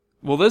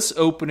Well, this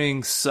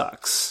opening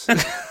sucks.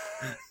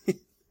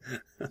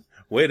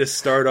 Way to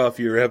start off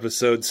your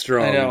episode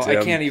strong, I know, Tim.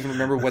 I can't even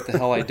remember what the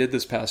hell I did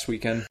this past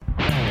weekend.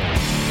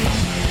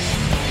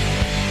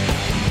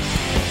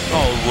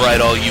 Alright,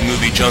 all you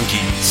movie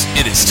junkies,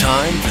 it is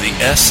time for the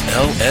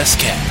SLS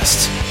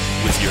Cast,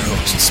 with your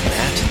hosts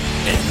Matt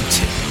and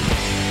Tim.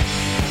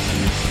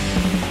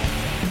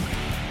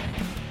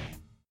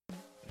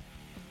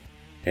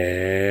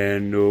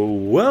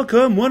 And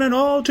welcome, one and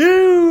all,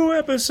 to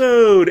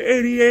episode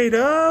 88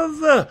 of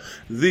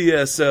the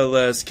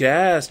SLS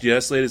Cast.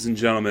 Yes, ladies and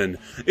gentlemen,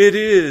 it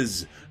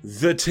is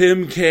the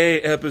Tim K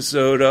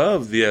episode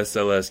of the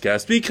SLS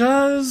Cast,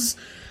 because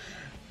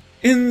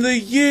in the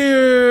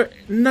year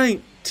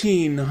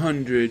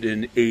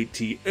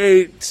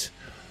 1988,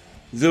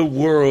 the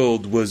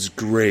world was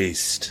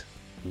graced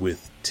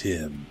with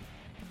Tim.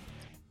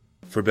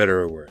 For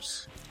better or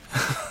worse.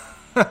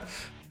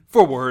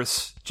 For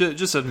worse.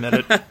 Just admit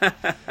it.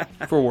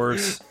 For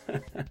worse.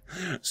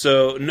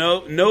 So,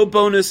 no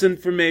bonus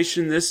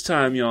information this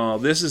time, y'all.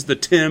 This is the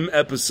Tim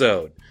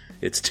episode.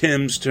 It's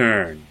Tim's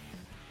turn.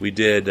 We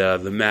did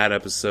the Matt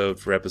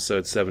episode for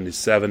episode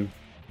 77,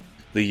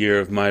 the year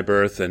of my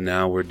birth, and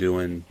now we're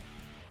doing,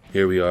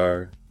 here we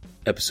are,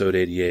 episode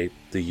 88,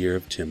 the year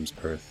of Tim's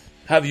birth.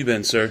 How have you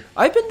been, sir?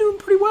 I've been doing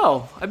pretty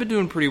well. I'm trying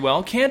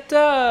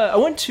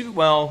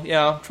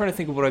to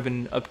think of what I've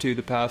been up to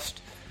the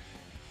past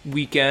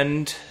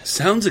weekend.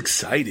 Sounds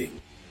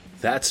exciting.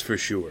 That's for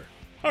sure.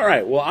 All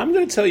right, well, I'm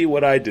going to tell you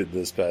what I did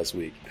this past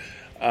week.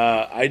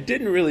 I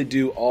didn't really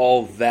do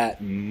all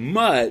that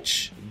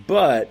much,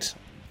 but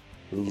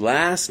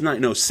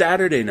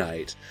Saturday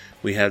night,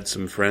 we had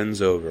some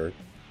friends over,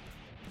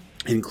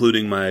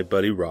 including my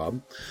buddy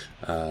Rob,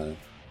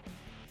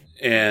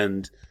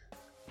 and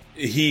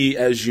he,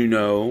 as you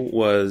know,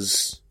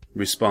 was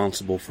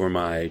responsible for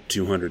my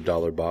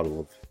 $200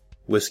 bottle of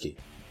whiskey.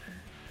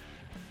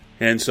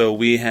 And so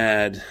we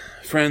had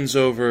friends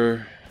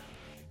over,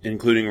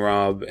 including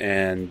Rob,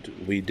 and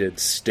we did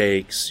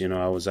steaks. You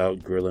know, I was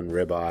out grilling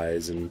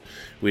ribeyes, and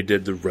we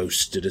did the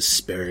roasted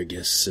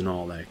asparagus and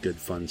all that good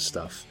fun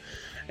stuff.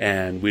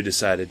 And we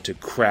decided to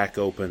crack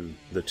open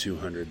the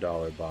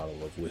 $200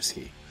 bottle of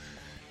whiskey.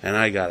 And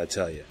I gotta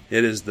tell you,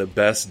 it is the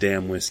best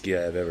damn whiskey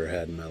I've ever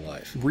had in my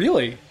life.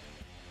 Really?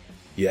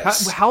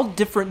 Yes. How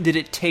different did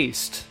it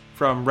taste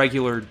from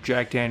regular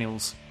Jack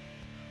Daniels?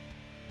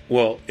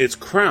 Well, it's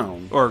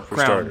Crown, or for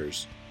Crown.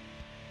 starters.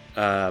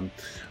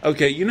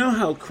 Okay, you know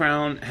how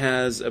Crown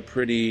has a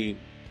pretty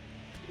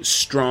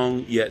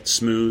strong yet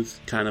smooth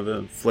kind of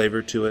a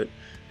flavor to it?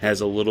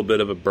 Has a little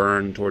bit of a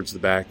burn towards the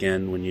back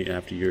end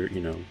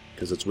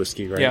because it's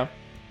whiskey, right? Yeah.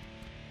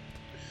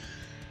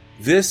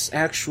 This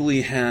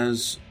actually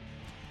has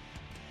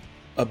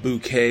a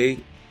bouquet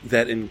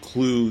that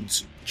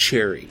includes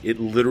cherry. It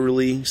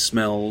literally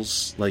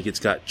smells like it's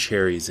got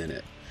cherries in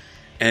it.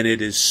 And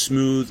it is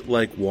smooth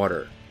like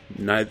water.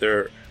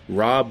 Neither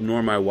Rob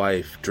nor my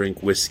wife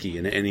drink whiskey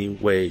in any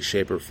way,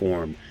 shape, or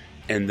form.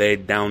 And they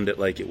downed it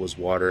like it was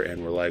water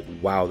and were like,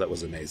 wow, that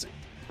was amazing.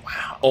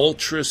 Wow.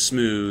 Ultra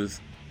smooth,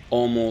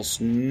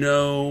 almost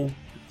no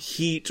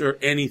heat or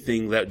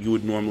anything that you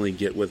would normally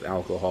get with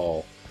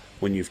alcohol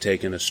when you've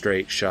taken a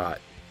straight shot.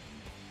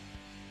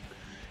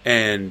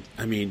 And,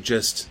 I mean,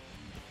 just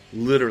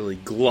literally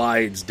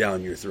glides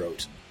down your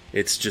throat.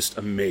 It's just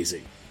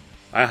amazing.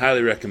 I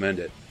highly recommend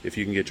it if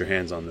you can get your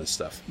hands on this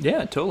stuff.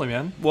 Yeah, totally,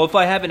 man. Well, if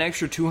I have an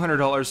extra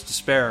 $200 to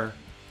spare,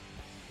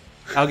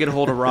 I'll get a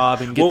hold of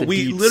Rob and get the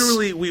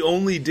deets. We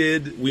only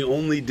did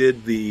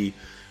the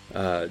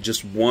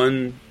just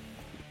one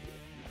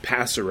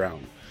pass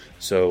around.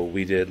 So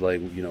we did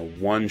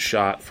one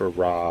shot for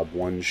Rob,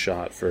 one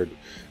shot for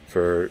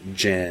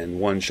Jen,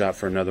 one shot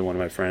for another one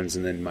of my friends,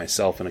 and then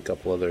myself and a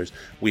couple others.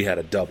 We had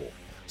a double.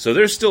 So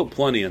there's still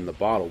plenty in the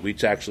bottle. We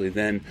actually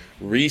then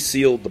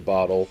resealed the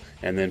bottle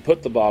and then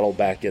put the bottle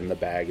back in the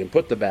bag and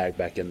put the bag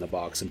back in the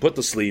box and put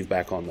the sleeve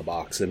back on the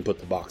box and put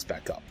the box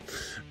back up.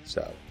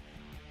 So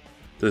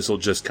this will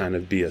just kind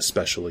of be a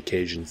special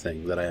occasion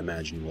thing that I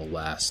imagine will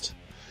last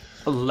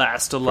a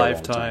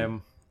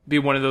lifetime. Be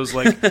one of those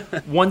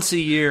once a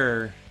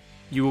year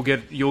you'll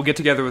get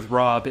together with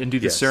Rob and do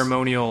the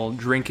ceremonial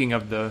drinking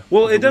of the.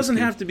 Well, it doesn't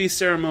have to be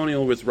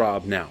ceremonial with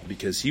Rob now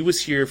because he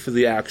was here for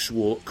the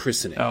actual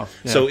christening. Oh,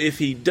 yeah. So if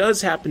he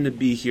does happen to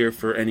be here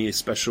for any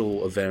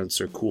special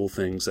events or cool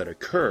things that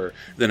occur,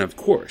 then of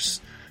course,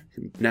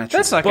 naturally.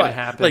 That's not going to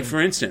happen. Like for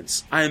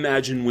instance, I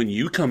imagine when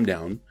you come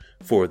down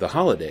for the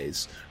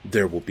holidays,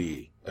 there will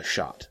be a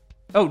shot.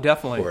 Oh,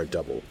 definitely. Or a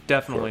double.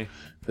 Definitely.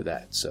 For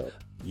that, so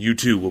you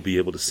too will be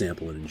able to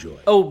sample and enjoy.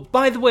 Oh,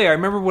 by the way, I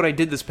remember what I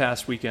did this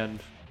past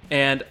weekend,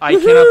 and I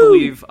cannot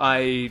believe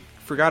I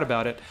forgot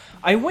about it.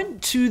 I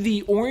went to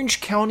the Orange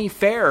County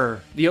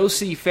Fair, the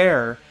OC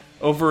Fair,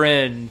 over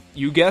in,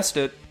 you guessed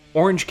it,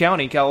 Orange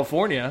County,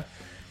 California,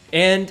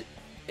 and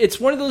it's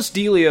one of those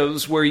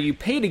dealios where you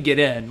pay to get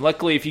in.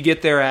 Luckily, if you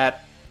get there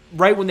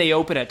right when they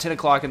open at 10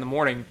 o'clock in the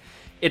morning,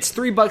 it's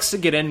 $3 to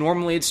get in.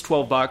 Normally, it's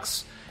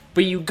 $12.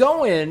 But you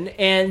go in,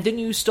 and then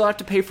you still have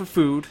to pay for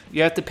food.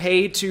 You have to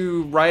pay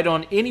to ride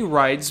on any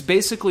rides.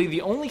 Basically,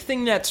 the only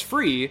thing that's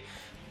free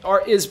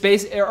are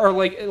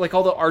like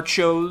all the art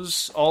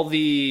shows, all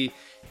the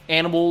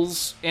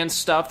animals and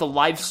stuff, the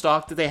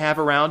livestock that they have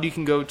around. You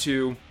can go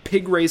to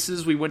pig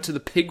races. We went to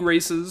the pig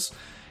races.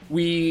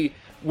 We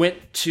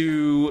went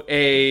to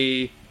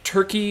a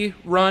turkey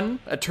run,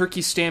 a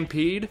turkey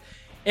stampede.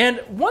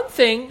 And one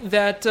thing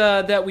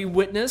that we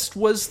witnessed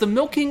was the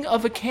milking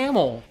of a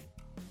camel.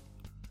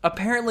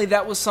 Apparently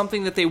that was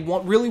something that they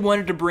really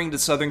wanted to bring to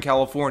Southern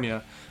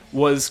California,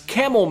 was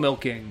camel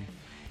milking.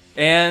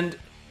 And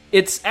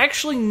it's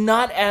actually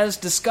not as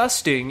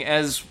disgusting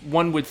as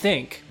one would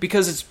think,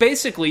 because it's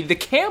basically the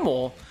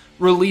camel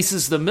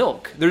releases the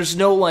milk. There's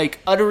no, like,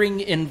 uttering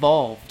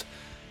involved,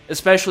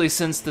 especially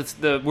since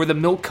where the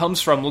milk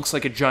comes from looks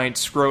like a giant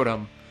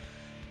scrotum.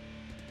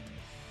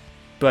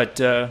 But,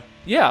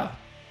 yeah.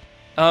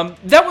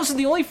 That wasn't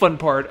the only fun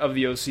part of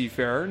the OC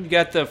Fair. You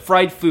got the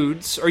fried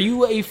foods. Are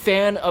you a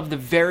fan of the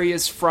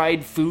various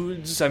fried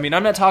foods? I mean,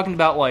 I'm not talking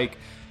about, like,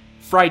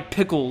 fried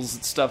pickles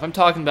and stuff. I'm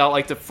talking about,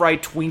 like, the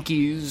fried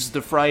Twinkies,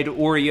 the fried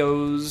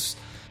Oreos,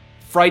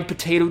 fried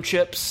potato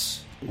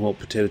chips. Well,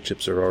 potato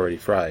chips are already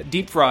fried.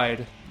 Deep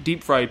fried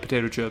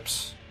potato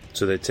chips.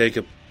 So they take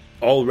they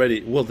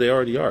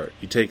already are.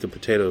 You take a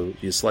potato,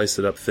 you slice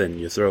it up thin,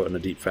 you throw it in a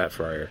deep fat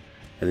fryer,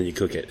 and then you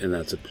cook it, and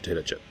that's a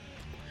potato chip.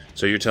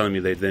 So you're telling me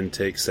they then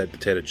take said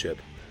potato chip,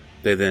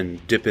 they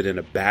then dip it in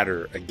a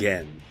batter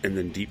again, and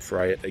then deep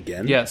fry it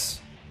again? Yes.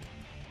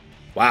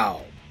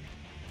 Wow.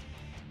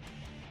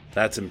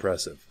 That's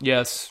impressive.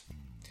 Yes.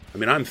 I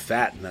mean, I'm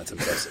fat, and that's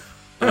impressive.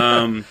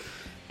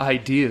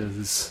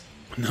 Ideas.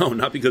 No,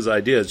 not because of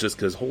ideas, just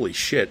because, holy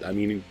shit, I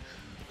mean,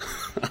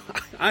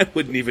 I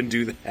wouldn't even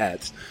do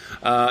that.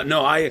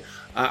 No, I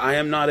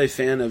am not a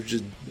fan of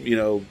just,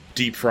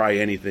 deep fry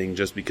anything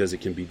just because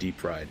it can be deep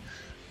fried.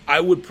 I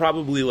would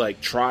probably,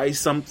 like, try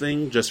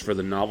something just for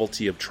the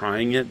novelty of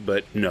trying it,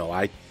 but no,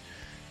 I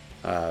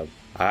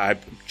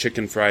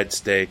chicken fried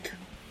steak,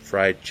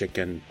 fried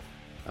chicken,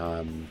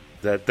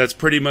 that's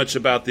pretty much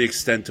about the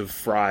extent of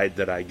fried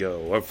that I go,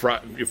 or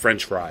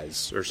French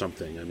fries or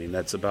something. I mean,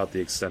 that's about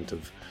the extent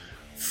of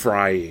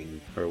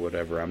frying or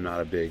whatever. I'm not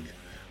a big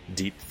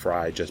deep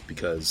fry just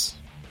because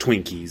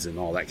Twinkies and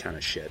all that kind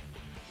of shit.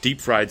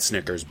 Deep fried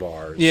Snickers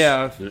bars.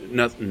 Yeah.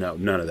 No,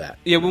 none of that.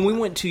 Yeah, when we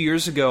went 2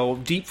 years ago,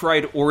 deep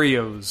fried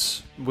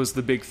Oreos was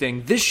the big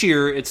thing. This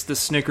year, it's the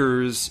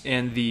Snickers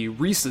and the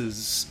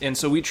Reese's. And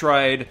so we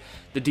tried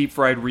the deep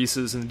fried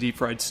Reese's and the deep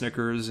fried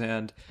Snickers,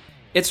 and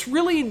it's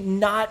really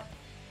not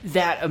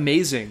that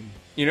amazing.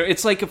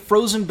 It's like a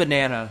frozen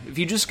banana. If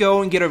you just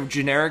go and get a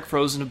generic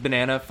frozen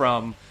banana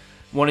from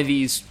one of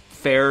these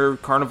fair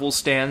carnival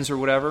stands or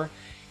whatever,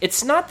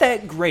 it's not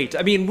that great.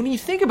 I mean, when you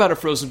think about a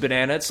frozen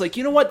banana, it's like,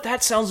 you know what?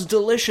 That sounds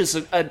delicious.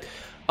 A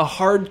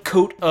hard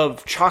coat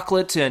of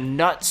chocolate and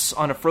nuts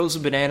on a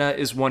frozen banana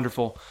is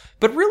wonderful.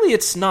 But really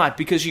it's not,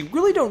 because you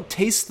really don't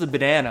taste the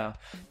banana,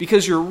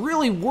 because you're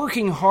really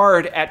working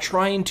hard at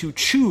trying to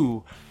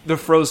chew the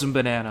frozen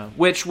banana,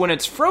 which when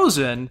it's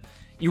frozen,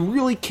 you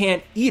really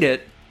can't eat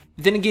it.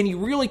 Then again, you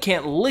really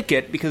can't lick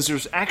it, because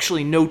there's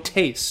actually no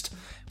taste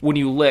when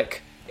you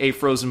lick a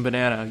frozen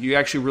banana. You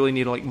actually really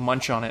need to, like,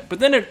 munch on it. But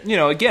then,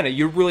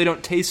 you really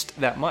don't taste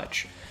that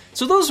much.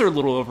 So those are a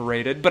little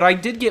overrated, but I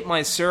did get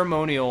my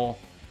ceremonial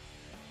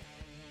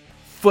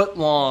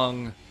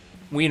foot-long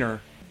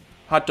wiener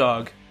hot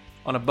dog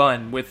on a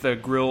bun with the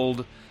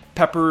grilled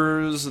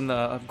peppers and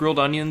the grilled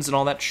onions and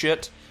all that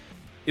shit.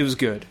 It was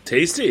good.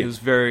 Tasty. It was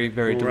very,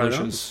 very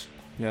delicious.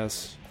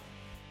 Yes.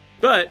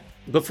 But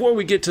before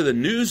we get to the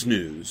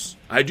news,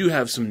 I do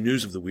have some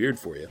news of the weird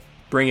for you.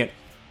 Bring it.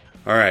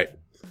 All right.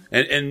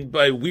 And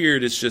by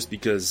weird, it's just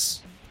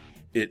because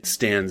it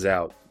stands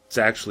out. It's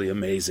actually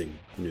amazing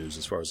news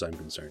as far as I'm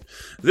concerned.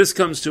 This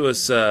comes to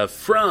us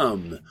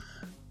from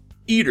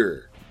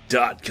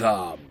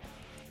Eater.com.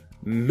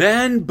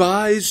 Man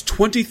buys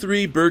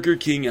 23 Burger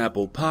King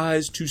apple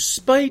pies to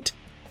spite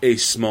a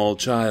small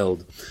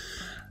child.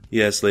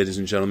 Yes, ladies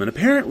and gentlemen,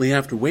 apparently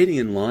after waiting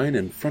in line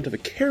in front of a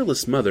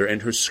careless mother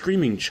and her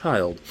screaming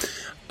child,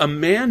 a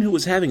man who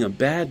was having a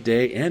bad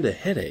day and a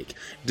headache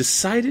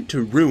decided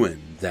to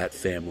ruin that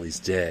family's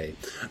day.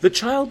 The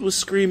child was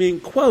screaming,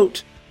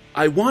 quote,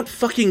 "I want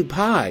fucking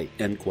pie,"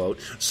 end quote.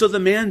 So the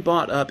man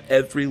bought up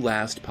every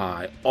last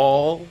pie,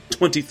 all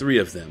 23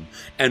 of them,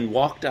 and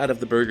walked out of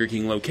the Burger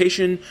King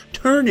location,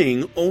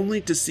 turning only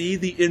to see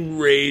the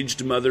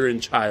enraged mother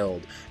and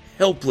child,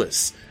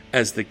 helpless,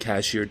 as the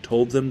cashier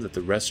told them that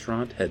the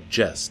restaurant had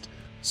just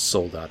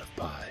sold out of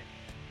pie.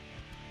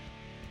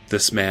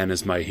 This man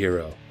is my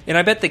hero. And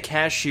I bet the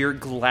cashier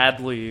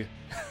gladly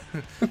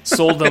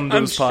sold them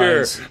those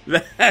pies.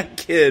 Sure that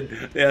kid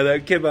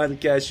behind the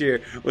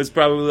cashier was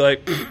probably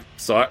like,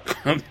 sorry,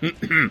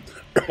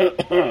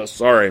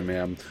 sorry,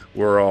 ma'am,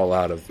 we're all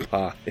out of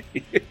pie.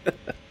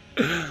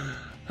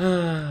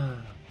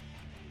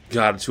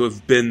 God, to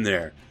have been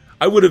there.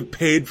 I would have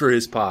paid for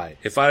his pie.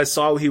 If I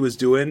saw what he was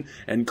doing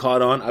and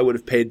caught on, I would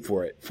have paid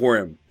for it, for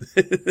him.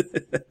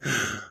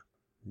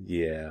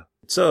 Yeah.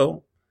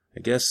 So, I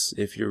guess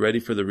if you're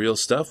ready for the real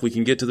stuff, we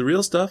can get to the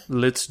real stuff.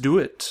 Let's do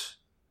it.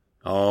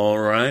 All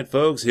right,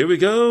 folks, here we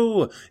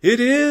go.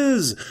 It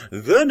is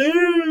the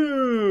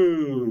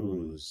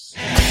news.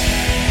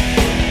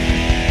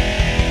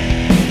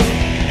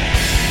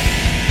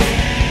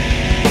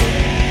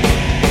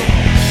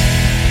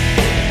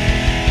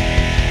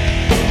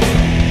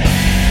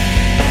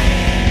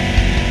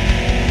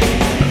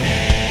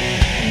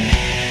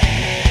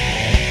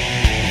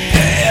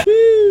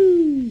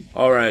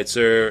 All right,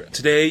 sir.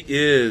 Today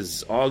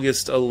is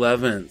August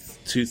 11th,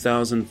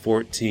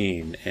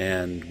 2014,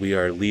 and we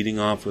are leading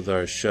off with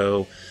our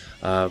show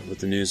with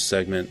the news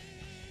segment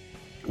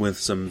with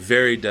some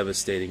very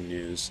devastating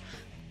news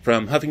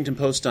from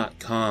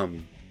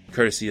HuffingtonPost.com,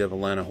 courtesy of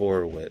Alana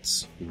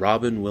Horowitz.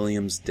 Robin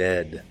Williams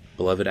dead.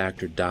 Beloved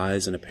actor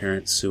dies in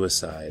apparent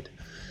suicide.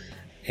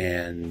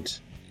 And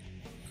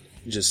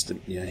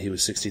he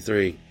was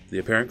 63. The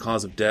apparent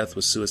cause of death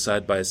was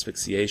suicide by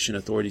asphyxiation,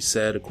 authorities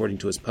said. According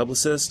to his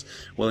publicist,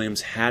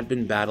 Williams had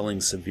been battling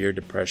severe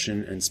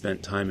depression and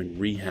spent time in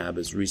rehab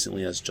as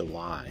recently as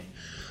July.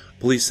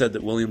 Police said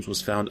that Williams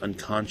was found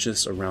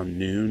unconscious around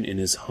noon in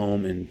his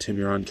home in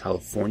Tiburon,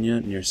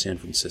 California, near San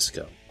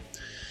Francisco.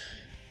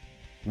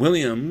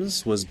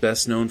 Williams was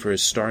best known for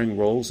his starring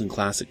roles in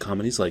classic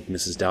comedies like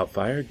Mrs.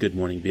 Doubtfire, Good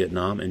Morning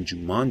Vietnam, and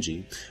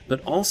Jumanji,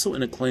 but also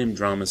in acclaimed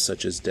dramas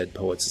such as Dead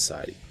Poets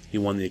Society. He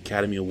won the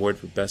Academy Award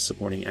for Best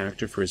Supporting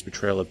Actor for his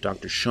portrayal of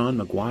Dr. Sean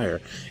Maguire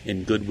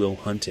in Good Will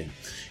Hunting.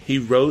 He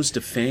rose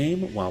to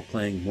fame while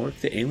playing Mork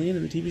the Alien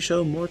in the TV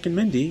show Mork and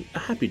Mindy, a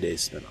Happy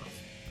Days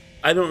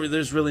spinoff.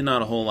 There's really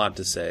not a whole lot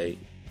to say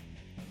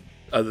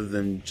other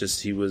than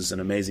just he was an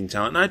amazing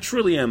talent. And I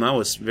truly am. I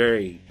was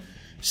very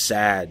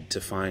sad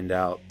to find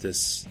out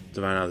this.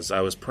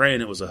 I was praying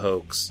it was a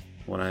hoax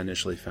when I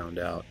initially found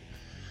out.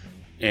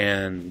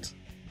 And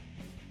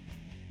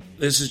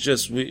this is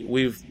just,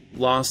 we've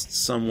lost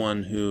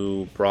someone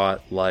who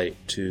brought light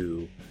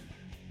to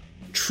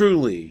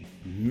truly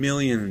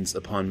millions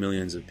upon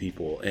millions of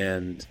people.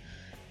 And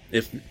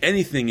if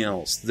anything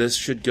else, this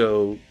should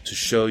go to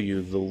show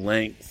you the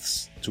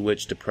lengths to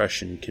which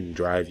depression can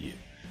drive you.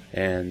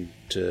 And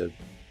to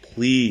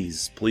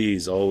please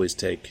always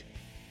take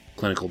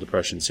clinical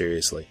depression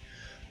seriously.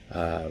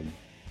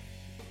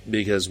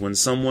 Because when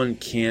someone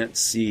can't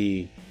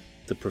see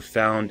the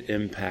profound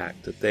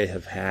impact that they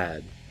have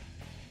had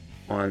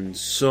on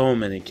so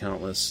many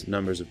countless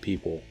numbers of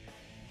people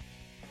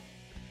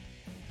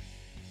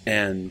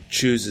and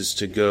chooses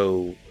to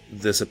go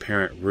this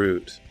apparent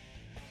route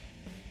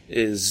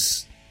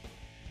is,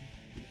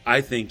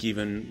 I think,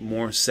 even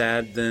more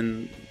sad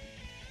than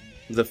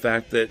the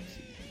fact that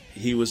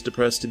he was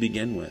depressed to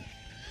begin with.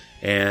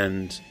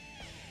 And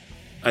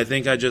I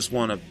think I just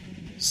want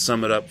to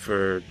sum it up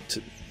for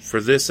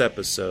this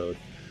episode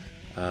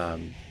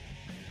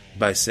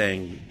by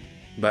saying,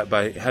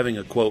 by having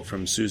a quote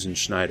from Susan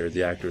Schneider,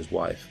 the actor's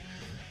wife.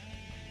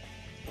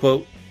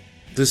 Quote,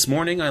 "This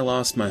morning I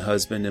lost my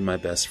husband and my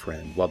best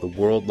friend, while the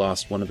world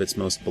lost one of its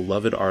most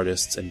beloved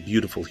artists and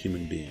beautiful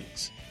human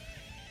beings.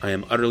 I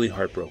am utterly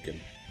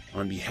heartbroken.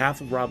 On behalf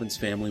of Robin's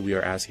family, we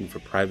are asking for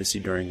privacy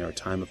during our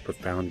time of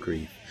profound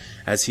grief.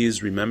 As he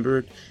is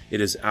remembered,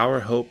 it is our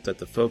hope that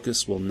the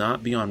focus will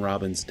not be on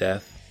Robin's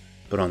death,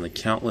 but on the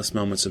countless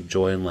moments of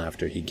joy and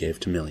laughter he gave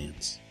to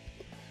millions."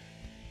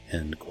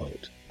 End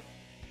quote.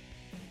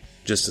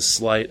 Just a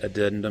slight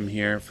addendum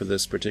here for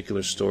this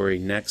particular story.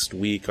 Next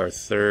week, our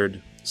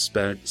third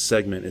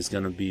segment is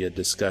going to be a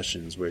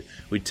discussions, where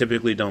we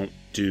typically don't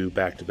do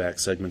back-to-back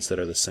segments that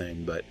are the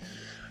same, but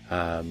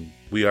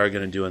we are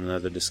going to do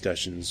another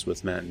discussions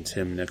with Matt and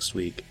Tim next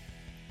week.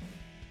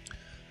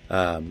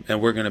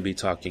 And we're going to be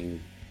talking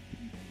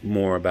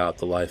more about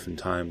the life and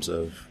times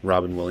of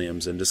Robin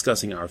Williams and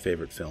discussing our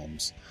favorite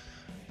films,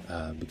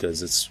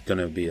 because it's going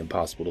to be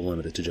impossible to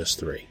limit it to just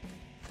 3.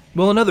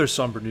 Well, in other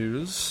somber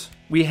news,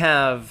 we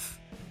have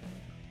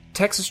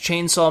Texas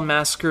Chainsaw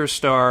Massacre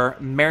star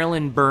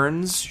Marilyn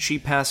Burns. She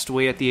passed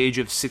away at the age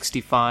of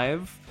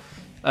 65.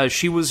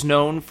 She was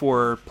known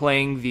for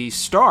playing the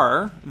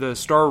star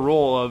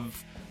role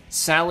of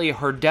Sally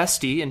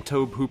Hardesty in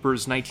Tobe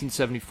Hooper's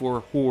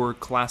 1974 horror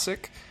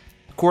classic.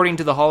 According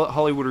to the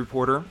Hollywood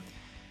Reporter,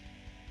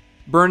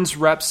 Burns'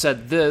 rep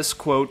said this,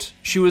 quote,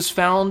 "She was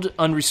found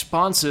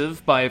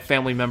unresponsive by a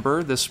family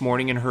member this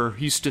morning in her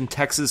Houston,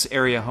 Texas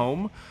area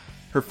home.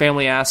 Her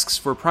family asks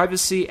for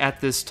privacy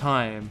at this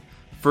time.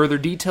 Further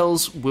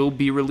details will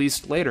be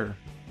released later."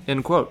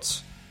 End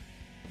quotes.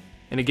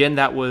 And again,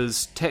 that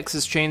was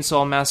Texas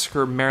Chainsaw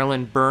Massacre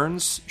Marilyn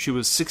Burns. She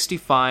was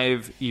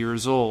 65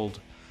 years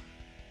old.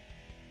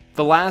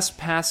 The last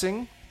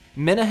passing,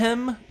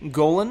 Menahem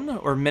Golan,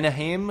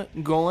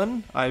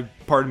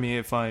 pardon me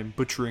if I'm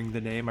butchering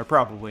the name, I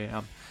probably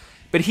am.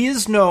 But he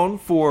is known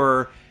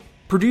for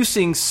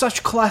producing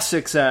such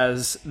classics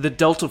as The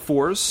Delta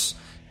Force,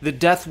 the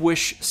Death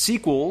Wish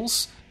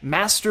sequels,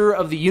 Master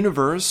of the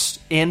Universe,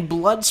 and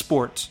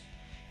Bloodsport.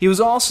 He was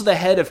also the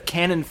head of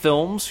Canon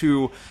Films,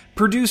 who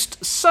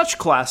produced such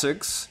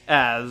classics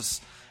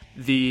as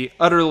the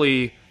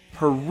utterly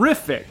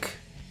horrific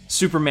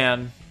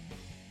Superman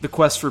The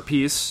Quest for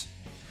Peace.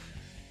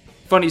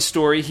 Funny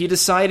story, he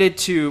decided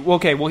to...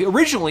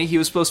 originally he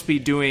was supposed to be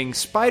doing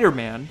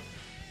Spider-Man.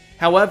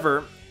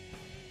 However,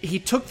 he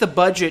took the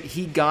budget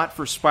he got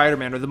for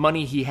Spider-Man, or the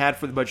money he had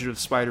for the budget of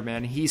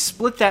Spider-Man, he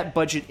split that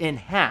budget in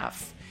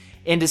half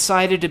and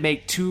decided to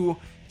make 2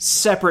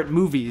 separate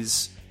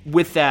movies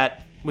with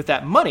that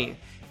money.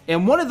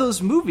 And one of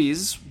those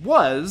movies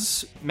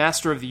was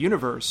Master of the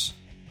Universe.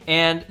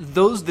 And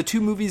the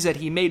 2 movies that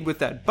he made with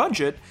that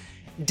budget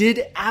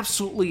did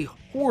absolutely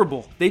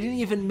horrible. They didn't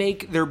even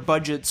make their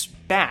budgets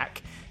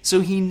back. So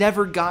he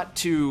never got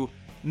to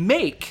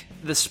make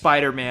the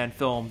Spider-Man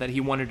film that he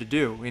wanted to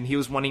do. And he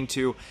was wanting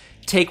to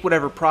take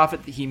whatever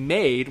profit that he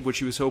made, which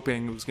he was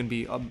hoping was going to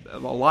be a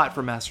lot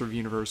for Master of the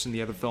Universe in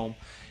the other film,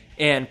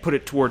 and put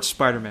it towards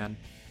Spider-Man.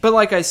 But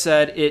like I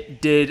said,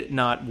 it did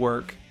not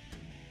work.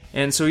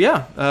 And so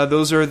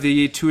those are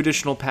the 2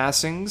 additional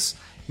passings.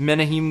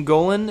 Menahem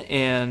Golan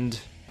and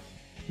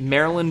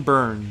Marilyn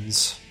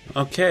Burns.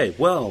 Okay,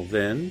 well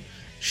then,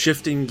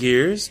 shifting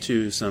gears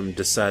to some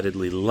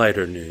decidedly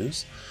lighter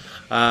news.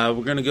 We're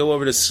going to go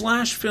over to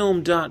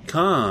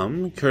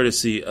slashfilm.com,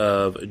 courtesy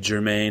of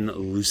Germain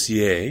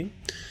Lucier.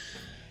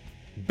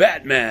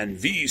 Batman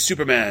v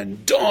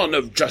Superman Dawn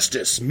of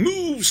Justice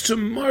moves to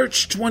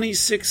March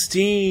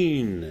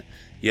 2016.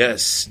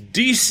 Yes,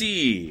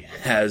 DC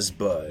has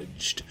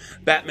budged.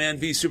 Batman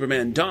v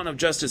Superman Dawn of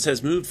Justice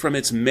has moved from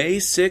its May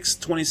 6,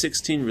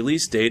 2016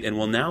 release date and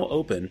will now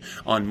open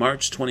on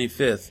March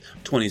 25th,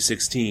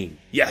 2016.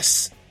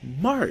 Yes,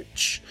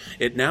 March.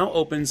 It now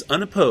opens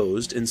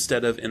unopposed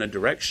instead of in a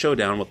direct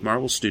showdown with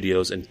Marvel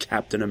Studios and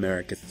Captain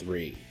America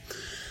 3.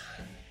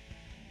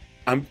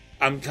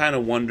 I'm kind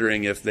of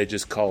wondering if they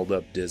just called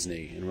up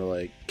Disney and were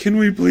like, "Can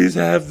we please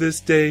have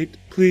this date?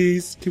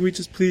 Please? Can we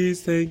just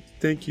please? Thank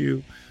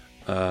you."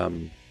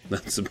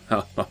 That's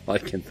about all I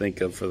can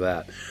think of for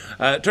that.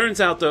 It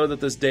turns out, though, that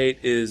this date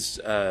is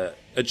a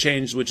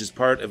change which is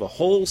part of a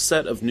whole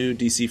set of new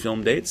DC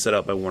film dates set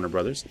out by Warner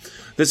Brothers.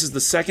 This is the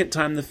second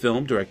time the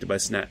film, directed by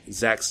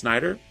Zack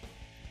Snyder,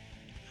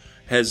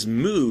 has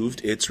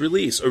moved its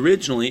release.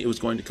 Originally, it was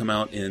going to come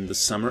out in the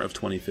summer of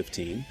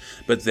 2015,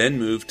 but then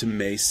moved to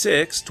May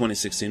 6,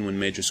 2016, when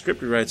major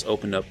script rewrites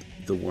opened up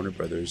the Warner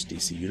Brothers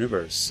DC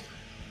universe.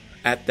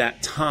 At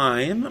that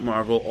time,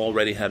 Marvel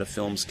already had a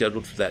film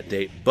scheduled for that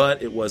date,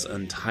 but it was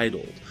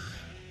untitled.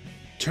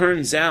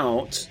 Turns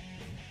out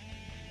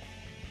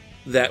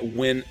that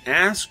when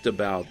asked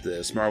about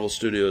this, Marvel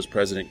Studios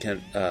president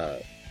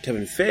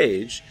Kevin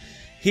Feige,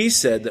 he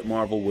said that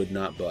Marvel would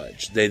not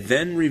budge. They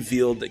then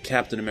revealed that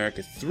Captain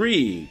America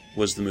 3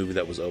 was the movie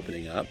that was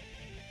opening up.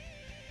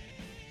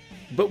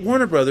 But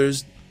Warner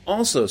Brothers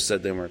also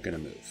said they weren't going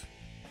to move.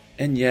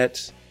 And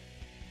yet,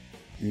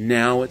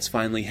 now it's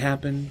finally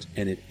happened,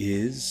 and it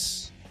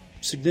is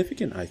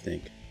significant, I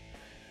think.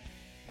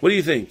 What do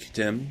you think,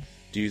 Tim?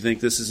 Do you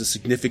think this is a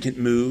significant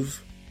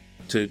move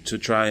to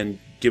try and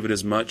give it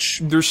as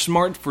much? They're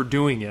smart for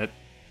doing it.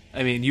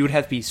 I mean, you would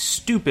have to be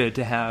stupid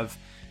to have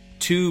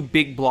 2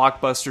 big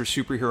blockbuster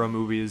superhero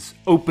movies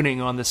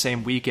opening on the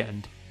same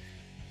weekend.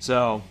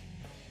 So,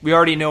 we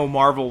already know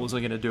Marvel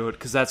wasn't going to do it,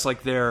 because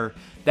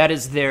that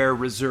is their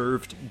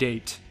reserved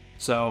date.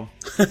 So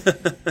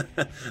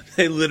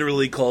they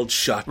literally called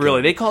shotgun.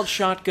 Really, they called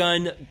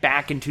shotgun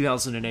back in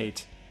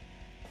 2008.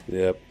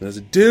 Yep, there's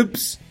a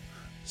dibs.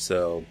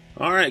 So,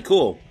 all right,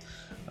 cool.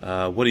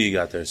 What do you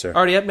got there, sir?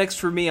 Alrighty, up next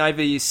for me, I have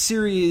a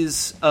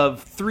series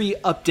of 3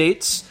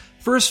 updates.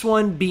 First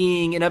one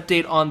being an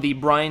update on the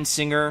Bryan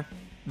Singer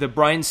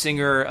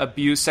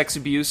sex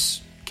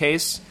abuse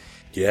case.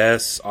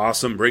 Yes,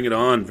 awesome. Bring it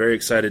on. Very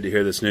excited to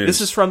hear this news. This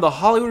is from the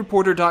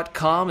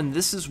HollywoodReporter.com, and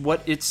this is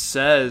what it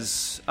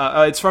says.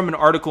 It's from an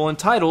article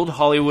entitled,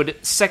 Hollywood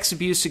Sex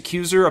Abuse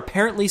Accuser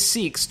Apparently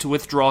Seeks to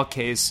Withdraw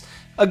Case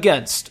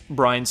Against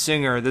Bryan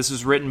Singer. This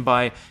is written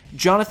by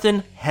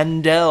Jonathan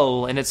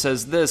Hendel, and it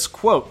says this,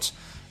 quote,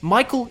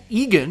 Michael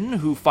Egan,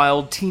 who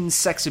filed teen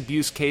sex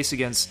abuse case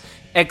against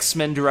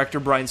X-Men director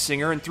Bryan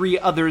Singer and 3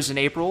 others in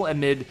April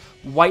amid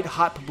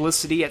white-hot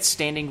publicity at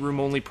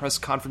standing-room-only press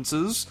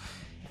conferences,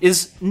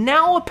 is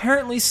now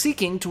apparently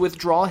seeking to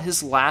withdraw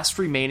his last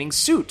remaining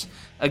suit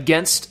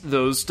against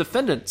those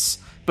defendants,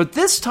 but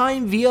this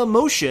time via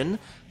motion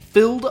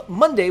filed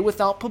Monday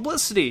without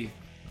publicity.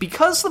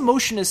 Because the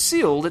motion is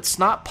sealed, it's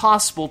not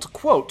possible to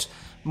quote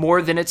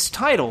more than its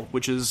title,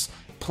 which is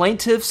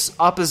Plaintiff's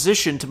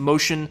Opposition to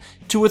Motion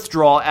to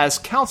Withdraw as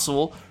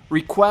Counsel,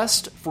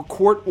 Request for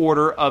Court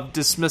Order of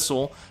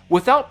Dismissal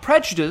without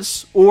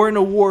prejudice or an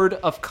award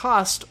of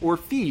cost or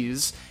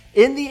fees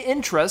in the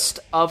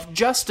interest of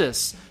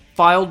justice,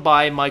 filed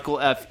by Michael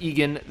F.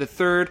 Egan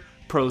III,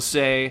 pro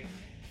se,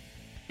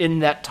 in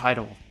that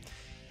title.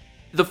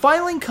 The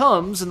filing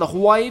comes in the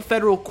Hawaii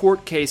federal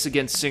court case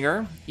against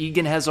Singer.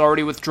 Egan has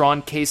already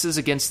withdrawn cases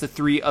against the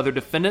 3 other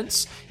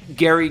defendants,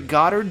 Gary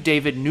Goddard,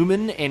 David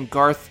Newman, and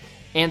Garth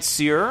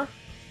Ancier.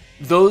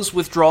 Those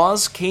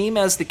withdrawals came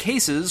as the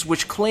cases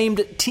which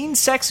claimed teen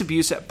sex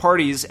abuse at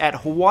parties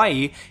at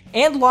Hawaii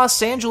and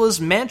Los Angeles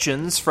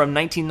mansions from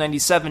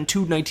 1997 to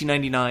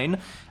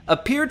 1999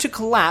 appeared to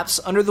collapse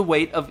under the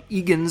weight of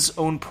Egan's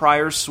own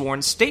prior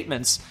sworn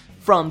statements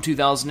from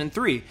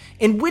 2003,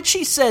 in which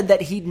he said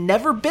that he'd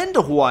never been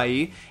to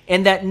Hawaii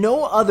and that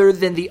no other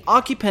than the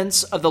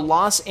occupants of the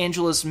Los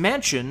Angeles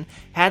mansion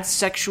had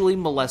sexually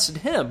molested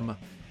him.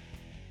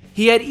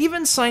 He had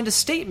even signed a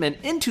statement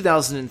in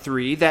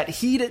 2003 that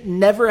he'd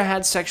never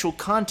had sexual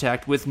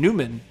contact with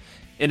Newman.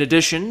 In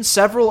addition,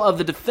 several of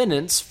the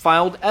defendants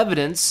filed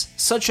evidence,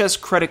 such as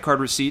credit card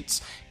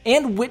receipts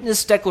and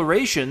witness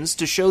declarations,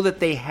 to show that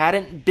they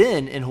hadn't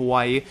been in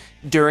Hawaii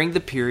during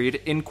the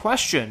period in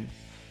question.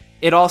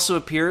 It also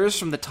appears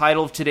from the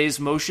title of today's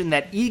motion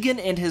that Egan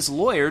and his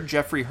lawyer,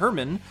 Jeffrey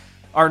Herman,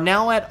 are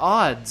now at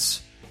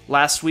odds.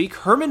 Last week,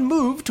 Herman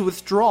moved to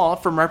withdraw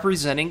from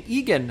representing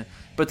Egan,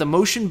 but the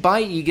motion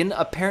by Egan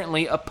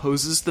apparently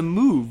opposes the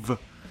move.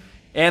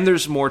 And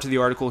there's more to the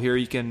article here.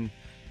 You can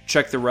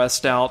check the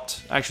rest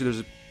out. Actually,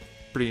 there's a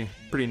pretty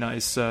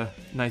nice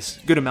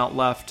good amount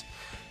left.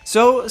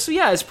 So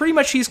yeah, it's pretty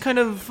much he's kind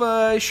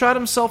of shot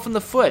himself in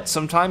the foot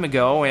some time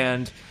ago,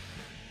 and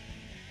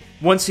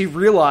once he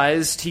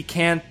realized he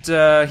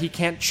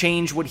can't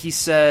change what he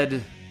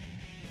said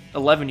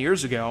 11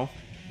 years ago,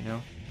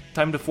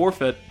 time to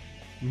forfeit,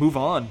 move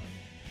on.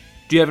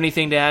 Do you have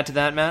anything to add to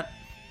that, Matt?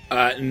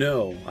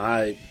 No,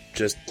 I'm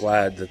just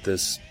glad that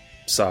this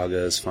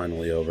saga is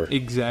finally over.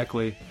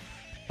 Exactly.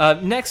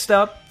 Next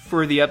up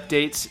for the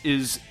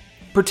updates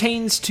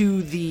pertains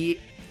to the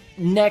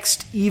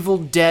next Evil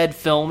Dead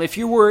film. If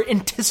you were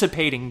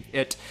anticipating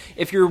it,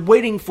 if you're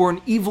waiting for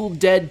an Evil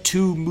Dead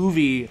 2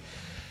 movie,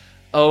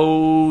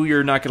 oh,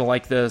 you're not going to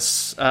like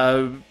this.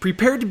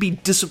 Prepare to be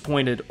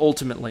disappointed,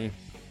 ultimately.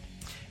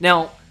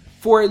 Now,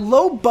 for a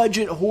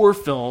low-budget horror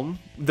film,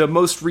 the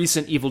most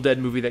recent Evil Dead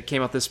movie that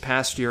came out this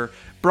past year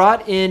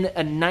brought in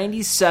a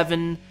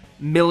 $97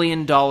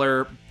 million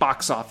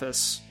box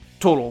office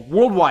total,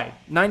 worldwide.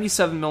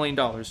 $97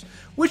 million,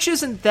 which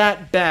isn't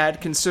that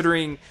bad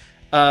considering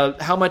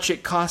how much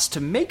it cost to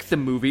make the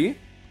movie.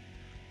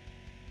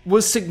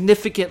 Was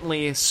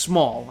significantly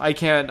small. I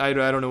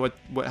don't know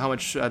how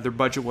much their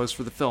budget was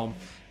for the film,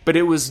 but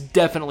it was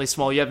definitely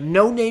small. You have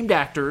no named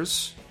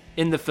actors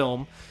in the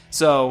film,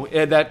 so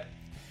that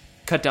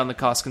cut down the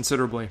cost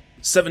considerably.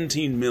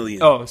 $17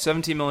 million. Oh,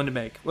 $17 million to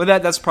make. Well,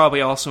 that's probably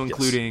also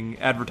including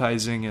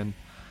advertising and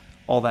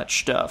all that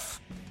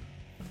stuff.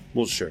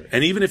 Well, sure.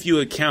 And even if you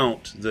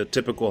account the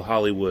typical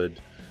Hollywood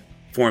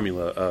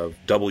formula of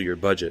double your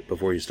budget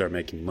before you start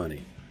making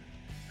money,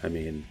 I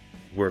mean,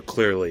 we're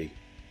clearly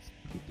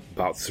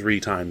about 3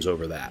 times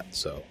over that,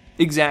 so.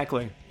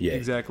 Exactly. Yeah.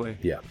 Exactly.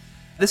 Yeah.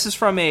 This is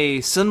from a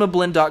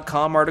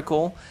cinemablend.com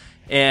article,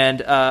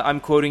 and I'm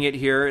quoting it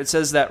here. It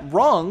says that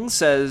Wrong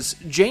says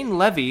Jane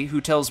Levy,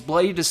 who tells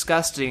Bloody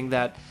Disgusting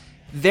that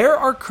there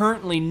are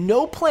currently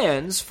no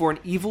plans for an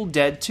Evil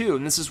Dead 2.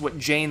 And this is what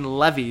Jane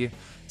Levy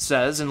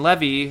says. And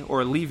Levy,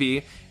 or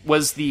Levy,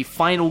 was the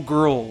final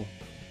girl.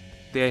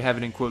 They have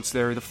it in quotes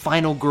there. The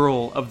final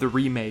girl of the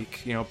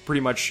remake.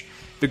 Pretty much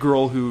the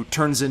girl who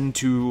turns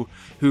into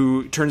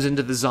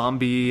the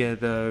zombie,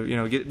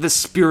 the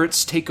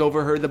spirits take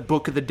over her, the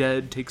Book of the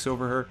Dead takes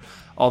over her,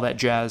 all that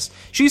jazz.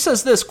 She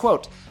says this,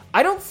 quote,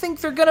 "I don't think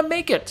they're gonna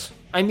make it.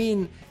 I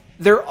mean,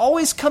 they're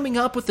always coming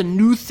up with a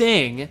new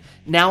thing.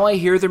 Now I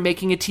hear they're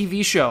making a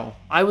TV show."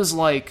 I was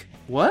like,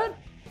 what?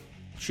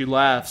 She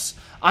laughs.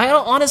 "I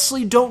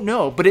honestly don't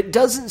know, but it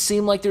doesn't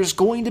seem like there's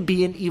going to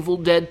be an Evil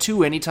Dead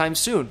 2 anytime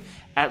soon.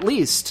 At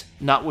least,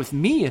 not with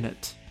me in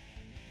it."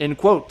 In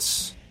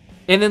quotes.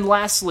 And then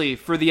lastly,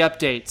 for the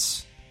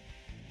updates,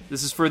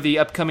 this is for the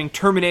upcoming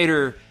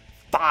Terminator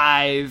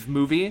 5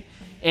 movie,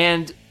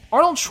 and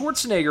Arnold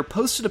Schwarzenegger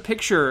posted a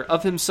picture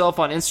of himself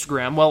on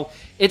Instagram. Well,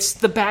 it's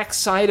the back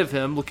side of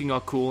him looking all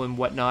cool and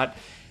whatnot,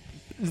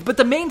 but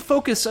the main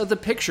focus of the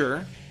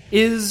picture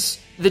is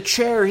the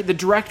chair, the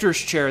director's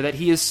chair that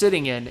he is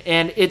sitting in,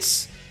 and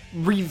it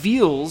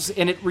reveals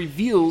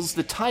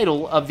the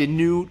title of the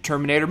new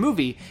Terminator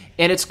movie,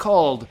 and it's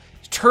called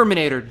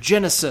Terminator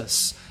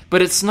Genisys.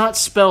 But it's not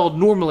spelled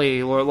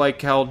normally, or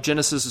like how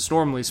Genesis is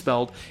normally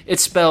spelled.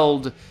 It's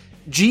spelled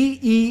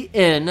Genisys.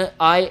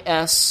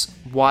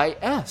 Why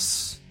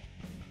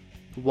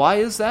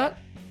is that?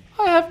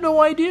 I have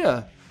no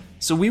idea.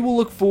 So we will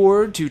look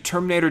forward to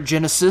Terminator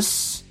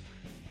Genisys,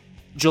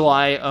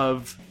 July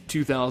of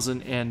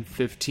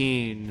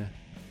 2015.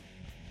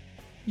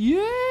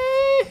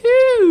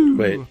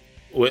 Yahoo!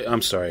 Wait,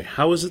 I'm sorry.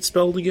 How is it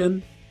spelled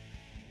again?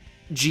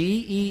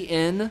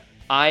 Genisys.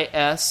 I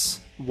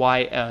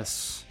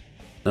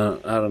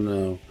don't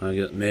know. I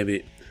guess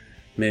maybe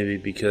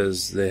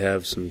because they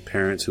have some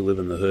parents who live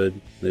in the hood,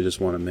 they just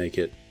want to make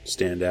it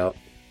stand out.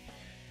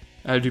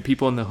 Do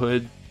people in the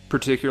hood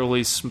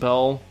particularly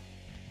spell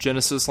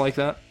Genesis like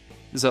that?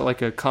 Is that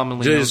like a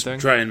commonly known Just thing?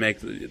 try and make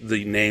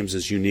the names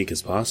as unique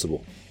as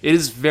possible. It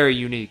is very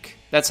unique.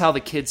 That's how the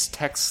kids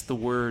text the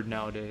word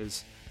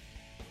nowadays.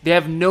 They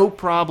have no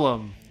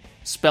problem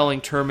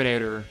spelling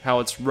Terminator how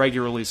it's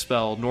regularly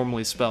spelled,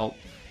 normally spelled.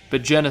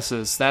 But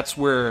Genesis, that's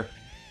where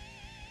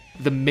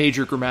the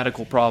major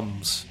grammatical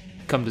problems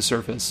come to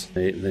surface.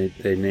 They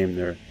name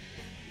their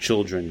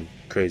children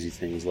crazy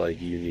things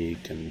like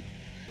unique, and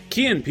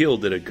Key and Peele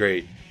did a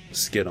great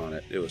skit on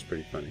it. It was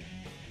pretty funny.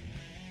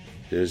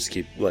 They just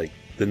keep, like,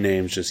 the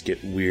names just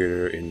get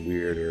weirder and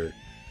weirder.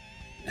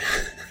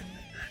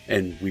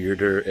 And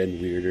weirder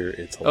and weirder.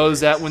 It's hilarious. Oh, is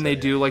that when they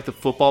do, like, the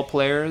football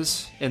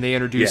players and they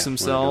introduce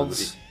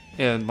themselves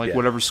and, like,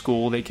 whatever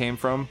school they came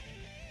from?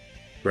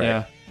 Right.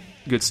 Yeah.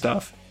 Good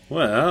stuff.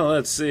 Well,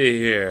 let's see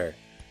here.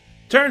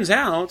 Turns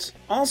out,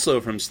 also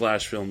from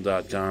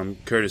slashfilm.com,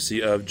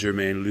 courtesy of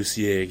Germain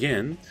Lucier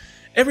again,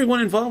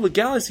 everyone involved with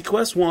Galaxy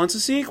Quest wants a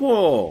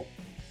sequel.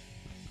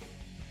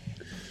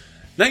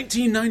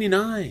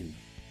 1999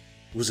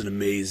 was an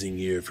amazing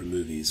year for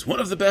movies. One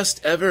of the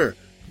best ever.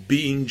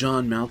 Being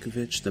John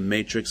Malkovich, The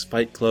Matrix,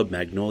 Fight Club,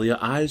 Magnolia,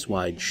 Eyes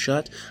Wide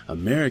Shut,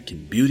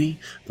 American Beauty,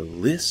 the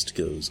list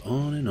goes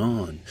on and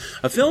on.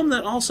 A film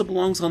that also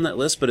belongs on that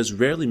list but is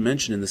rarely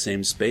mentioned in the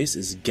same space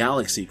is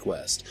Galaxy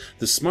Quest.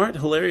 The smart,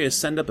 hilarious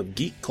send-up of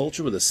geek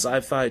culture with a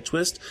sci-fi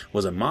twist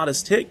was a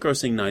modest hit,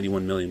 grossing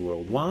 $91 million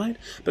worldwide,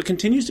 but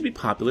continues to be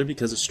popular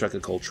because it struck a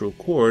cultural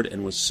chord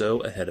and was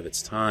so ahead of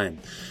its time.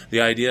 The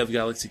idea of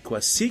Galaxy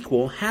Quest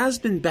sequel has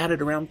been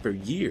batted around for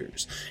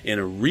years. In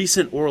a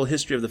recent oral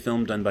history of the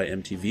film done by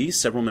MTV,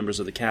 several members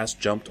of the cast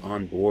jumped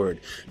on board.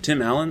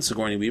 Tim Allen,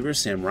 Sigourney Weaver,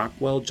 Sam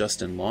Rockwell,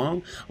 Justin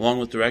Long, along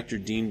with director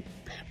Dean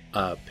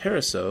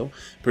Parisot,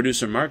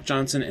 producer Mark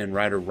Johnson, and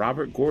writer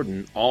Robert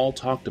Gordon all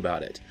talked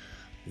about it.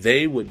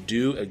 They would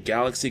do a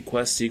Galaxy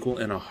Quest sequel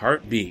in a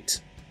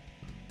heartbeat.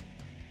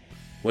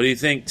 What do you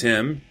think,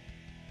 Tim?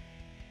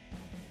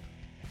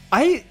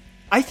 I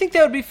think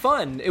that would be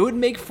fun. It would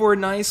make for a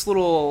nice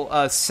little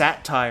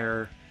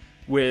satire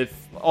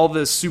with all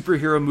the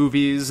superhero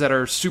movies that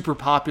are super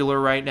popular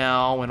right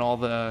now, and all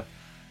the,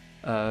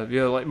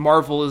 like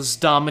Marvel is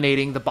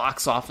dominating the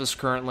box office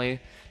currently.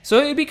 So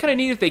it'd be kind of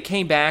neat if they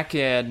came back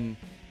and,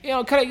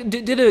 kind of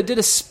did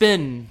a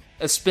spin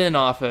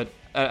off it.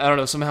 I don't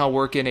know, somehow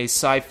work in a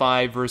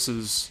sci-fi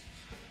versus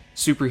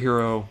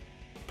superhero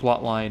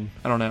plot line.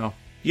 I don't know.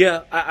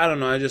 Yeah, I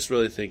don't know. I just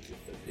really think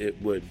it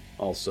would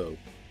also.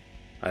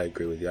 I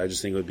agree with you. I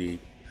just think it would be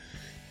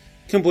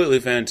completely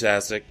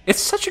fantastic. It's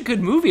such a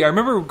good movie. I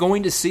remember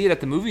going to see it at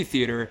the movie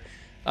theater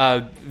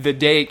the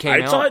day it came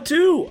out. I saw it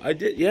too. I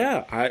did.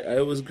 Yeah,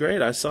 it was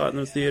great. I saw it in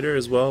the theater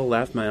as well.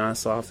 Laughed my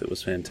ass off. It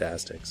was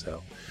fantastic.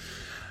 So,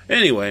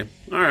 anyway,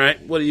 all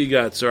right. What do you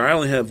got, sir? I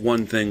only have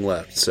one thing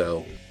left.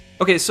 So,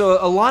 okay. So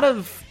a lot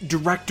of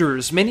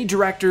directors, many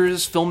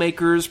directors,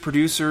 filmmakers,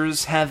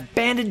 producers have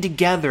banded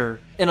together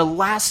in a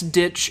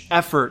last-ditch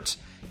effort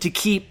to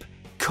keep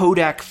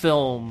Kodak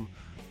film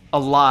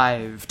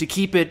alive, to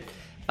keep it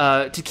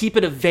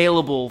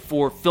available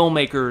for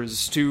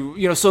filmmakers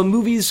to, so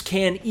movies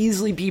can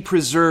easily be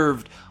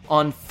preserved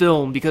on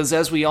film, because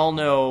as we all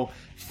know,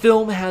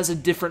 film has a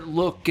different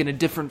look and a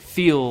different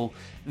feel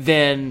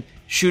than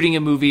shooting a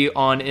movie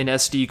on an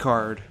SD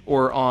card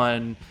or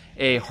on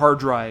a hard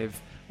drive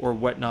or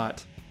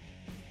whatnot.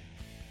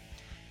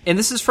 And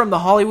this is from the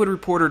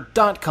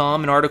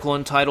HollywoodReporter.com, an article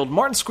entitled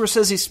Martin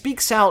Scorsese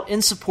Speaks Out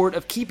in Support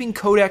of Keeping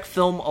Kodak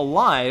Film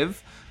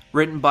Alive,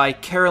 written by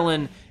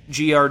Carolyn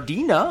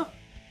Giardina,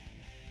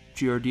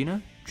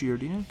 Carolyn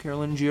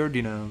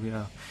Giardino,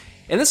 yeah.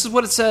 And this is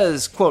what it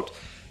says, quote,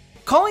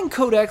 calling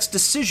Kodak's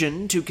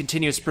decision to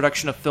continue its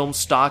production of film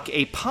stock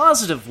a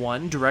positive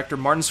one, director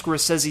Martin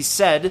Scorsese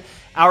said,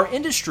 our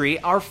industry,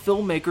 our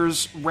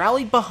filmmakers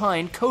rallied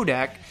behind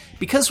Kodak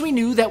because we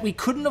knew that we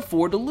couldn't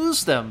afford to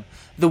lose them,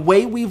 the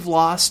way we've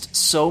lost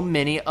so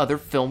many other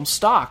film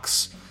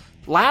stocks.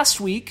 Last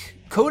week,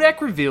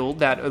 Kodak revealed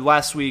that,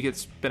 last week,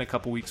 it's been a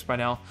couple weeks by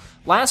now,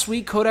 last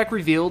week Kodak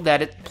revealed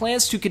that it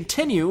plans to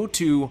continue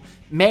to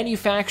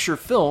manufacture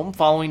film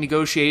following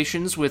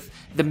negotiations with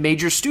the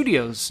major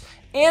studios,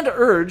 and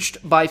urged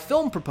by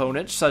film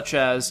proponents such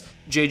as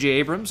J.J.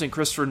 Abrams and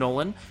Christopher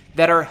Nolan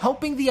that are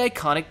helping the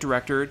iconic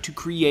director to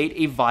create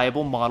a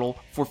viable model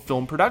for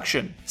film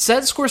production.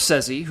 Said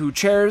Scorsese, who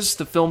chairs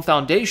the Film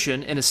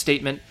Foundation, in a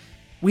statement,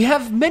 we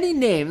have many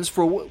names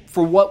for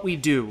what we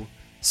do.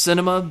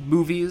 Cinema,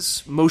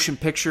 movies, motion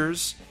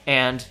pictures,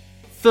 and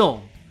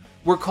film.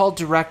 We're called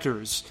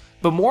directors,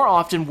 but more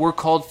often we're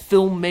called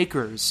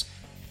filmmakers.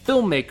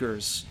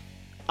 Filmmakers.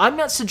 I'm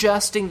not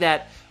suggesting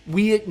that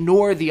we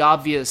ignore the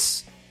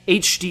obvious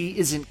HD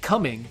isn't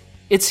coming.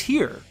 It's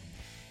here.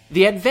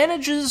 The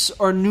advantages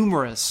are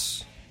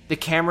numerous. The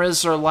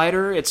cameras are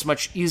lighter, it's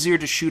much easier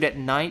to shoot at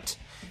night.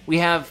 We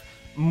have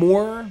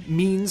more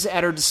means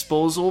at our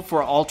disposal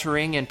for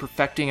altering and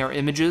perfecting our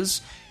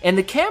images, and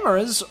the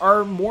cameras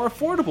are more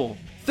affordable.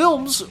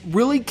 Films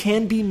really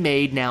can be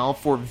made now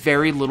for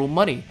very little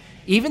money,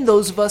 even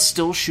those of us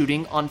still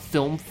shooting on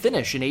film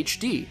finish in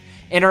HD,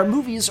 and our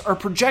movies are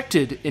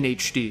projected in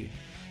HD.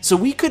 So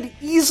we could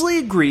easily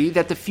agree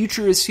that the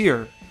future is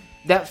here,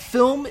 that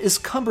film is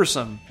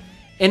cumbersome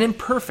and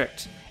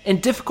imperfect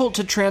and difficult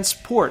to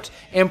transport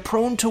and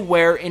prone to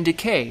wear and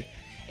decay,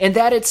 and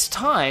that it's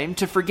time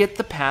to forget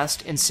the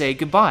past and say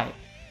goodbye.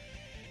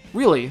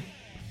 Really,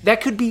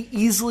 that could be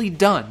easily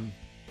done.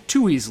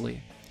 Too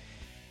easily.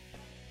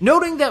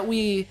 Noting that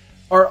we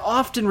are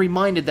often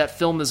reminded that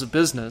film is a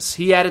business,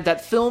 he added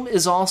that film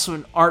is also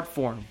an art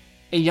form,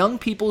 and young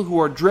people who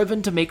are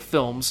driven to make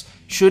films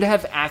should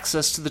have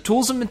access to the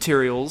tools and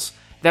materials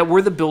that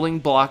were the building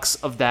blocks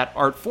of that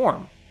art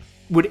form.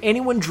 Would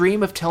anyone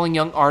dream of telling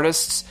young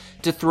artists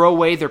to throw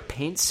away their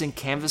paints and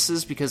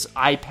canvases because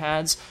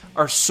iPads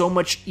are so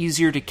much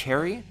easier to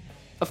carry?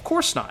 Of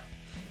course not.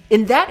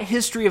 In that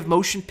history of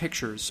motion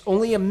pictures,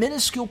 only a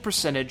minuscule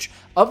percentage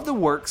of the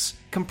works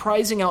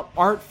comprising our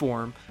art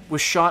form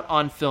was shot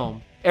on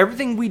film.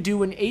 Everything we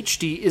do in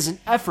HD is an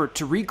effort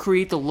to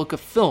recreate the look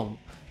of film.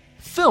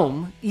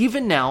 Film,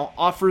 even now,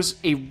 offers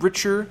a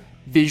richer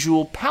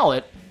visual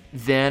palette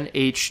than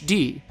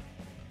HD.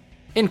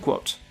 End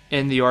quote.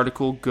 And the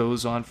article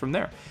goes on from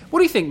there. What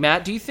do you think,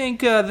 Matt? Do you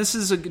think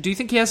do you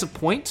think he has a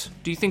point?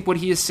 Do you think what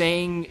he is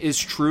saying is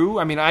true?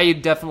 I mean, I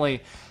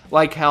definitely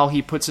like how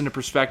he puts into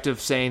perspective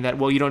saying that,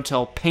 well, you don't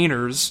tell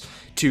painters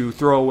to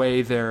throw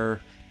away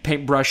their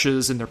paint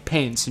brushes and their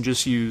paints and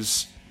just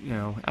use,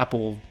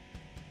 Apple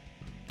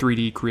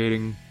 3D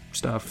creating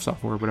stuff,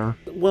 software, whatever.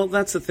 Well,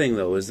 that's the thing,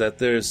 though, is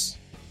that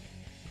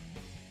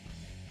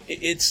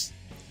it's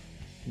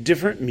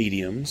different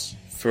mediums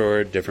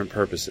for different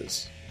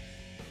purposes.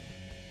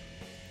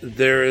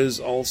 There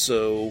is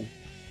also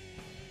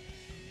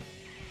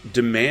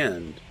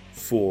demand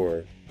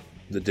for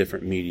the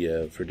different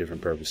media for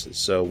different purposes.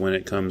 So when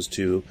it comes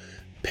to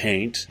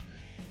paint,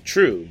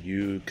 true,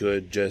 you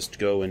could just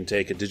go and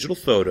take a digital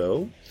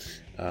photo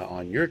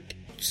on your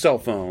cell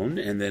phone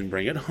and then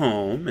bring it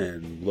home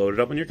and load it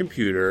up on your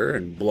computer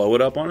and blow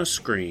it up on a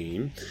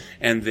screen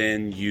and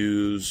then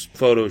use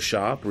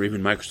Photoshop or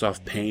even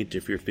Microsoft Paint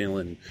if you're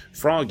feeling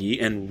froggy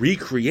and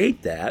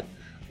recreate that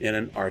in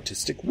an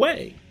artistic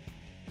way.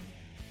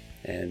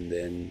 And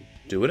then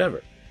do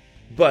whatever.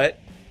 But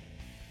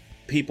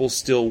people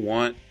still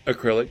want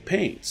acrylic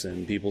paints,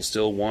 and people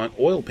still want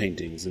oil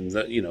paintings, and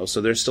so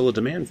there's still a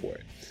demand for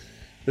it.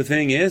 The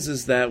thing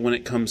is that when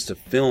it comes to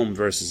film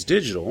versus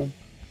digital,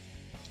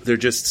 there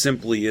just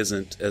simply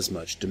isn't as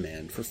much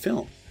demand for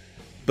film.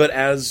 But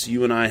as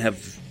you and I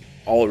have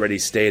already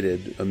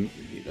stated,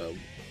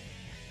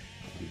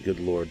 good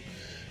Lord,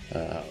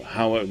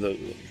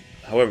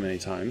 however many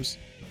times,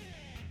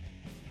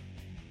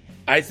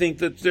 I think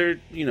that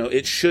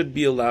it should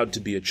be allowed to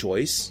be a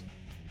choice.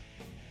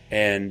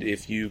 And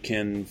if you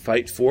can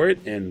fight for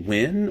it and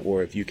win,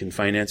 or if you can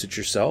finance it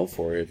yourself,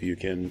 or if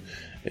you've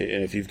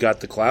got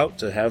the clout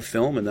to have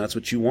film and that's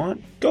what you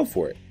want, go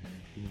for it.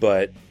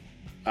 But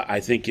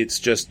I think it's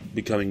just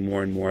becoming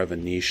more and more of a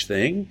niche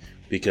thing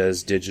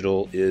because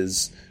digital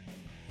is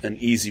an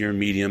easier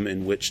medium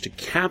in which to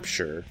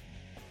capture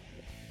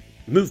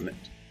movement.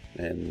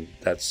 And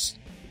that's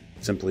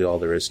simply all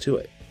there is to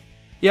it.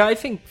 Yeah, I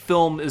think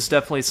film is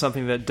definitely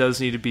something that does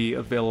need to be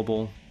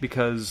available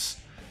because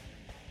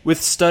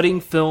with studying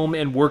film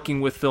and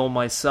working with film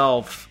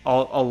myself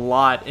a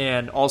lot,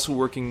 and also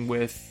working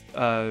with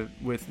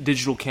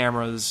digital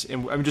cameras,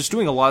 and I'm just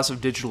doing a lot of stuff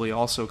digitally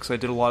also because I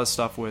did a lot of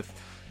stuff with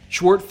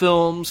short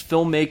films,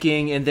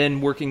 filmmaking, and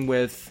then working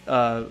with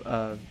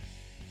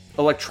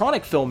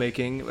electronic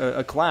filmmaking,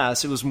 a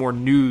class. It was more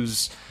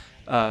news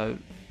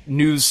focused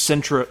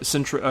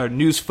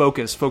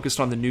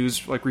on the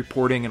news, like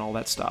reporting and all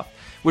that stuff,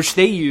 which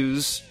they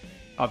use,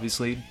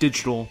 obviously,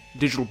 digital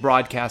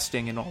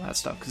broadcasting and all that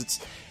stuff, because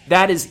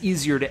that is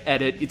easier to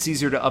edit. It's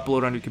easier to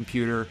upload on your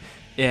computer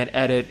and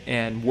edit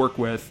and work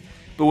with.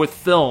 But with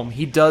film,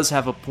 he does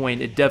have a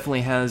point. It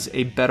definitely has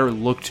a better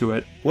look to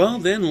it. Well,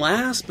 then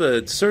last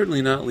but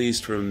certainly not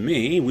least from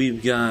me,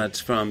 we've got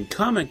from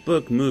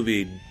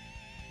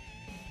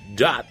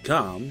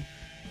comicbookmovie.com,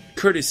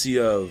 courtesy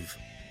of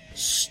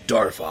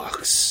Star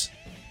Fox,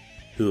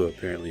 who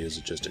apparently is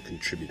just a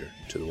contributor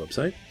to the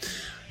website.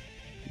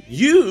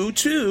 You,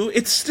 too,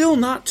 it's still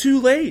not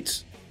too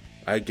late.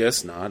 I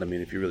guess not. I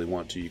mean, if you really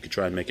want to, you could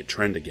try and make it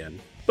trend again.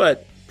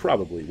 But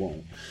probably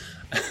won't.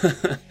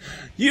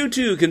 You,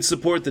 too, can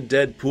support the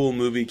Deadpool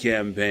movie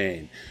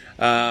campaign.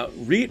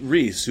 Reed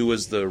Reese, who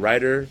was the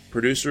writer,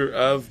 producer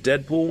of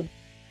Deadpool,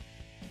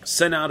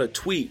 sent out a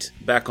tweet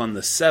back on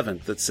the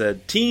 7th that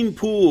said, Team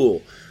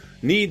Pool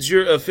needs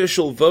your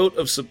official vote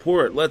of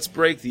support. Let's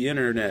break the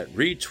internet.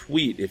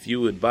 Retweet if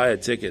you would buy a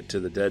ticket to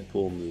the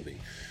Deadpool movie.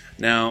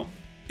 Now,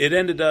 it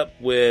ended up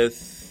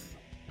with,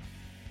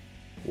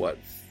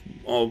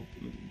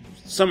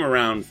 somewhere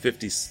around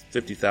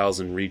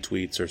 50,000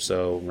 retweets or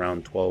so,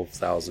 around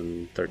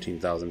 12,000,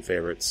 13,000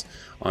 favorites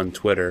on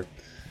Twitter.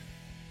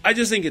 I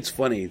just think it's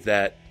funny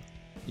that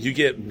you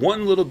get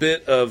one little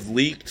bit of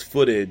leaked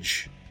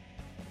footage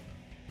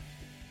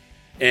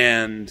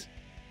and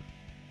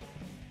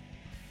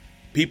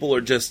people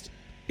are just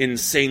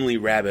insanely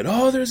rabid.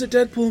 Oh, there's a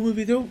Deadpool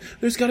movie.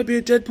 There's got to be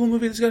a Deadpool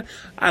movie.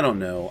 I don't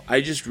know.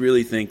 I just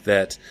really think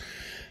that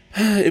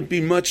it'd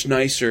be much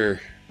nicer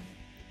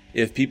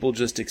if people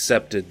just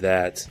accepted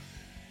that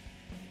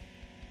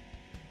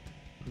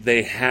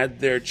they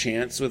had their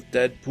chance with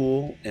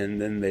Deadpool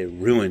and then they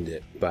ruined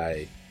it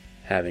by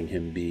having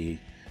him be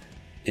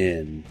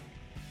in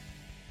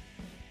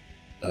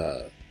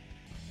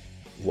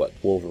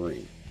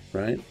Wolverine,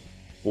 right?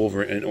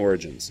 Wolverine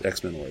Origins,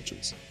 X-Men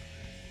Origins.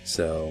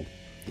 So,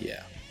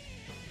 yeah.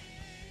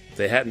 If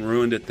they hadn't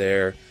ruined it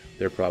there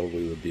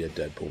probably would be a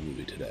Deadpool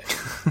movie today.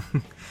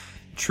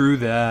 True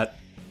that.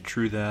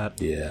 True that.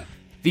 Yeah.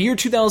 The year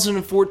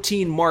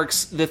 2014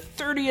 marks the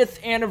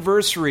 30th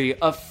anniversary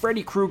of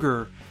Freddy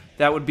Krueger.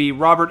 That would be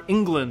Robert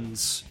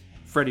Englund's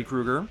Freddy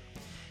Krueger.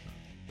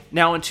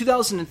 Now, in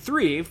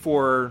 2003,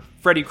 for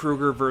Freddy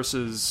Krueger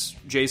versus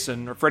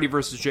Jason, or Freddy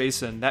versus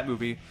Jason, that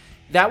movie,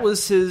 that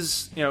was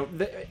his,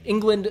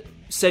 Englund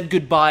said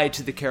goodbye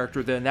to the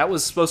character then. That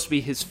was supposed to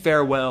be his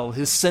farewell,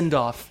 his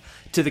send-off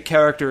to the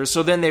character.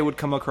 So then they would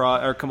come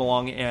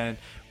along and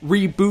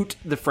reboot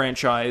the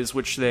franchise,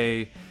 which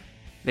they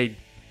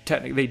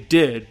technically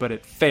did, but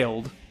it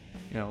failed,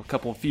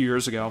 a few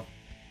years ago.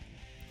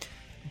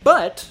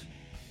 But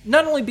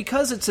not only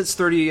because it's its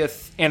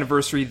 30th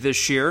anniversary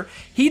this year,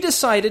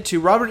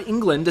 Robert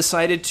Englund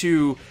decided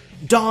to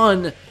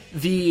don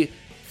the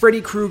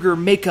Freddy Krueger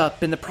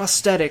makeup and the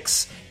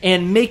prosthetics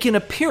and make an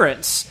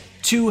appearance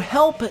to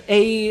help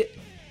a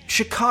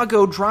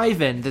Chicago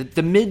drive-in,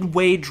 the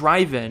Midway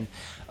drive-in.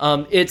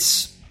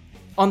 It's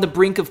on the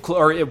brink of,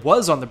 it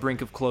was on the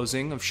brink of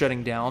closing, of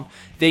shutting down.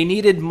 They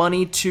needed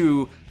money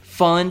to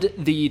fund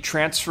the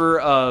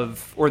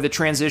the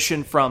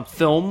transition from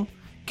film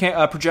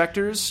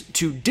projectors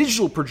to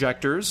digital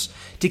projectors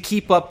to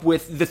keep up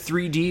with the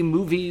 3D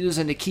movies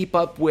and to keep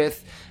up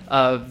with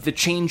the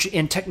change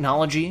in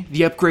technology,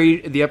 the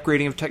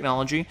upgrading of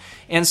technology.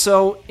 And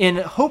so, in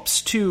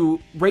hopes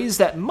to raise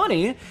that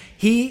money,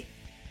 he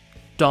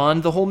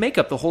donned the whole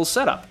makeup, the whole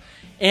setup.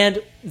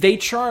 And they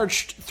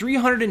charged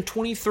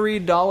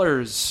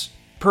 $323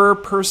 per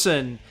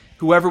person,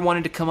 whoever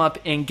wanted to come up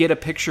and get a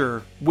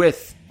picture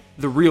with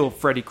the real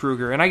Freddy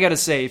Krueger. And I gotta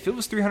say, if it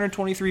was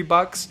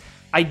 $323,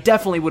 I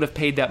definitely would have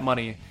paid that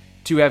money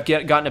to have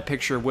gotten a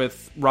picture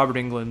with Robert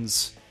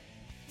Englund's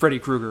Freddy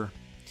Krueger.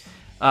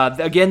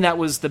 Again, that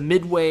was the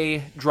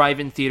Midway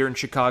Drive-In Theater in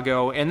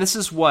Chicago, and this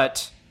is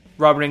what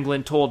Robert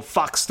Englund told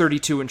Fox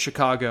 32 in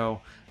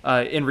Chicago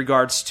in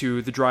regards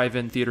to the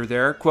drive-in theater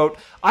there. Quote,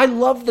 "I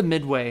love the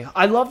Midway.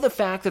 I love the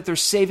fact that they're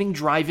saving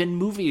drive-in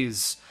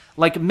movies.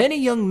 Like many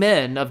young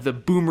men of the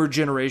boomer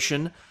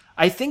generation,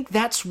 I think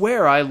that's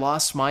where I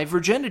lost my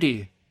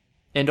virginity."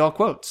 End all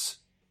quotes.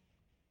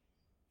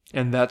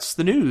 And that's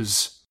the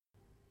news.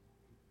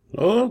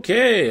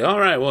 Okay, all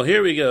right. Well,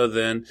 here we go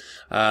then.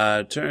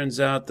 Turns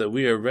out that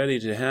we are ready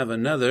to have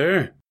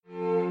another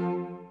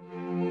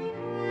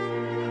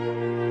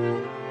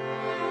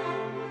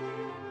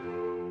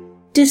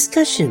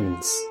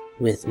Discussions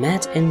with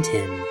Matt and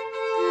Tim.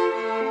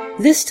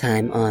 This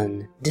time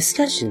on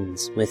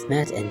Discussions with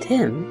Matt and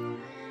Tim,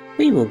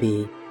 we will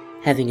be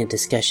having a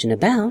discussion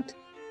about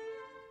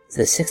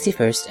the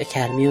 61st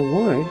Academy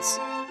Awards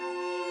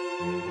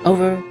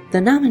over the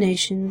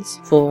nominations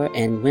for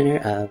and winner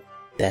of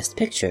Best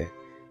Picture.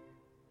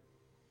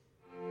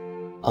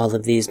 All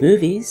of these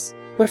movies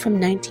were from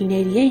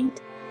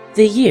 1988,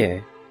 the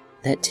year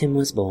that Tim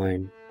was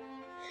born.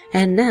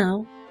 And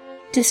now,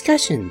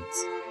 Discussions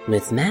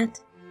with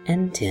Matt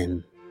and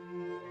Tim.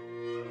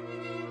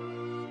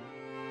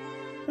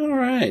 All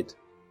right.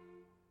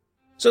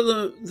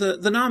 So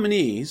the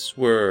nominees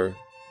were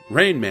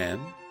Rain Man,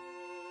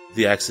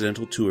 The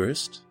Accidental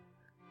Tourist,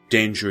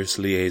 Dangerous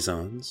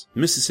Liaisons,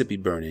 Mississippi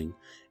Burning,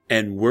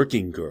 and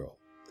Working Girl.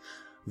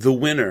 The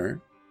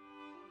winner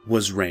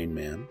was Rain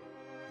Man.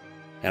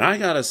 And I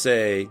gotta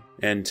say,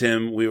 and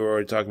Tim, we were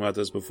already talking about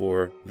this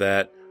before,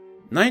 that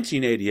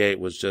 1988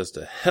 was just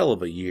a hell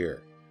of a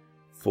year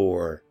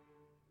for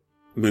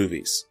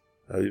movies.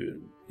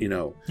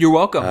 You're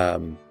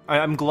welcome.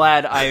 I'm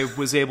glad I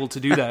was able to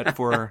do that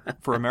for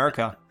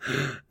America,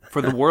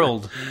 for the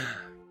world.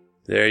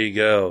 There you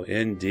go.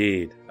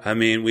 Indeed. I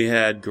mean, we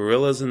had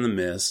Gorillas in the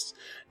Mist.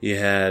 You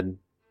had,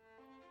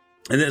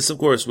 and this, of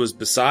course, was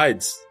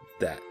besides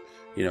that,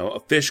 A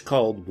Fish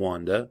Called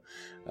Wanda.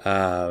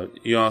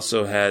 You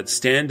also had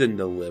Stand and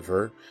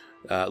Deliver,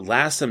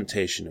 Last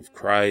Temptation of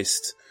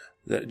Christ.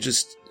 Who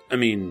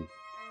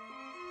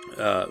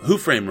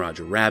Framed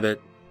Roger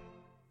Rabbit?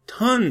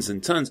 Tons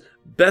and tons.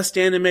 Best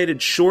animated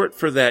short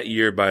for that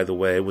year, by the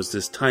way, was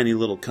this tiny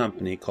little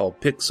company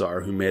called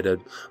Pixar, who made a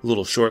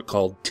little short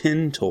called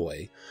Tin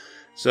Toy.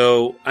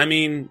 So,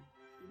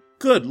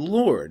 good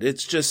Lord,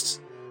 it's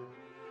just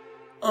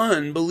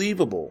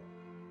unbelievable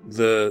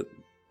the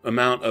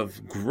amount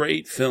of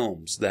great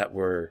films that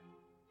were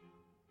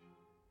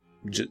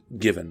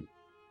given,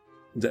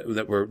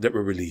 that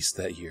were released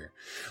that year.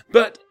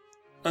 But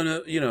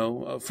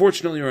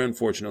fortunately or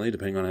unfortunately,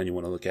 depending on how you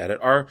want to look at it,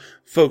 our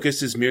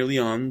focus is merely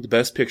on the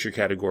Best Picture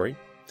category.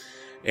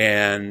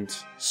 And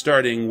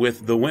starting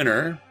with the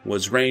winner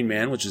was Rain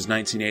Man, which is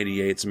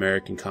 1988's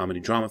American comedy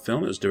drama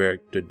film. It was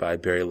directed by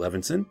Barry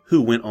Levinson,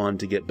 who went on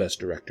to get Best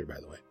Director, by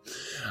the way,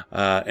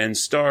 and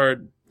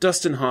starred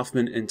Dustin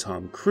Hoffman and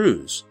Tom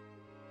Cruise.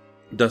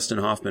 Dustin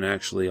Hoffman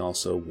actually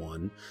also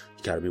won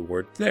the Academy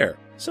Award there.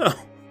 So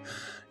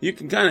you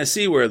can kind of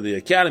see where the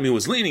Academy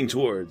was leaning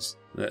towards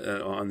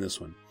on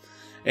this one.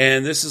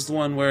 And this is the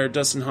one where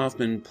Dustin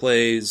Hoffman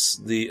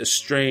plays the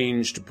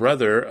estranged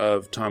brother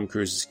of Tom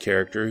Cruise's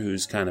character,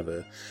 who's kind of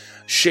a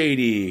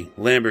shady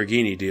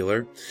Lamborghini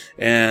dealer.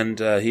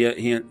 And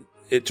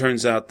it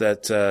turns out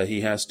that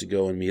he has to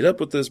go and meet up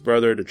with this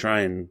brother to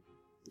try and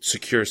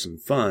secure some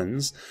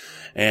funds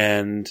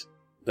and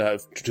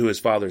to his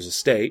father's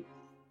estate,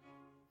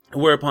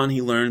 whereupon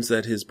he learns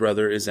that his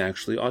brother is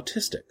actually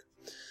autistic.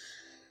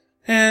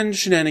 And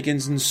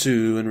shenanigans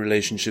ensue and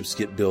relationships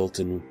get built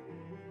and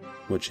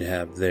what you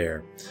have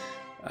there.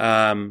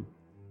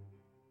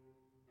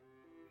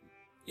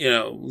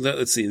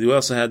 Let's see. We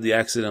also had The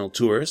Accidental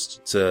Tourist.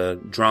 It's a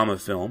drama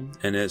film,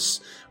 and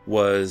this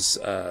was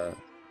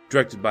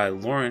directed by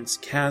Lawrence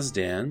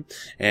Kasdan,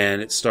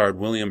 and it starred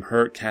William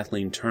Hurt,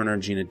 Kathleen Turner,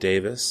 Gina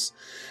Davis,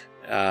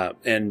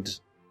 and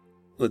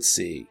let's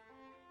see,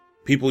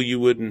 people you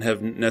wouldn't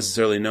have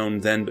necessarily known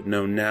then but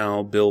know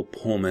now: Bill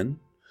Pullman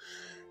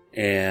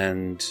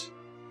and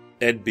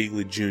Ed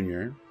Begley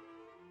Jr.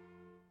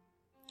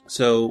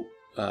 So,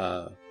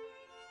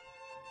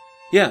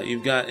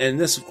 you've got, and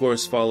this of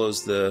course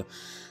follows the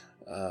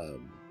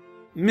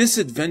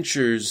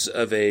misadventures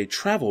of a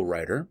travel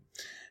writer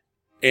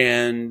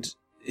and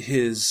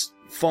his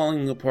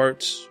falling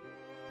apart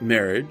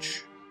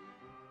marriage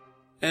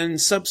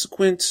and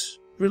subsequent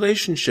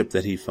relationship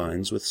that he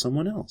finds with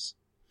someone else.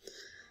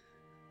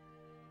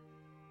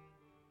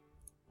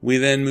 We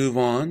then move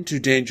on to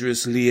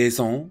Dangerous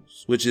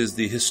Liaisons, which is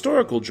the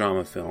historical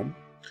drama film.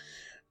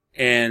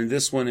 And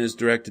this one is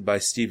directed by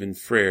Stephen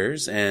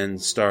Frears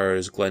and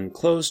stars Glenn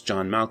Close,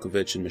 John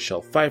Malkovich, and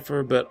Michelle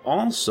Pfeiffer, but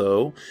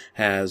also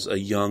has a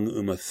young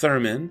Uma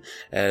Thurman,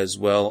 as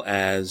well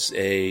as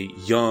a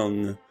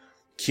young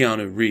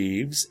Keanu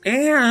Reeves,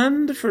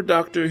 and for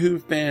Doctor Who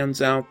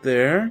fans out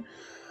there,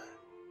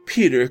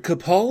 Peter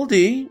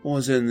Capaldi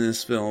was in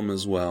this film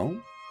as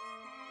well.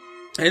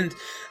 And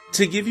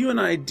to give you an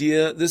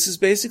idea, this is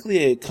basically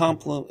a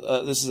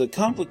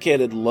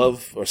complicated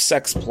love or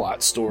sex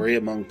plot story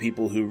among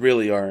people who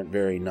really aren't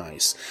very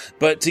nice.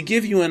 But to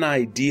give you an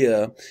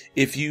idea,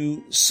 if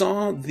you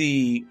saw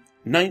the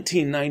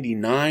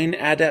 1999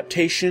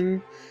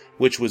 adaptation,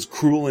 which was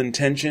Cruel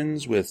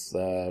Intentions with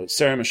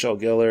Sarah Michelle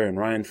Gellar and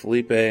Ryan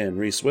Felipe and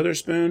Reese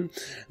Witherspoon,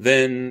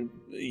 then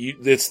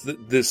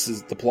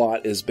the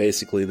plot is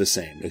basically the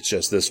same. It's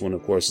just this one,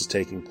 of course, is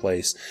taking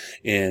place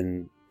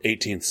in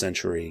 18th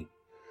century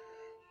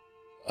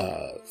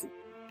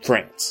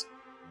France.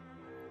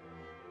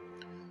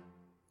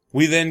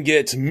 We then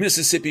get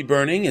Mississippi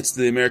Burning. It's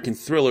the American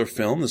thriller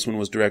film. This one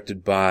was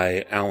directed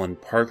by Alan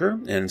Parker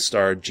and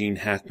starred Gene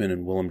Hackman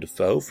and Willem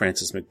Dafoe,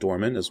 Frances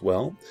McDormand as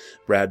well,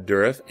 Brad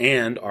Dourif,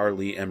 and R.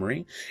 Lee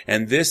Emery.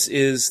 And this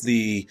is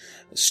the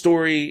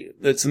story,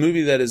 that's the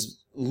movie that is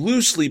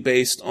loosely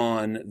based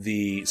on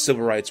the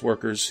civil rights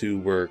workers who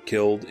were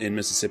killed in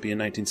Mississippi in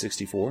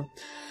 1964.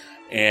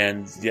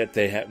 And yet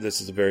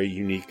this is a very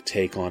unique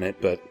take on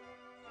it, but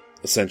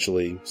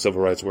essentially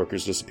civil rights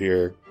workers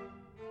disappear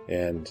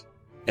and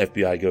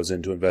FBI goes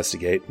in to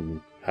investigate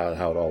and how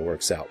it all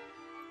works out.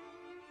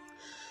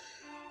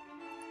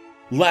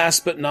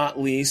 Last but not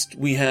least,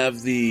 we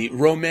have the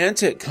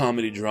romantic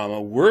comedy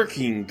drama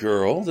Working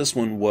Girl. This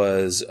one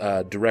was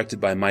directed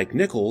by Mike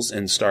Nichols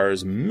and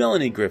stars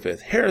Melanie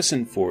Griffith,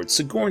 Harrison Ford,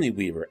 Sigourney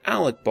Weaver,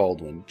 Alec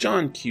Baldwin,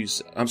 Joan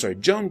Cusack, Kevin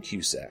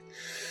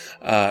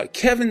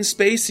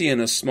Spacey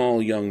in a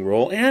small young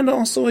role, and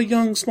also a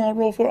young small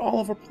role for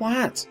Oliver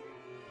Platt.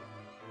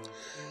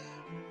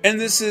 And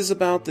this is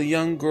about the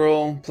young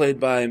girl played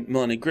by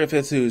Melanie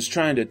Griffith who's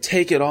trying to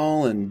take it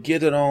all and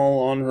get it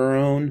all on her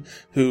own,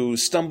 who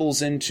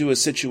stumbles into a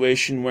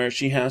situation where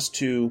she has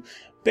to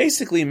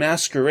basically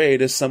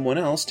masquerade as someone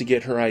else to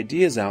get her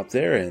ideas out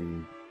there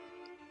and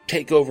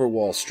take over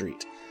Wall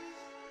Street.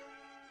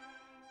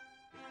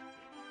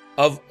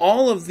 Of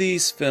all of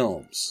these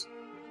films,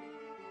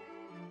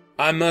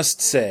 I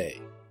must say,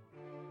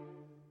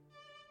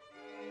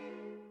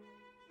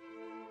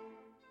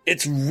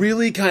 it's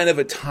really kind of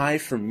a tie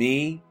for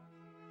me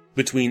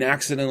between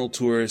Accidental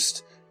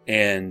Tourist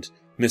and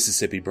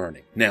Mississippi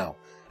Burning. Now,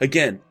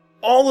 again,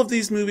 all of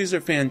these movies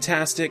are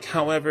fantastic.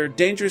 However,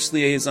 Dangerous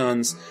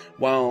Liaisons,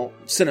 while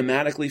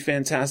cinematically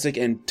fantastic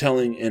and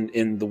telling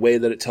in the way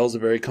that it tells a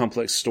very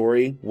complex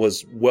story,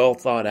 was well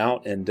thought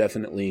out and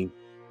definitely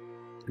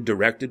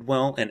directed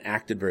well and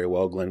acted very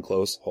well. Glenn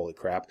Close, holy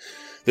crap.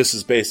 This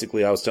is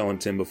basically, I was telling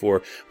Tim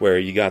before, where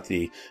you got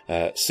the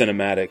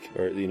cinematic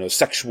or,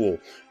 sexual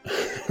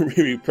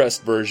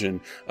repressed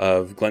version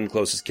of Glenn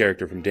Close's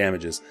character from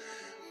Damages.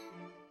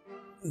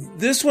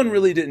 This one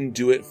really didn't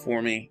do it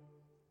for me.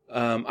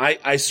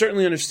 I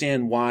certainly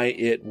understand why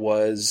it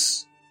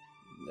was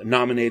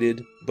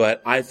nominated,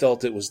 but I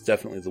felt it was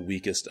definitely the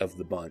weakest of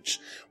the bunch.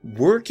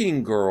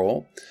 Working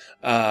Girl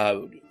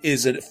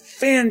is a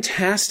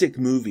fantastic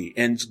movie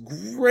and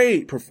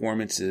great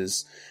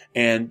performances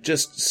and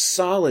just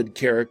solid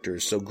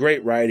characters. So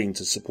great writing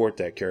to support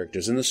that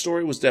characters. And the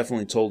story was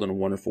definitely told in a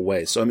wonderful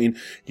way. So, I mean,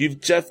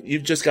 you've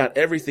just got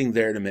everything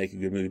there to make a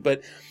good movie,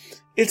 but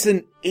it's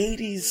an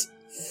 80s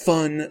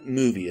fun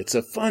movie. It's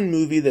a fun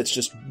movie that's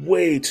just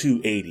way too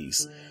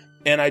 80s.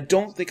 And I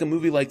don't think a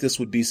movie like this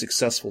would be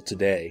successful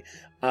today.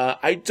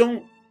 I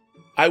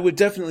would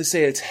definitely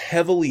say it's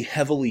heavily,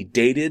 heavily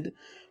dated,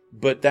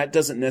 but that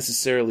doesn't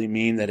necessarily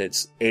mean that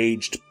it's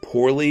aged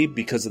poorly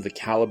because of the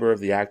caliber of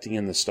the acting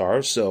and the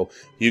stars. So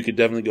you could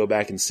definitely go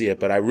back and see it.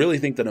 But I really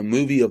think that a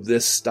movie of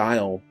this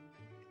style,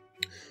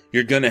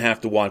 you're going to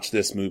have to watch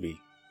this movie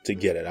to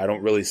get it. I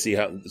don't really see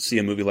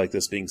a movie like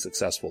this being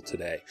successful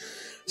today.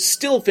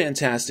 Still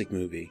fantastic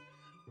movie,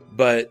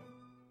 but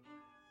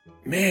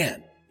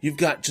man, you've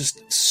got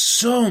just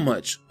so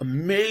much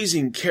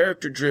amazing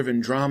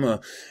character-driven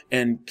drama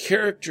and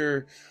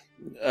character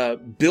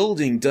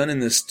building done in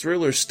this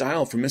thriller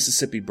style from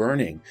Mississippi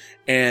Burning.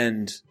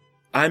 And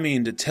I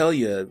mean, to tell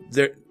you,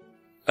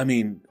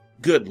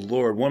 good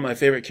Lord, one of my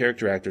favorite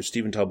character actors,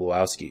 Stephen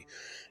Tobolowsky,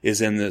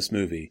 is in this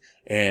movie.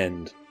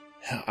 And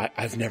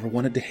I've never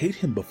wanted to hate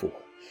him before.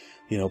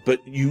 But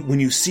when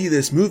you see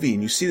this movie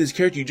and you see this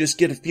character, you just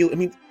get a feel. I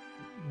mean,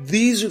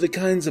 these are the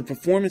kinds of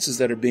performances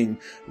that are being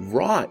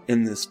wrought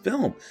in this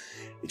film.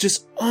 It's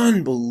just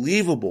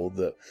unbelievable,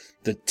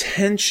 the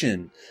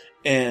tension,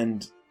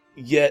 and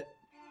yet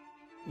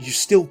you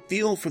still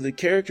feel for the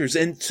characters.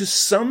 And to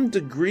some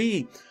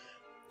degree,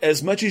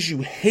 as much as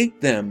you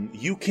hate them,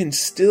 you can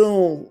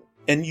still,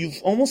 and you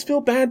almost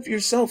feel bad for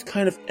yourself,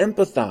 kind of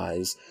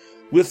empathize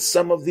with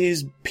some of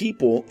these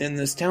people in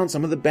this town,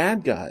 some of the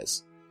bad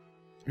guys.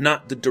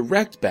 Not the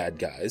direct bad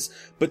guys,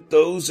 but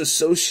those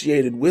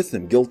associated with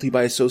them, guilty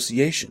by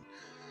association.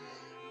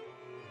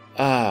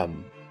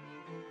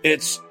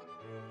 It's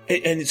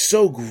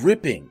so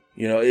gripping,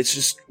 it's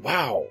just,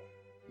 wow.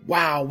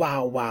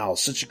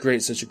 Such a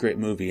great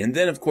movie. And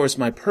then, of course,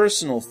 my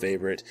personal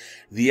favorite,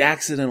 The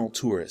Accidental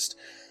Tourist.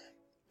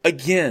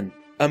 Again,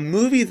 a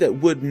movie that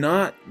would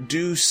not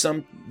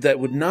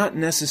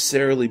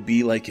necessarily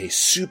be like a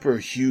super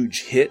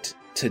huge hit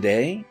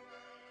today.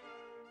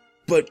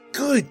 But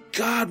good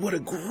God, what a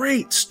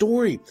great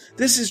story.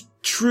 This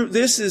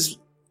is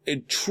a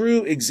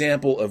true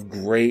example of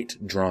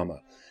great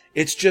drama.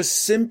 It's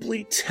just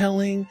simply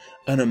telling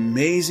an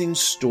amazing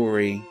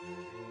story,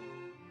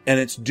 and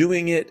it's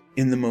doing it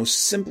in the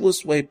most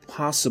simplest way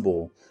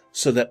possible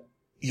so that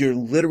you're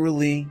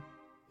literally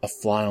a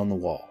fly on the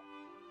wall.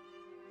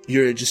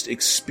 You're just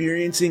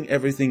experiencing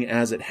everything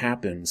as it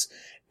happens,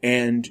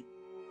 and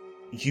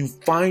you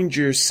find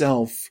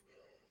yourself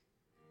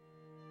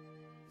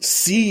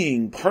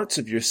seeing parts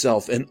of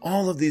yourself in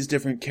all of these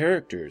different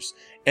characters,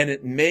 and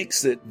it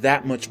makes it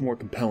that much more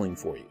compelling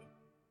for you.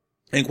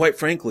 And quite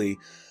frankly,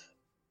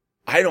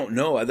 I don't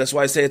know. That's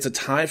why I say it's a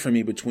tie for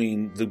me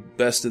between the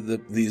best of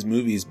these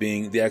movies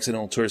being The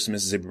Accidental Tourist and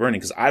Mississippi Burning,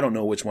 because I don't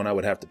know which one I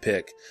would have to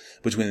pick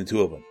between the two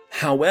of them.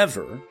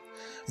 However,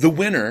 the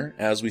winner,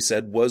 as we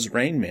said, was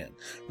Rain Man.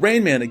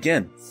 Rain Man,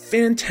 again,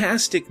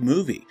 fantastic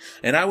movie.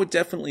 And I would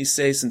definitely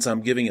say, since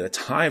I'm giving it a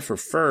tie for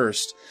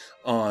first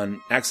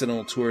on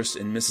Accidental Tourist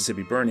and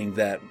Mississippi Burning,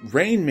 that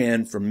Rain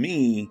Man for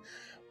me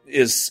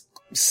is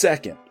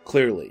second,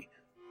 clearly.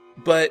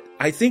 But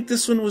I think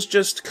this one was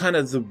just kind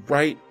of the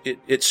right,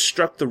 it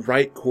struck the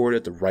right chord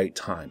at the right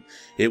time.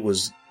 It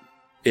was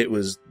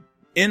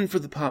in for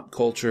the pop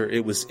culture.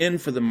 It was in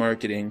for the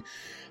marketing.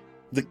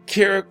 The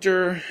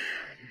character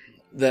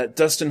that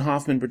Dustin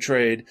Hoffman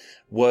portrayed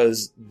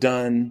was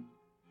done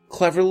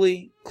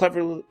cleverly,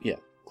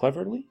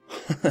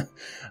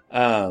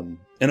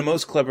 in a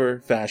most clever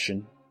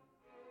fashion,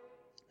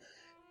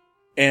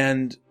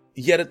 and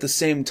yet at the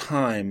same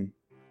time,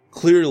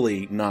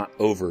 clearly not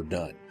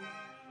overdone.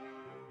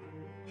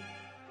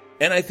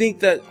 And I think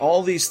that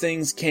all these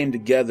things came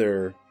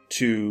together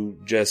to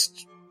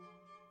just,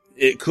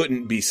 it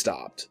couldn't be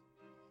stopped.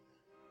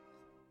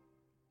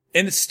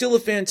 And it's still a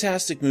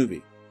fantastic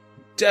movie.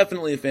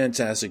 Definitely a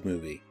fantastic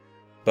movie.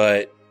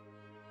 But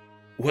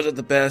was it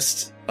the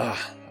best?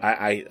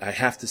 I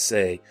have to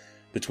say,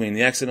 between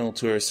The Accidental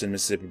Tourist and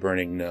Mississippi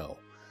Burning, no.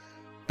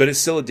 But it's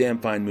still a damn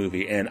fine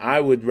movie, and I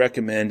would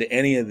recommend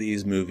any of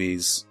these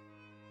movies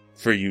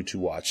for you to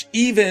watch.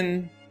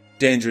 Even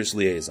Dangerous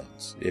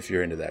Liaisons, if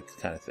you're into that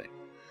kind of thing.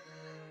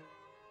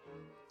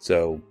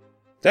 So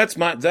that's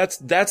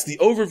the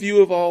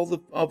overview of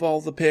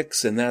all the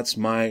picks, and that's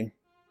my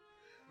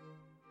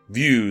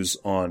views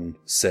on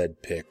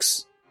said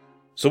picks.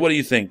 So what do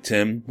you think,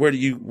 Tim? What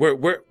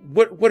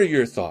are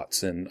your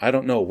thoughts? And I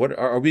don't know, what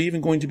are we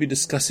even going to be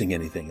discussing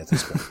anything at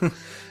this point?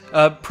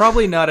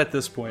 Probably not at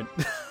this point.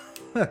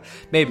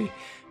 Maybe.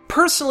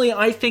 Personally,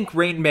 I think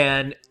Rain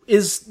Man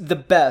is the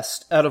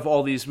best out of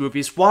all these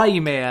movies. Why,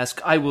 you may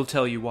ask? I will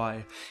tell you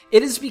why.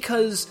 It is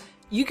because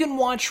you can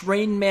watch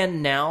Rain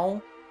Man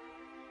now,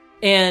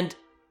 and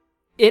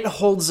it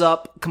holds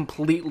up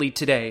completely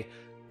today.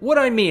 What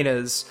I mean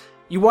is,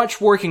 you watch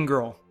Working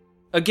Girl.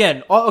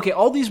 Again,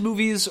 all these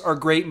movies are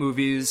great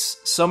movies.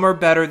 Some are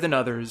better than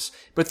others,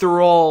 but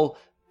they're all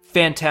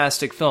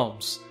fantastic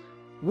films.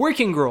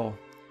 Working Girl,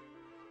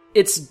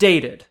 it's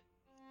dated.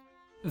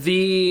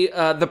 The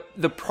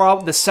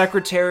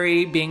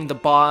secretary being the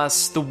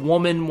boss, the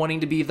woman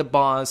wanting to be the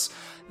boss,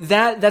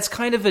 that's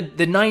kind of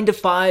the 9 to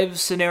 5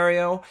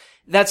 scenario.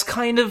 That's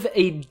kind of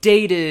a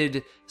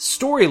dated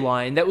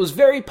storyline that was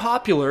very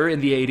popular in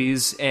the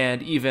 80s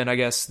and even, I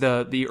guess,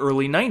 the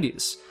early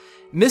 90s.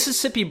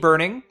 Mississippi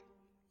Burning,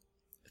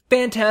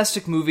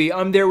 fantastic movie.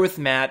 I'm there with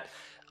Matt.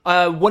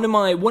 One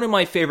of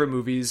my favorite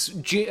movies.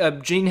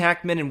 Gene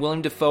Hackman and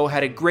Willem Dafoe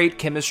had a great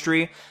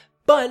chemistry,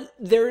 but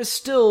there is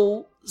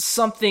still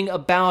something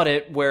about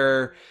it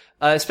where,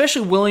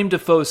 especially Willem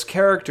Dafoe's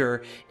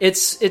character,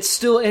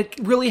 it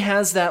really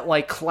has that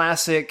like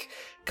classic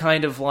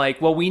kind of like,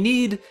 well, we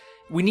need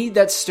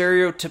that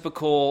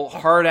stereotypical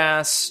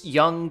hard-ass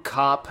young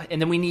cop,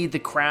 and then we need the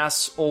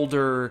crass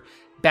older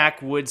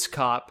backwoods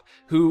cop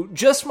who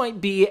just might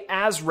be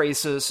as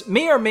racist,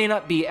 may or may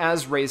not be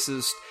as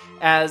racist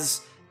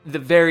as the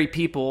very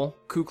people,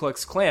 Ku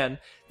Klux Klan,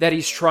 that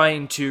he's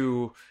trying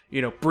to,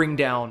 bring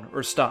down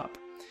or stop.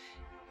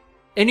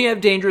 And you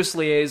have Dangerous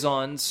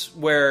Liaisons,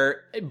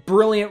 where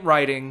brilliant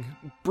writing,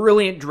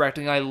 brilliant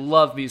directing. I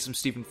love me some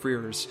Stephen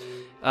Frears.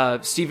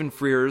 Stephen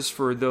Frears,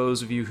 for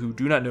those of you who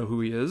do not know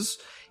who he is,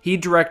 he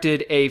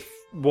directed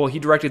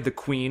The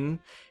Queen.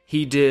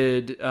 He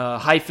did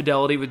High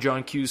Fidelity with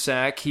John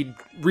Cusack.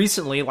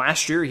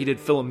 Last year, he did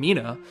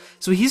Philomena.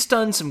 So he's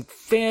done some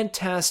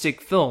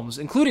fantastic films,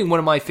 including one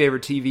of my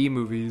favorite TV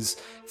movies,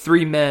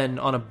 Three Men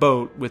on a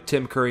Boat with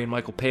Tim Curry and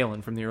Michael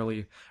Palin from the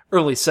early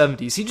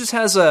 70s. He just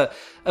has a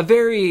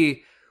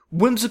very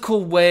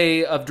whimsical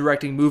way of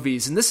directing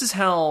movies, and that's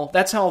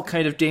how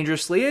kind of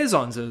Dangerous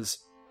Liaisons is.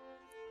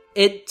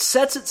 It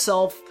sets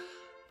itself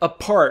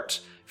apart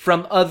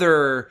from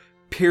other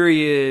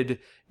period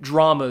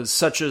dramas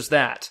such as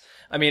that.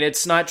 I mean,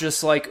 it's not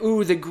just like,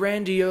 ooh, the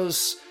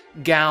grandiose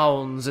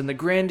gowns and the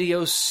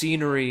grandiose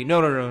scenery.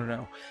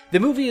 No. The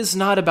movie is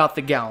not about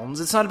the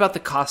gowns. It's not about the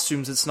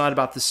costumes. It's not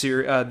about the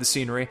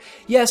scenery.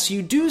 Yes,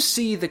 you do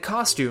see the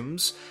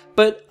costumes,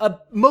 but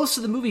most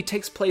of the movie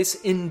takes place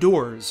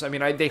indoors. I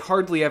mean, they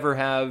hardly ever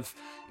have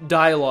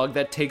dialogue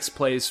that takes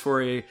place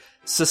for a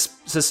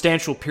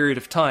substantial period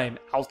of time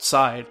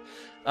outside.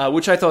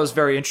 Which I thought was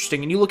very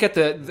interesting. And you look at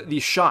the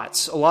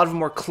shots, a lot of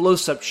them are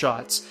close-up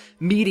shots,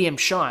 medium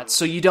shots,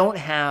 so you don't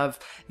have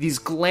these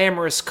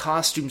glamorous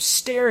costumes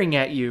staring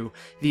at you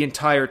the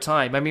entire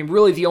time. I mean,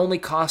 really, the only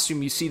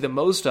costume you see the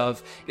most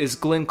of is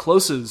Glenn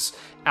Close's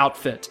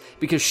outfit,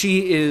 because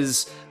she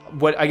is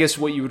what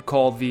you would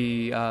call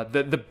the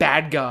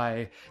bad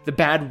guy, the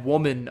bad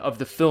woman of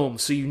the film.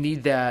 So you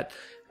need that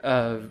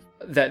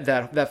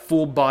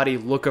full body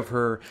look of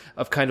her,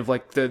 of kind of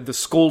like the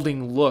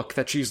scolding look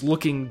that she's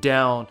looking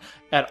down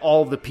at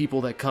all the people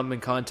that come in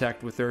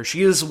contact with her.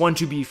 She is one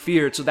to be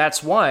feared, so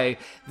that's why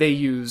they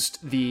used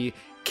the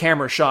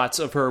camera shots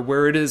of her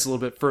where it is a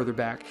little bit further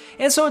back.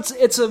 And so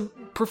it's a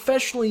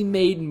professionally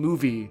made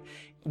movie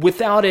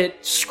without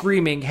it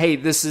screaming, hey,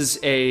 this is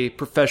a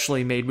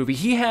professionally made movie.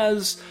 He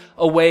has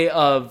a way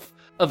of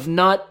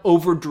not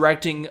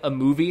over-directing a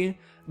movie,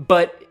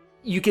 but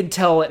you can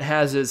tell it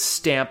has his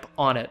stamp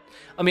on it.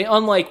 I mean,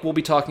 unlike we'll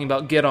be talking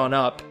about Get On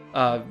Up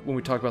when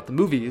we talk about the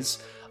movies,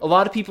 a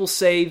lot of people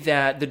say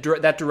that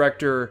that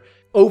director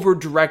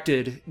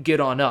over-directed Get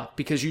On Up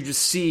because you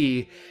just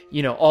see,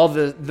 all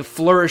the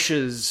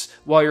flourishes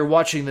while you're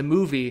watching the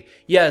movie.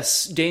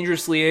 Yes,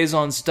 Dangerous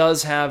Liaisons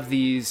does have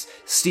these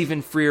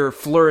Stephen Frear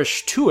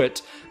flourish to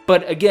it,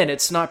 but again,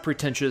 it's not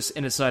pretentious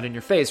and it's not in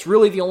your face.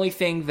 Really, the only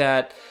thing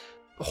that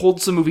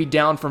holds the movie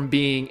down from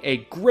being a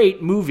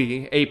great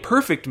movie, a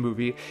perfect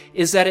movie,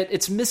 is that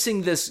it's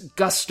missing this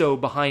gusto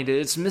behind it.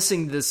 It's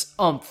missing this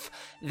oomph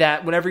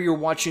that whenever you're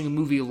watching a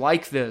movie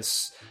like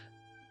this,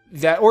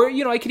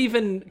 I could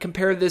even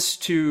compare this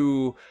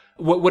to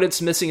what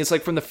it's missing. It's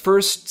like from the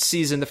first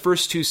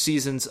two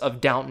seasons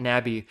of Downton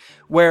Abbey,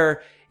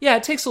 where, yeah,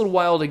 it takes a little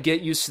while to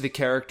get used to the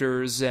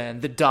characters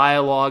and the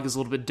dialogue is a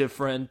little bit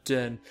different,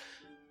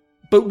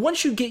 but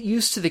once you get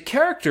used to the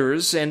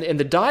characters and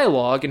the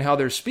dialogue and how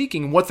they're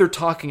speaking, what they're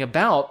talking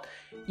about,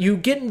 you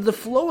get into the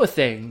flow of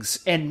things.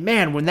 And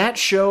man, when that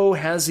show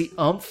has the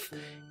oomph,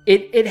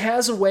 it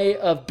has a way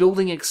of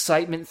building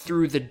excitement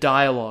through the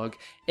dialogue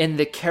and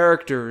the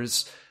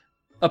characters,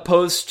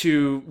 opposed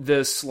to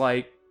this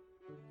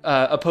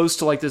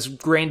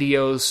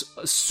grandiose,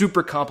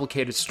 super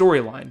complicated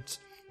storyline.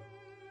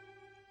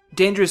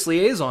 Dangerous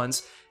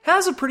Liaisons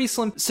has a pretty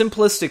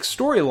simplistic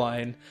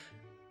storyline,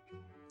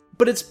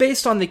 but it's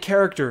based on the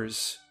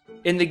characters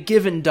in the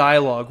given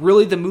dialogue.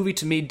 Really, the movie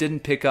to me didn't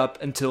pick up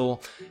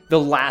until the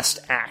last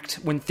act,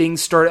 when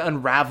things started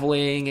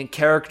unraveling and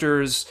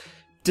characters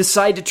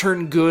decide to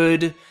turn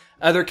good,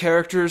 other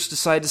characters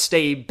decide to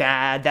stay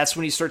bad. That's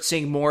when you start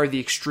seeing more of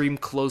the extreme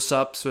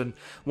close-ups, and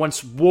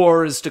once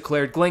war is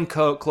declared, Glenn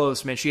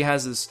Close, man,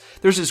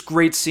 there's this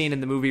great scene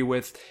in the movie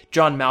with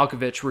John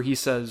Malkovich where he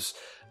says,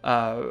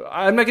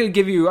 I'm not going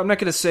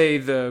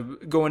to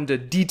go into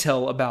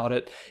detail about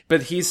it,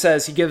 but he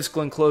gives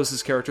Glenn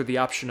Close's character the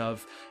option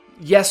of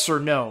yes or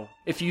no.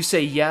 If you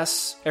say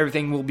yes,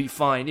 everything will be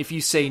fine. If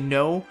you say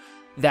no,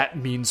 that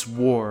means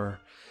war.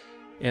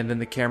 And then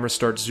the camera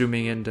starts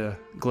zooming into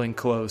Glenn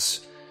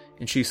Close,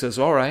 and she says,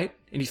 all right.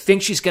 And you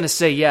think she's going to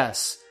say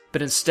yes,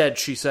 but instead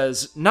she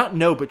says, not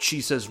no, but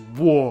she says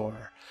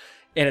war.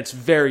 And it's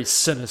very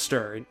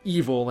sinister and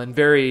evil and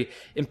very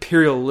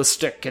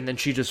imperialistic, and then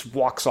she just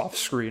walks off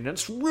screen. And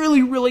it's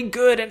really, really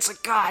good. And it's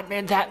like, God,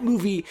 man, that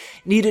movie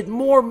needed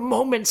more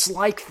moments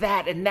like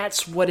that, and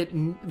that's what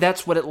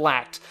it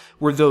lacked,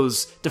 were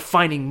those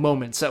defining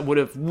moments that would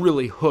have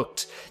really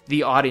hooked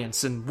the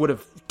audience and would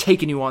have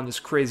taken you on this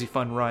crazy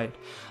fun ride.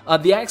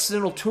 The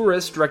Accidental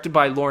Tourist, directed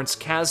by Lawrence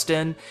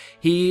Kasdan,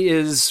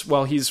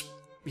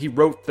 he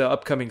wrote the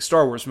upcoming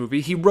Star Wars movie.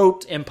 He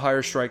wrote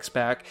Empire Strikes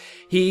Back.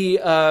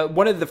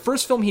 One of the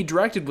first film he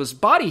directed was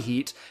Body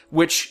Heat,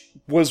 which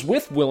was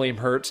with William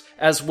Hurt,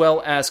 as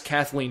well as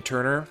Kathleen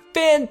Turner.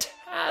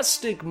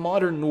 Fantastic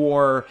modern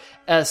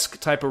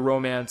noir-esque type of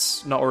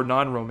romance, or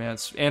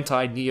non-romance,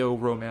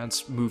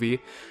 anti-neo-romance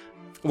movie.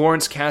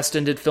 Lawrence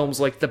Kasdan did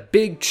films like The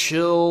Big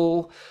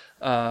Chill,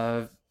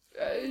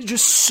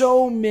 just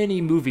so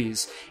many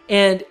movies.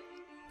 And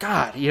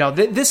God,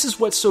 this is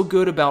what's so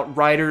good about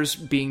writers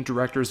being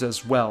directors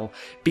as well,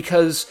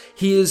 because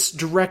he is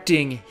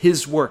directing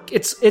his work.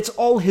 It's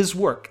all his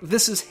work.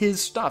 This is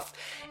his stuff.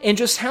 And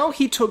just how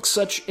he took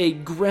such a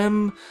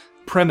grim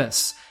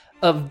premise,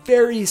 a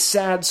very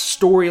sad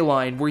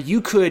storyline where you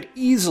could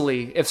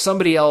easily, if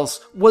somebody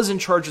else was in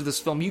charge of this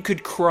film, you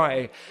could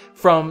cry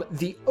from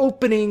the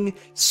opening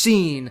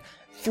scene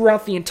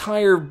throughout the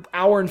entire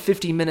hour and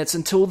 50 minutes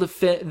until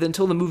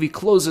the movie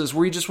closes,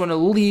 where you just want to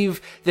leave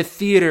the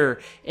theater,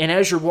 and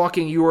as you're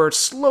walking, you are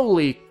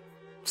slowly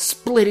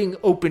splitting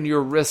open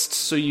your wrists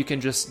so you can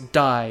just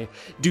die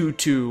due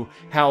to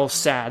how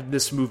sad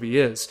this movie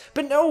is.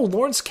 But no,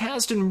 Lawrence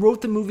Kasdan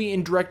wrote the movie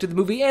and directed the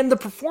movie, and the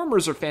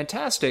performers are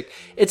fantastic.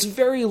 It's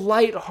very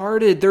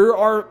lighthearted. There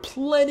are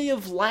plenty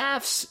of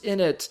laughs in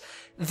it,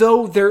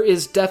 though there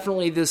is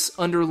definitely this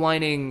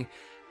underlining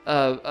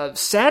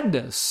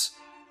sadness.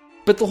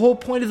 But the whole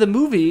point of the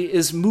movie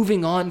is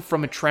moving on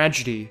from a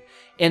tragedy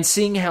and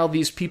seeing how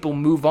these people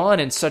move on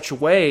in such a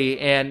way,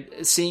 and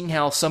seeing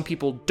how some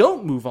people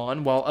don't move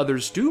on while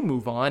others do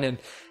move on, and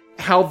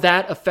how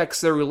that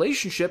affects their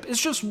relationship is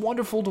just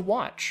wonderful to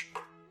watch.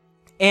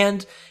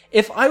 And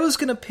if I was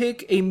going to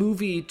pick a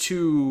movie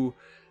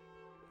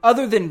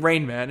other than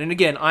Rain Man, and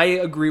again, I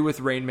agree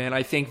with Rain Man,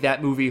 I think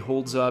that movie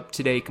holds up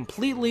today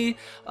completely.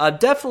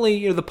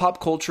 Definitely, the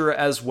pop culture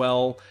as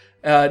well.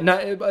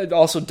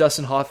 Also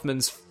Dustin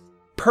Hoffman's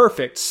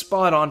perfect,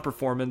 spot-on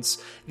performance.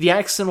 The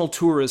Accidental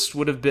Tourist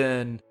would have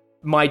been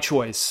my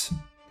choice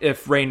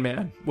if Rain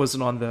Man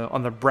wasn't on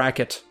the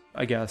bracket,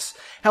 I guess.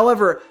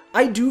 However,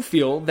 I do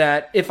feel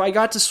that if I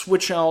got to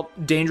switch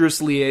out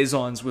Dangerous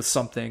Liaisons with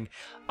something,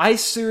 I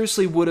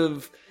seriously would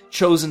have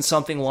chosen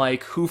something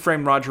like Who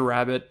Framed Roger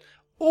Rabbit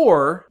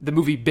or the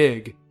movie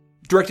Big,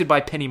 directed by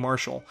Penny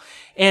Marshall.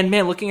 And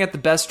man, looking at the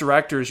best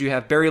directors, you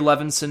have Barry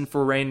Levinson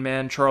for Rain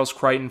Man, Charles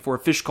Crichton for A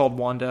Fish Called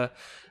Wanda,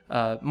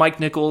 Mike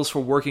Nichols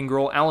for Working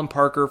Girl, Alan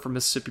Parker for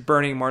Mississippi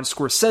Burning, Martin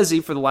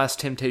Scorsese for The Last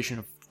Temptation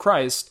of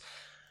Christ.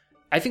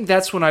 I think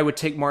that's when I would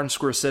take Martin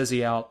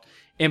Scorsese out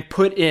and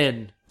put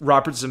in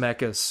Robert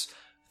Zemeckis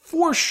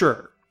for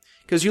sure.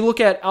 Because you look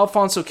at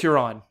Alfonso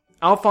Cuarón.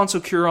 Alfonso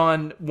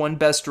Cuarón won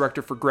Best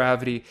Director for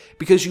Gravity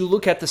because you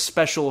look at the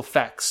special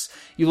effects.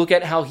 You look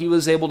at how he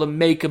was able to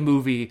make a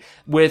movie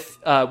with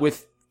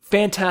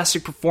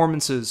fantastic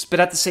performances, but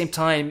at the same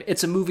time,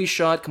 it's a movie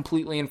shot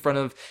completely in front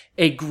of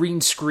a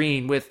green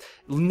screen with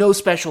no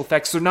special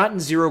effects. They're not in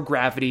zero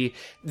gravity.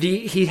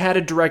 He had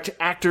to direct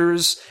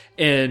actors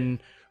in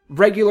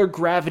regular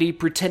gravity,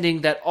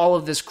 pretending that all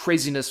of this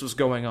craziness was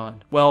going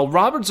on. Well,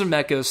 Robert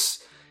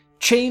Zemeckis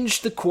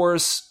changed the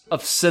course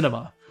of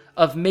cinema,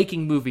 of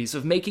making movies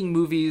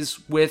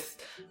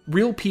with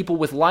real people,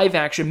 with live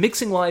action,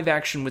 mixing live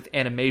action with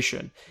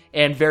animation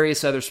and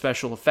various other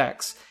special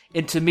effects.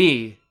 And to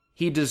me,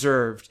 he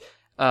deserved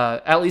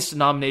at least a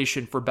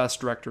nomination for Best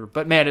Director.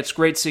 But man, it's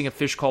great seeing A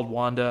Fish Called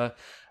Wanda.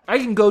 I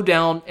can go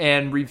down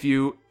and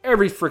review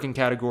every freaking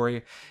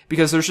category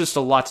because there's just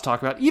a lot to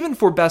talk about. Even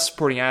for Best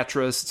Supporting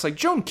Actress, it's like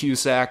Joan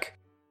Cusack.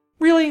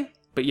 Really?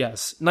 But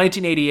yes,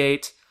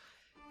 1988.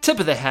 Tip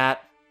of the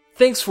hat.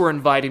 Thanks for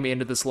inviting me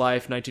into this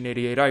life,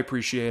 1988. I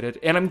appreciate it.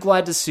 And I'm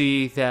glad to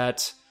see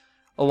that,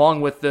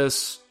 along with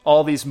this,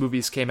 all these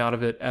movies came out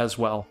of it as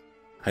well.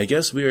 I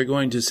guess we are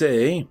going to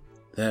say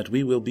that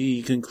we will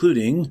be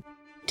concluding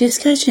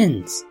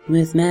Discussions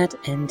with Matt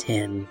and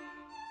Tim.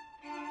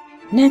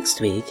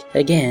 Next week,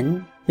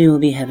 again, we will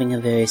be having a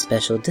very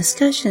special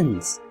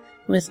Discussions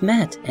with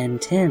Matt and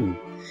Tim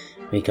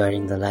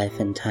regarding the life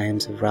and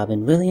times of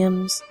Robin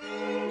Williams,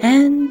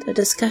 and a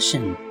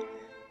discussion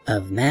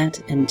of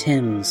Matt and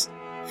Tim's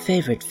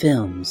favorite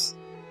films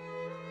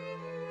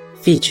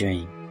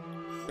featuring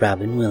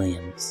Robin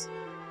Williams.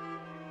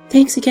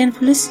 Thanks again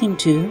for listening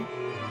to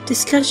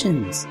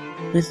Discussions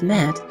with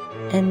Matt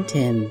and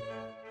Tim.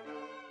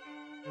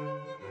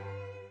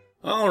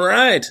 All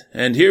right,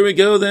 and here we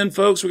go then,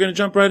 folks. We're going to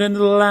jump right into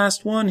the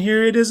last one.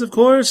 Here it is, of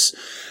course,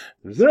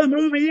 the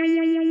movie.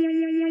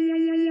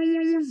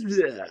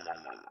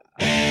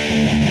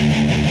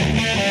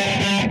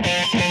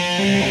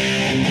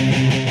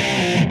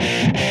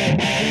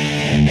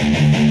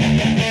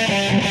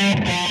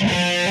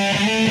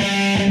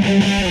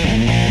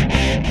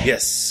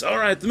 Yes. All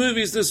right. The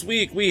movies this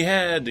week, we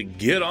had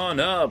Get On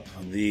Up,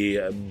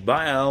 the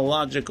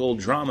biological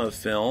drama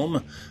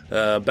film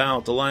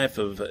about the life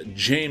of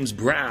James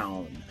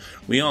Brown.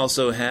 We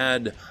also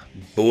had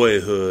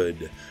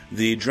Boyhood,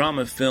 the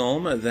drama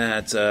film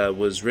that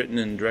was written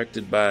and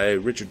directed by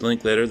Richard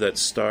Linklater that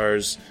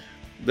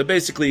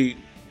basically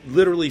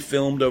literally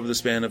filmed over the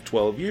span of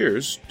 12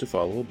 years to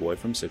follow a boy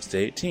from 6 to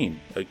 18.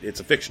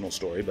 It's a fictional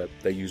story, but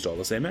they used all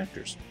the same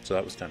actors, so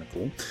that was kind of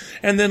cool.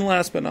 And then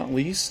last but not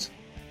least,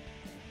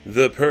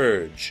 The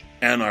Purge,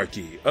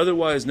 Anarchy,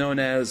 otherwise known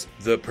as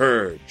The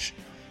Purge,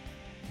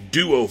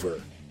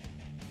 Do-Over,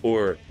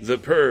 or The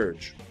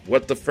Purge,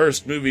 What the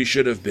First Movie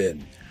Should Have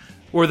Been.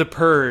 Or The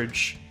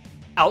Purge,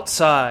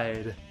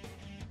 Outside.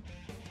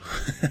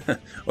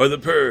 Or The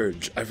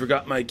Purge, I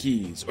Forgot My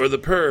Keys. Or The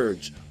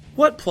Purge,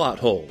 What Plot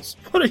Holes?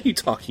 What are you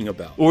talking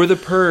about? Or The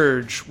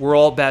Purge, We're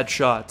All Bad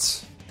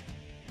Shots.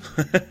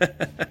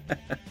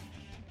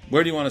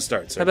 Where do you want to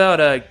start, sir? How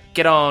about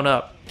Get On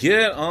Up?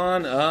 Get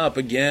On Up,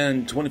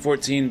 again,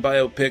 2014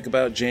 biopic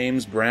about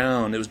James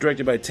Brown. It was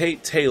directed by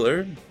Tate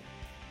Taylor,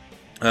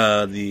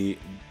 the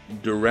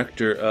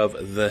director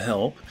of The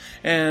Help,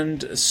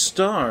 and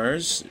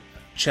stars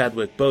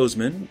Chadwick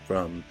Boseman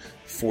from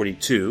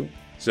 42.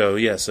 So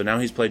now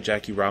he's played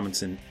Jackie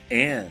Robinson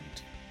and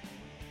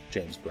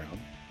James Brown.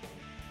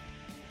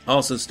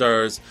 Also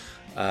stars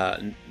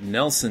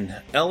Nelson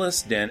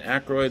Ellis, Dan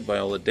Aykroyd,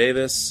 Viola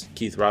Davis,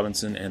 Keith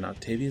Robinson, and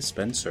Octavia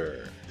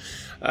Spencer.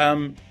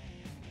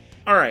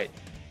 All right.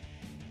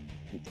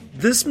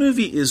 This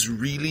movie is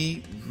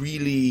really,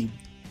 really,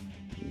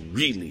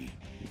 really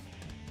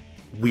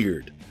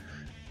weird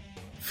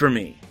for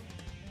me.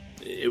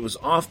 It was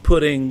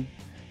off-putting,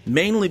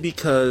 mainly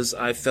because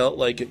I felt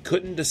like it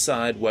couldn't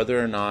decide whether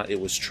or not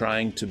it was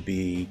trying to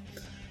be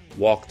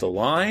Walk the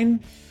Line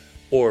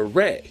or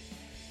Ray.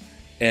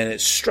 And it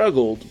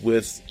struggled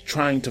with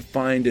trying to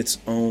find its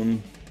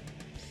own,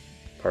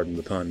 pardon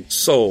the pun,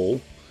 soul.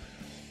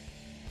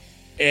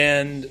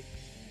 And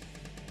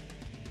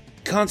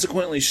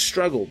consequently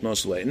struggled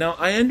most of the way. Now,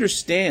 I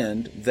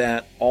understand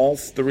that all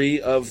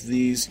three of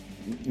these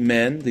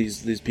men,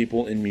 these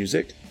people in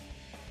music,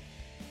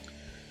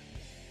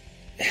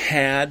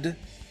 had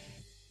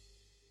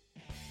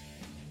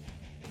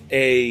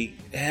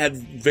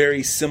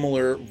very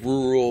similar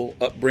rural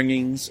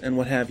upbringings and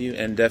what have you,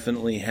 and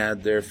definitely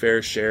had their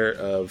fair share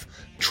of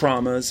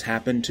traumas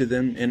happen to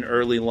them in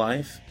early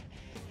life.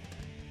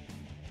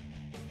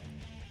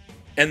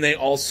 And they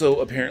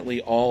also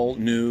apparently all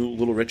knew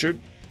Little Richard,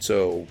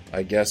 so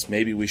I guess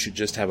maybe we should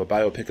just have a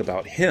biopic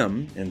about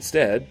him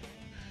instead.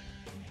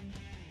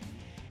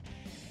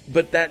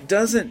 But that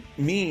doesn't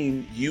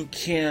mean you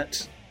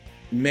can't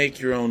make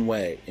your own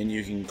way and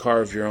you can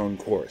carve your own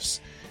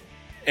course.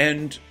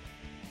 And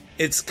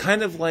it's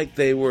kind of like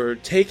they were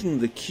taking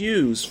the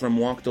cues from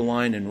Walk the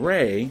Line and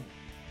Ray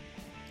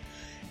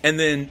and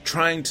then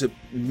trying to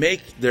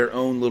make their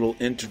own little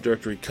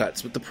introductory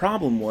cuts. But the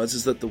problem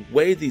is that the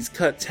way these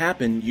cuts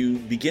happen, you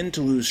begin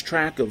to lose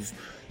track of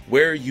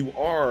where you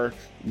are,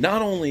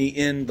 not only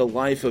in the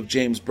life of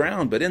James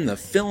Brown, but in the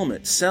film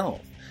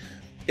itself.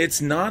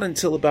 It's not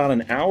until about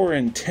an hour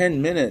and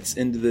 10 minutes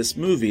into this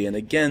movie, and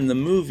again, the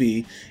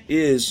movie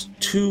is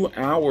 2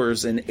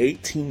 hours and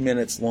 18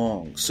 minutes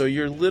long, so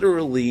you're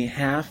literally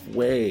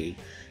halfway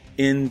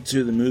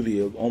into the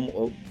movie,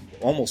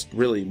 almost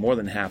really more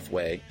than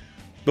halfway,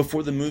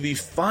 before the movie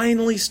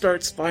finally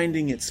starts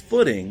finding its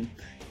footing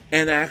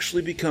and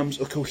actually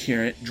becomes a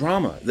coherent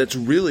drama that's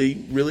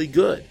really, really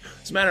good.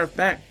 As a matter of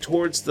fact,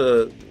 towards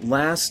the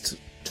last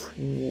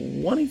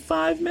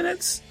 25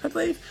 minutes, I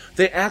believe,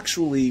 they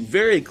actually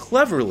very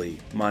cleverly,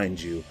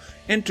 mind you,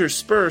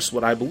 intersperse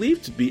what I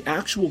believe to be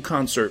actual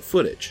concert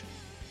footage.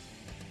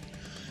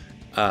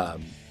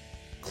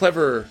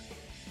 Clever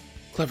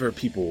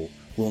people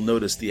will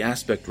notice the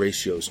aspect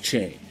ratios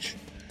change.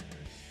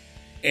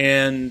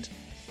 And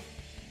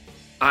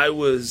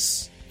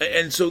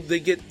so they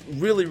get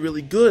really,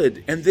 really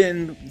good, and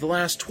then the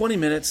last 20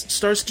 minutes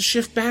starts to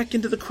shift back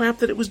into the crap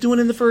that it was doing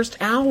in the first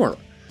hour.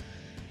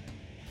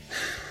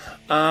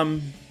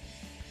 And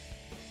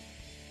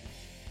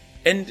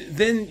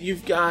then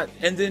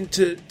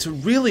to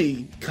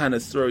really kind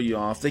of throw you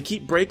off, they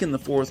keep breaking the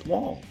fourth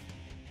wall.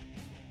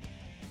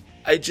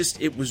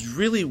 It was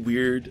really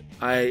weird.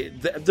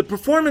 The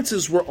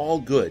performances were all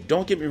good.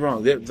 Don't get me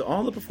wrong.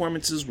 All the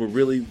performances were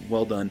really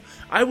well done.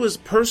 I was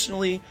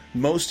personally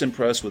most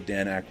impressed with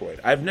Dan Aykroyd.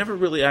 I've never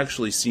really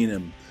actually seen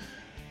him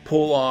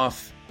pull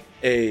off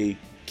a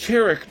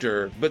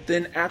character, but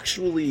then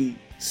actually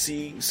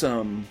see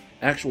some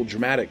actual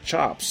dramatic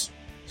chops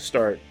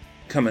start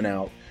coming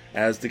out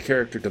as the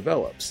character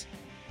develops.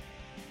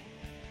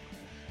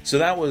 So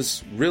that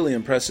was really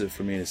impressive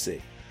for me to see.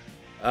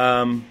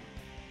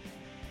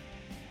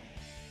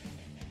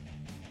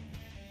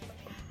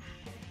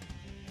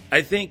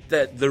 I think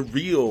that the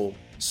real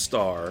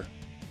star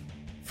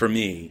for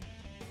me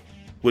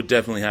would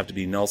definitely have to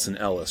be Nelson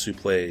Ellis, who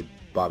played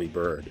Bobby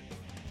Bird.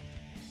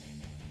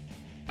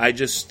 I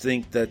just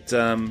think that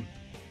the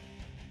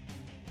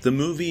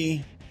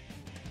movie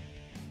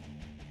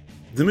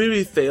The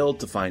movie failed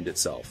to find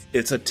itself.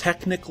 It's a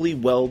technically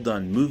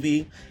well-done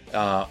movie.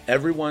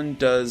 Everyone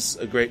does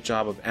a great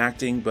job of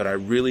acting, but I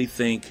really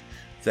think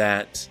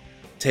that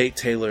Tate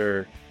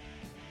Taylor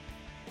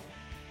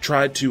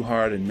tried too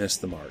hard and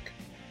missed the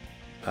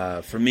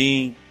mark. For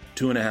me,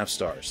 2.5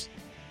 stars.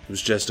 It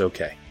was just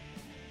okay.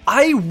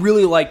 I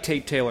really like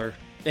Tate Taylor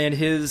and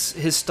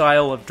his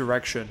style of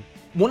direction.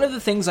 One of the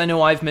things I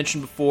know I've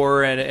mentioned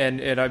before,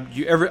 and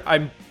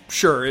I'm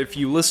sure if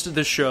you listen to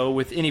this show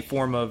with any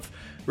form of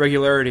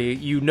regularity,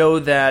 you know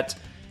that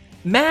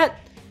Matt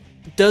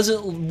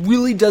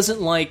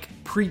doesn't like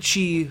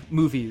preachy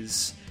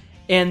movies,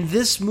 and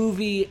this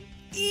movie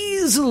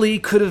easily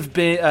could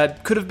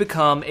have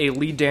become a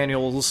Lee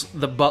Daniels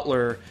The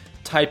Butler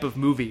type of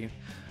movie,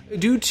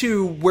 due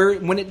to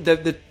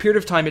the period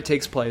of time it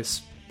takes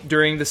place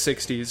during the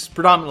 60s,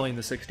 predominantly in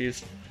the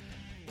 60s.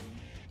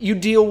 You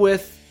deal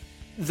with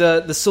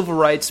the civil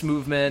rights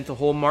movement, the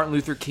whole Martin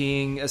Luther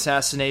King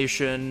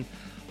assassination,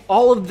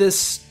 all of this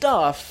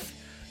stuff,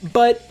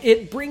 but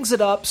it brings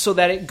it up so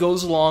that it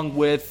goes along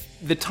with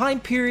the time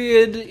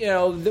period,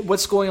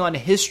 what's going on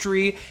in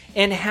history,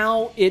 and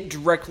how it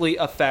directly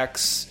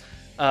affects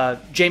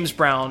James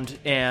Brown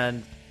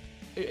and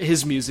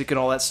his music and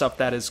all that stuff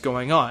that is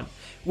going on,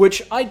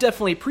 which I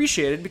definitely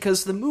appreciated,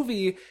 because the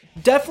movie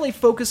definitely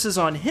focuses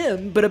on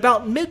him, but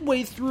about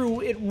midway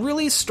through, it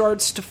really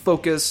starts to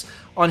focus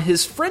on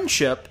his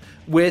friendship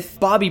with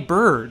Bobby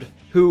Bird,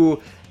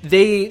 who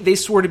they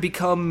sort of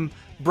become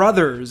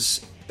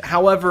brothers.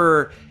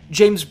 However,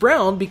 James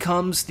Brown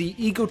becomes the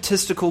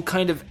egotistical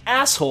kind of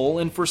asshole,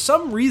 and for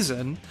some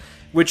reason,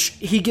 which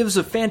he gives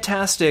a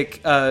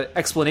fantastic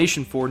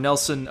explanation for,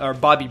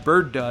 Bobby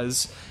Bird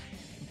does,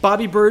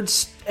 Bobby Bird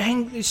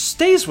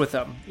stays with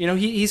him.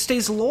 He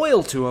stays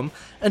loyal to him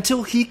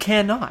until he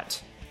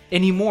cannot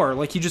anymore.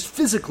 Like, he just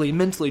physically,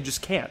 mentally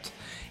just can't.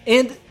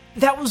 And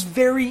that was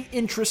very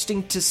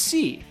interesting to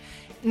see.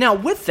 Now,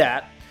 with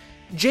that,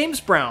 James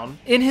Brown,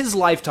 in his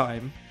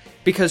lifetime,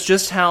 because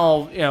just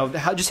how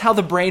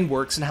the brain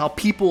works and how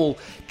people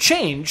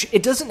change,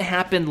 it doesn't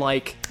happen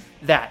like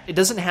that. It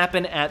doesn't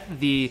happen at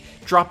the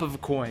drop of a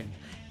coin.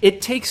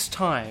 It takes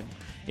time.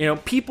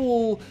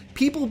 People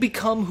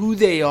become who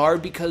they are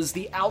because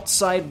the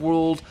outside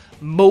world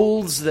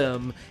molds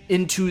them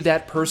into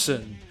that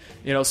person.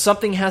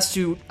 Something has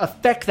to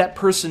affect that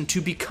person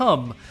to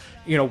become,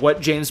 what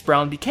James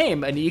Brown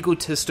became, an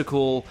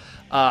egotistical,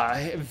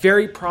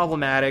 very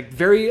problematic,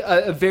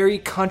 a very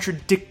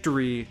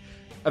contradicting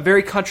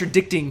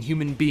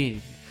human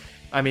being.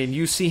 I mean,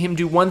 you see him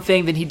do one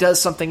thing, then he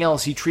does something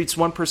else. He treats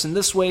one person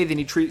this way,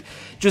 then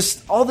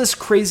just all this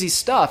crazy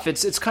stuff.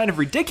 It's kind of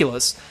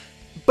ridiculous.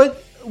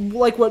 But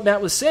like what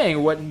Matt was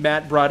saying, what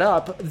Matt brought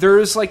up,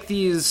 there's like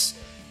these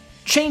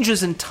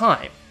changes in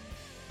time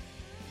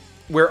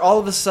where all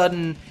of a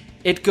sudden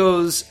it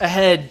goes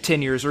ahead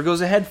 10 years, or it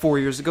goes ahead 4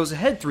 years, it goes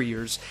ahead 3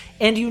 years,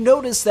 and you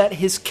notice that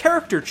his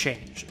character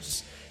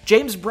changes.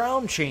 James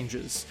Brown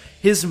changes.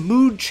 His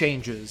mood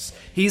changes.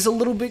 He's a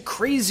little bit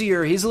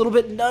crazier. He's a little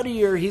bit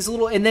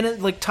nuttier. And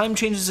then time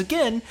changes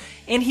again,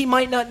 and he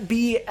might not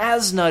be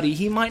as nutty.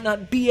 He might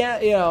not be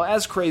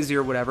as crazy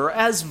or whatever,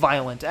 as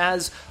violent,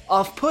 as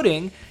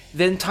off-putting.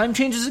 Then time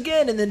changes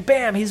again, and then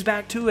bam, he's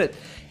back to it.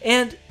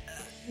 And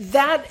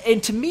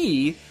to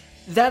me,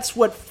 that's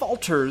what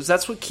falters.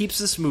 That's what keeps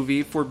this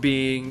movie for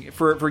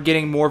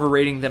getting more of a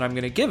rating than I'm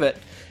going to give it,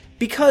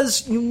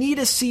 because you need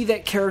to see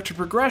that character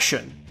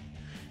progression.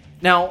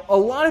 Now, a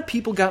lot of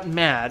people got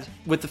mad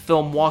with the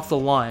film Walk the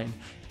Line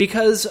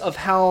because of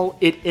how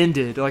it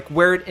ended, like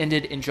where it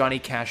ended in Johnny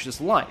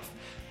Cash's life.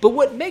 But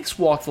what makes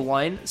Walk the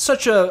Line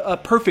such a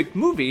perfect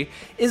movie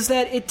is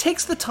that it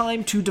takes the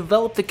time to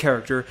develop the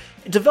character,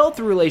 develop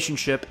the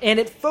relationship, and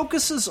it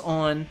focuses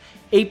on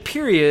a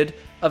period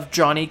of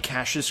Johnny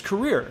Cash's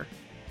career.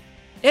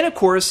 And of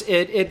course,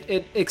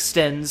 it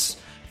extends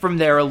from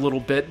there a little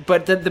bit,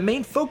 but the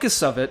main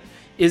focus of it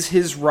is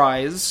his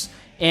rise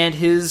and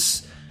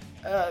his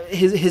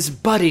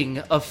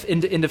budding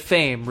into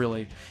fame,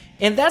 really.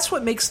 And that's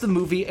what makes the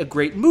movie a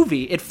great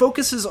movie. It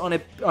focuses on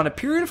a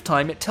period of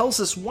time. It tells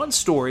us one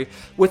story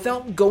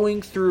without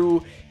going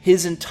through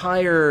his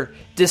entire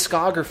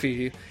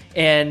discography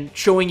and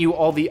showing you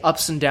all the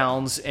ups and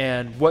downs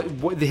and what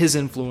his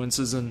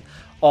influences and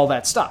all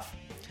that stuff.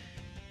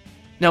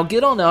 Now,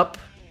 Get On Up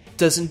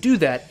doesn't do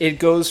that. It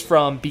goes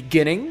from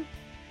beginning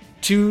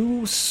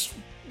to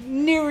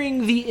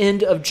nearing the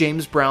end of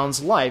James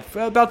Brown's life.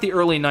 About the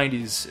early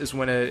 90s is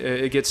when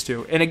it gets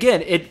to. And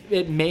again,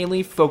 it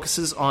mainly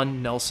focuses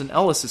on Nelson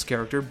Ellis's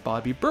character,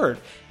 Bobby Bird,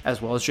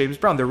 as well as James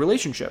Brown, their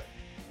relationship.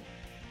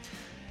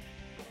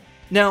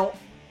 Now,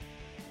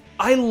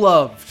 I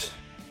loved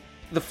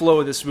the flow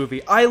of this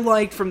movie. I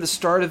liked from the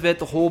start of it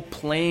the whole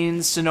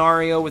plane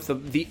scenario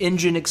with the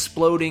engine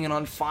exploding and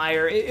on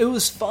fire. It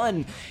was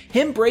fun.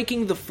 Him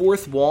breaking the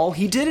fourth wall,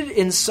 he did it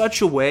in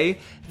such a way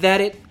that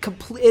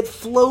it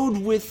flowed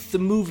with the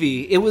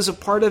movie. It was a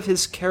part of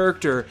his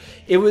character.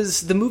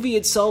 The movie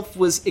itself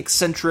was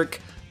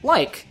eccentric,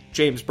 like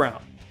James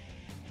Brown.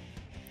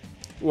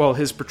 Well,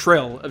 his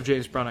portrayal of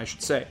James Brown, I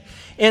should say.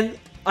 And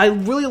I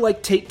really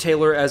like Tate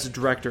Taylor as a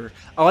director.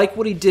 I like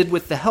what he did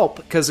with The Help,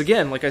 because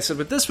again, like I said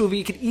with this movie,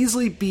 it could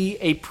easily be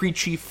a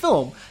preachy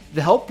film.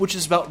 The Help, which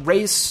is about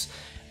race,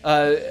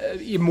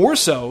 more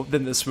so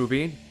than this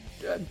movie,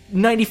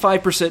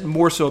 95%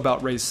 more so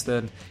about race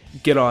than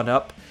Get On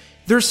Up.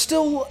 There's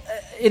still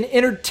an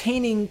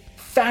entertaining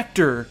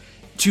factor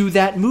to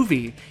that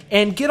movie,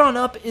 and Get On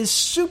Up is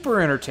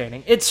super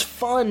entertaining. It's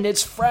fun,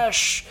 it's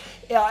fresh.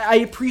 I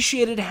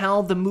appreciated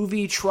how the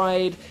movie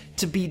tried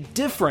to be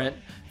different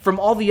from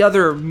all the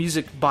other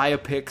music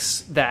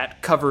biopics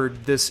that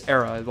covered this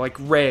era, like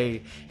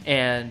Ray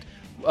and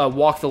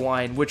Walk the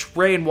Line, which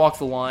Ray and Walk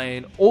the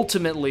Line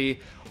ultimately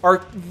are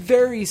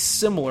very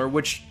similar,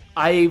 which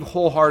I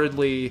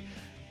wholeheartedly,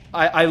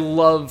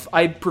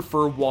 I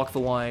prefer Walk the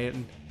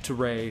Line to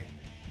Ray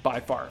by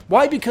far.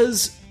 Why?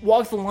 Because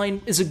Walk the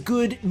Line is a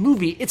good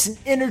movie. It's an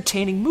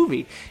entertaining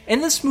movie.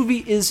 And this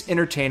movie is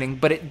entertaining,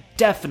 but it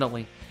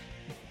definitely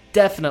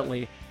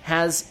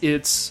has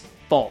its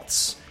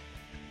faults.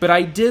 But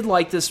I did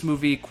like this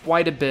movie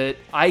quite a bit.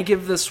 I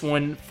give this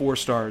one 4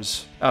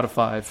 stars out of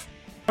 5.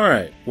 All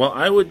right. Well,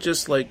 I would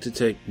just like to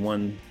take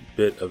one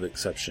bit of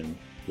exception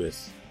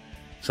with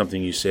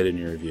something you said in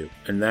your review,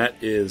 and that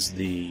is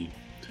the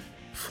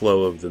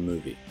flow of the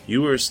movie.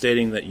 You were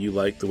stating that you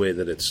liked the way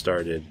that it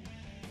started,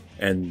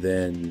 and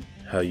then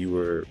how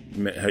you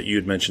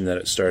had mentioned that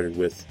it started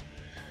with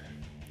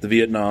the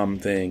Vietnam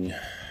thing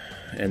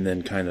and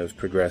then kind of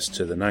progressed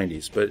to the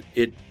 90s. But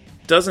it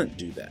doesn't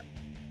do that.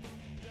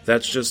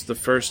 That's just the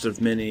first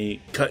of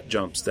many cut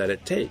jumps that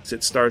it takes.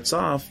 It starts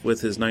off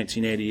with his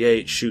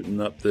 1988 shooting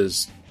up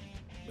this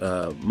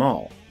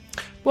mall.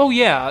 Well,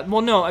 yeah.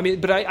 Well, no, I mean,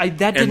 but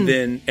that didn't...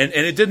 And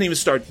it didn't even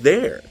start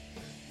there.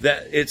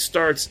 That it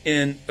starts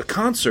in a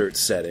concert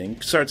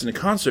setting, starts in a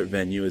concert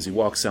venue as he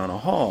walks down a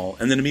hall,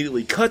 and then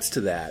immediately cuts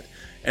to that,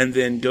 and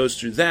then goes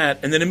through that,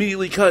 and then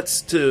immediately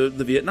cuts to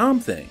the Vietnam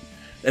thing,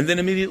 and then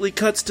immediately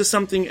cuts to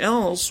something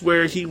else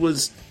where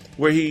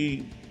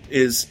he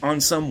is on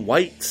some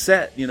white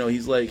set. You know,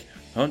 he's like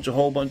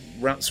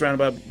surrounded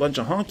by a bunch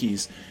of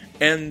honkies,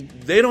 and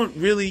they don't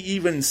really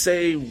even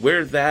say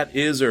where that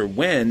is or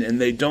when,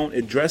 and they don't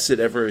address it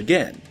ever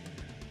again.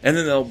 And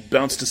then they'll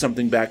bounce to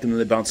something back, and then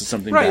they bounce to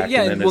something back. Right?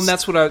 Yeah. And Well,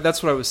 that's what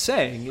I was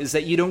saying, is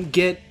that you don't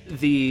get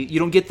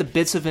the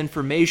bits of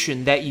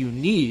information that you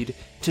need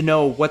to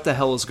know what the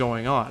hell is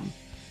going on.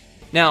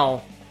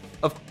 Now,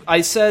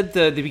 I said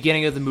the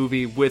beginning of the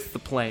movie with the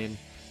plane.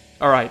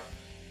 All right.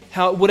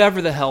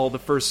 Whatever the hell the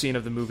first scene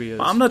of the movie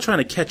is. I'm not trying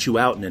to catch you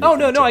out in anything.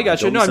 Oh, no, I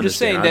got you. Don't No, I'm just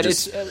saying that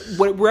misunderstand.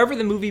 it's wherever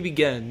the movie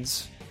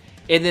begins,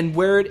 and then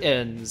where it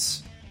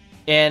ends,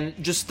 and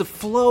just the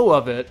flow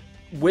of it.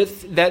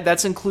 With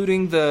that's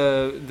including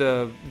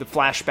the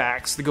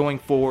flashbacks, the going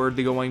forward,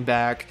 the going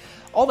back,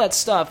 all that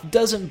stuff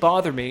doesn't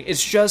bother me.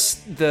 It's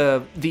just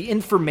the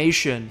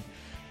information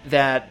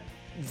that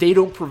they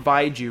don't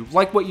provide you,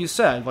 like what you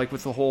said, like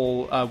with the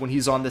whole when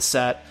he's on the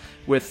set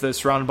with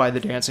surrounded by the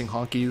dancing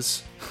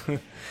honkies,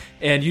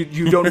 and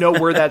you don't know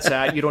where that's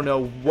at, you don't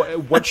know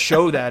what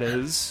show that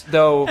is,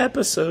 though.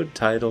 Episode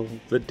title: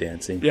 The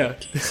Dancing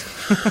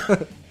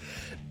Honkies.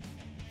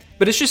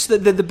 But it's just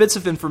the bits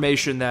of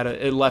information that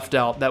it left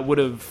out that would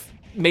have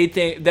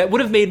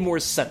made more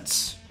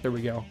sense. There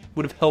we go.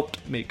 Would have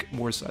helped make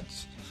more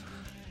sense.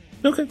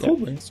 Okay, cool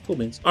beans.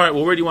 All right,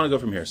 well, where do you want to go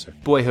from here, sir?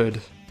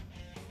 Boyhood.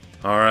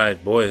 All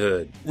right,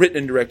 Boyhood. Written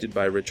and directed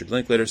by Richard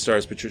Linklater,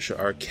 stars Patricia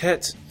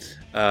Arquette,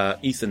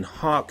 Ethan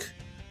Hawke,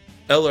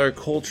 L.R.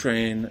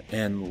 Coltrane,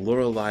 and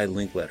Lorelei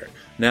Linkletter.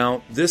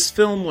 Now, this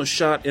film was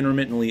shot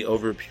intermittently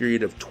over a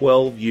period of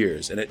 12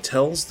 years, and it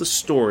tells the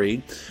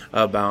story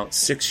about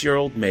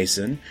 6-year-old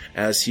Mason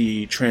as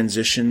he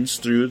transitions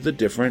through the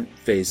different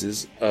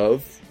phases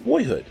of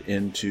boyhood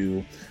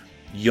into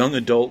young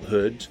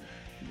adulthood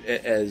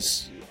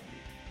as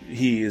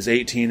he is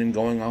 18 and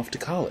going off to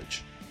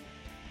college.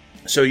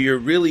 So you're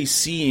really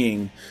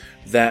seeing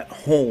that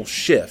whole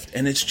shift,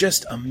 and it's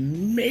just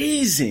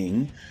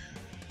amazing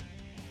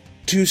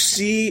to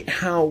see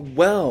how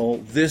well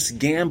this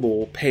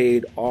gamble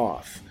paid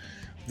off.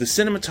 The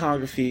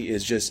cinematography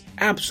is just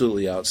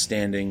absolutely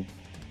outstanding.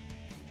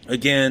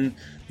 Again,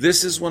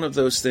 this is one of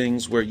those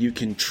things where you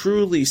can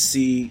truly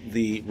see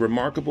the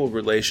remarkable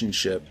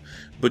relationship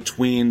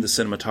between the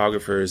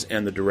cinematographers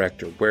and the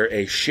director, where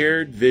a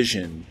shared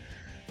vision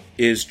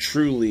is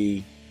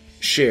truly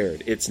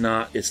shared. It's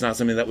not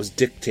something that was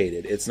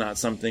dictated. It's not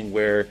something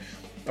where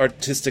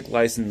artistic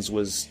license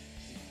was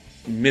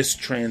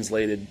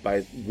mistranslated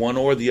by one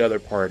or the other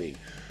party.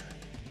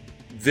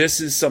 This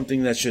is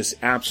something that's just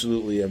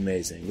absolutely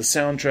amazing. The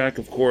soundtrack,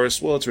 of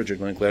course, well, it's Richard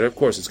Linklater. Of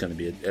course, it's going to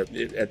be,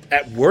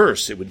 at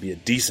worst, it would be a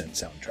decent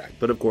soundtrack.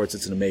 But of course,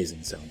 it's an amazing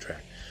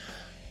soundtrack.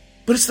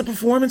 But it's the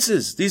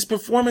performances. These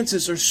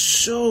performances are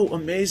so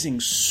amazing,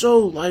 so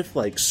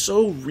lifelike,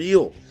 so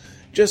real.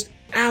 Just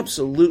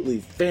absolutely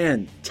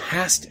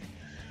fantastic.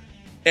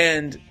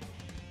 And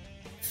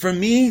for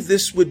me,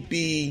 this would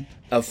be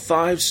a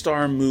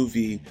 5-star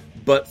movie,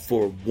 but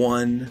for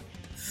one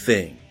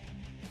thing.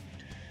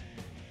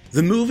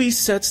 The movie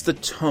sets the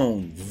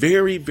tone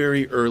very,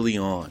 very early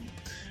on.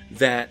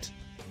 that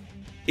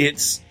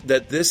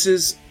this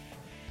is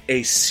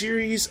a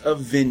series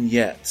of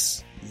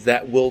vignettes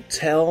that will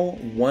tell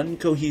one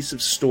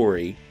cohesive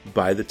story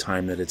by the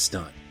time that it's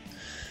done.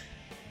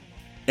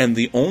 And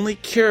the only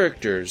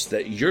characters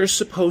that you're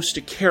supposed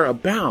to care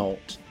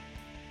about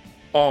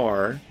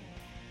are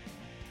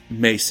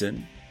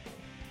Mason,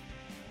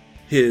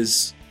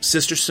 his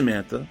sister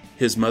Samantha,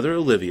 his mother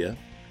Olivia,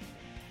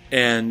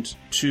 and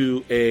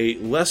to a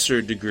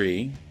lesser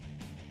degree,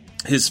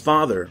 his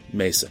father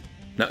Mason.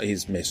 No,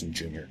 he's Mason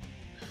Jr.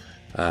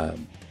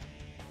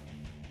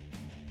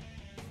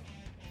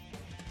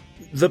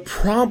 The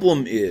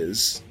problem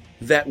is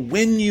that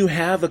when you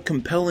have a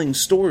compelling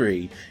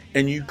story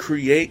and you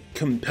create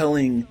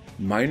compelling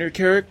minor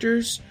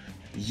characters,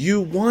 you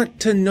want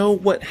to know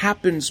what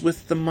happens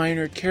with the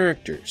minor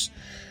characters.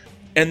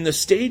 And the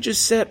stage is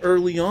set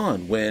early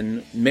on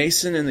when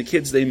Mason and the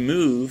kids, they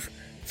move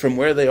from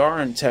where they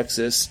are in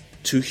Texas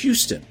to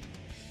Houston.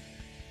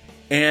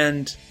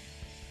 And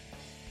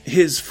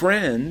his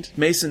friend,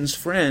 Mason's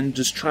friend,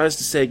 just tries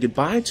to say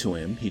goodbye to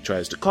him. He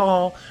tries to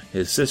call.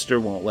 His sister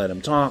won't let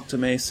him talk to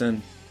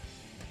Mason.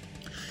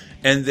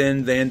 And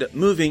then they end up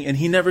moving, and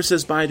he never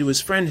says bye to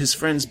his friend. His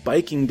friend's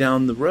biking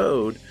down the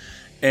road,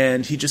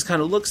 and he just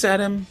kind of looks at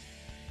him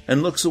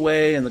and looks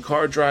away, and the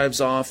car drives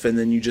off, and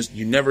then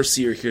you never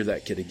see or hear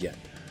that kid again.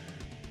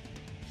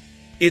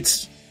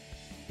 It's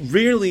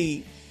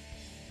really...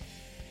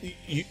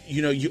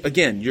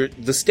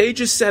 the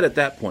stage is set at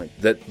that point,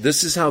 that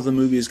this is how the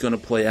movie is going to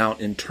play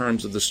out in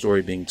terms of the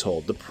story being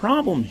told. The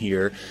problem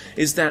here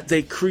is that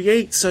they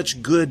create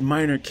such good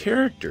minor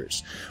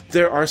characters.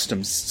 There are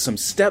some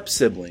step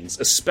siblings,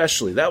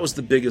 especially. That was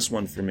the biggest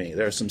one for me.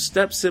 There are some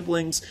step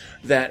siblings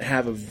that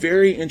have a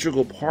very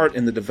integral part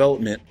in the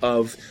development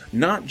of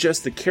not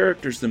just the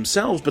characters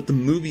themselves, but the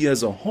movie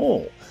as a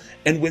whole.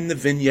 And when the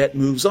vignette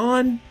moves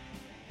on,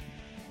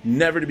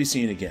 never to be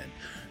seen again.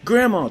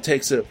 Grandma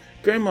is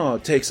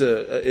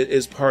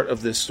part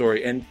of this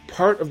story and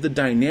part of the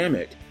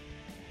dynamic.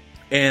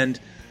 And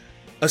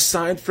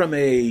aside from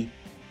a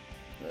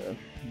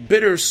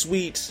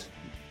bittersweet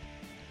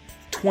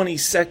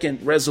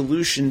 20-second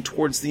resolution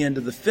towards the end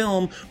of the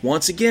film,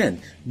 once again,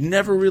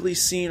 never really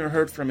seen or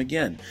heard from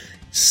again.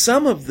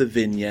 Some of the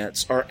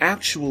vignettes are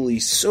actually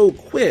so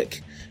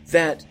quick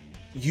that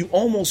you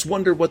almost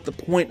wonder what the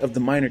point of the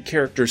minor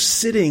characters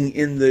sitting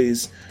in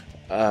the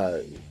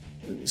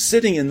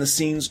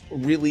scenes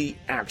really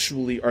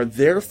actually are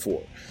there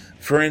for.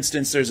 For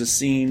instance, there's a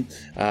scene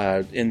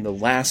in the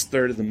last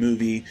third of the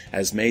movie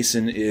as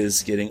Mason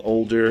is getting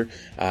older.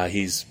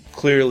 He's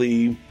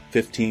clearly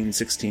 15,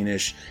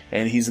 16-ish,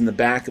 and he's in the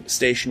back of the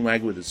station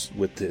wagon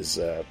with his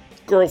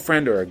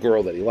girlfriend or a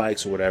girl that he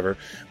likes or whatever.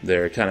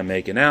 They're kind of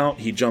making out.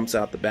 He jumps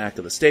out the back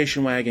of the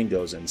station wagon,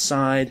 goes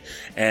inside,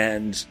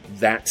 and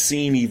that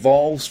scene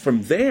evolves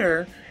from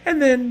there,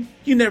 and then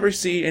you never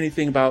see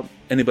anything about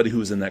anybody who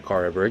was in that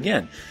car ever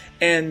again.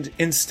 And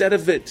instead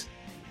of it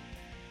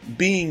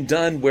being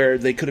done where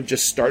they could have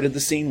just started the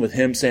scene with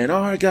him saying,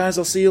 all right, guys,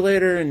 I'll see you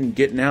later, and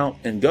getting out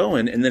and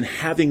going, and then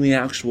having the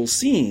actual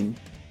scene,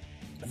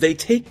 they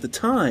take the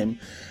time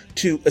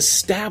to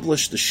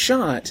establish the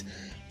shot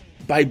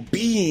by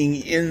being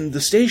in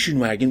the station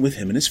wagon with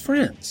him and his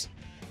friends.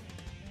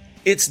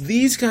 It's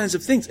these kinds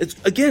of things. It's,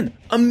 again,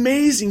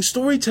 amazing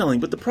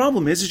storytelling, but the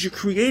problem is you're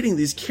creating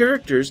these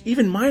characters,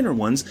 even minor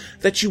ones,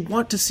 that you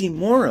want to see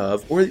more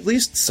of, or at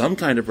least some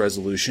kind of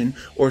resolution,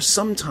 or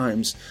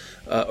sometimes,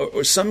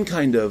 or some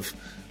kind of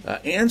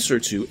answer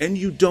to, and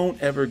you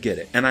don't ever get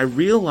it. And I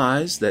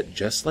realize that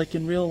just like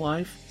in real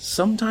life,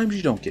 sometimes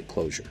you don't get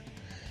closure.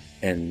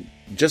 And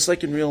just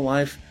like in real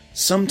life,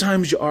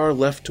 sometimes you are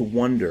left to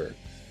wonder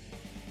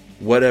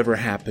whatever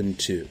happened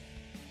to.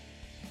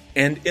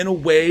 And in a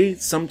way,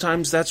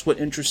 sometimes that's what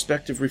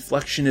introspective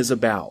reflection is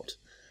about.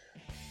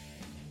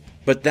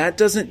 But that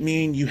doesn't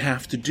mean you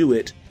have to do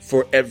it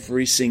for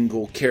every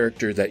single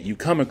character that you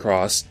come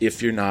across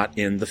if you're not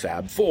in the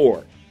Fab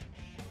Four.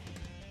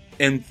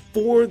 And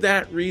for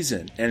that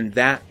reason, and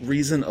that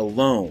reason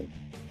alone,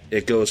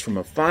 it goes from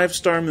a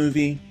 5-star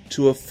movie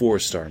to a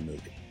 4-star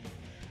movie.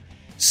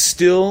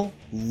 Still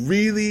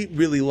really,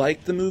 really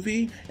like the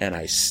movie, and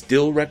I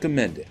still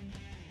recommend it.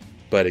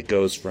 But it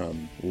goes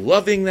from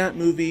loving that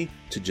movie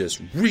to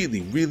just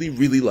really, really,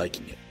 really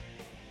liking it.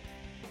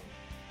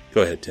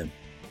 Go ahead, Tim.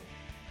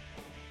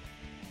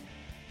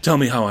 Tell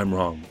me how I'm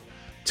wrong.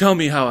 Tell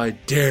me how I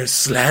dare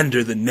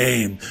slander the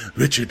name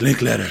Richard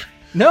Linklater.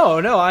 I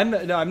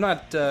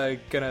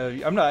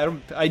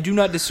do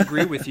not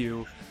disagree with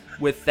you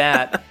with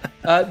that.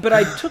 But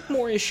I took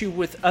more issue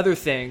with other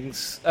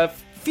things. A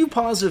few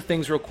positive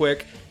things real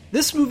quick.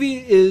 This movie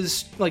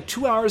is like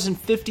 2 hours and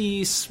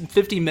 50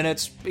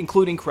 minutes,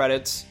 including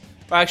credits.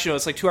 Actually, no,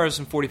 it's like 2 hours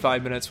and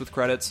 45 minutes with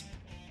credits.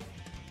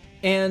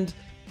 And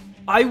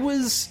I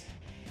was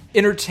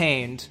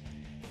entertained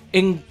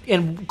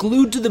and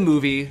glued to the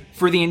movie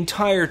for the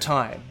entire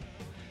time.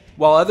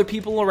 While other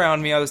people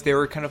around me, they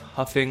were kind of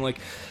huffing, like,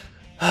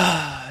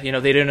 they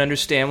didn't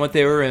understand what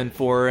they were in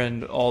for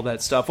and all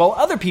that stuff. While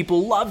other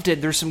people loved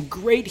it. There's some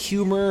great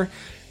humor.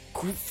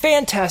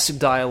 fantastic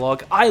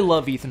dialogue. I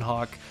love Ethan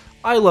Hawke.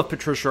 I love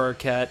Patricia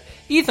Arquette.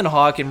 Ethan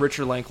Hawke and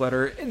Richard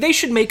Linklater, they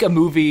should make a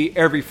movie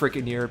every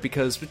freaking year,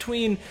 because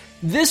between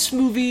this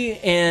movie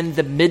and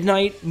the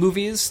Midnight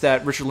movies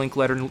that Richard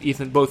Linklater and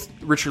Ethan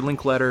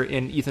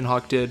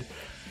Hawke did,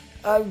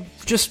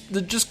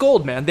 just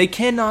gold, man. They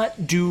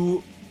cannot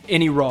do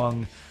any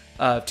wrong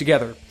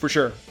together, for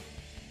sure.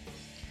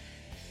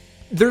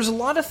 There's a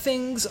lot of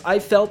things I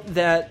felt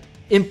that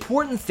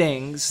important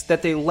things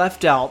that they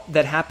left out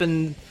that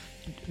happens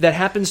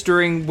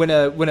during when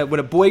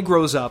a boy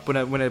grows up,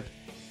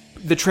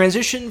 the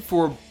transition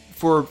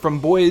from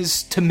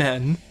boys to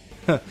men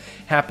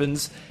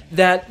happens,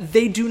 that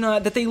they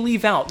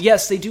leave out.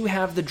 Yes, they do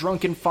have the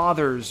drunken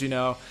fathers,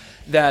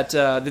 that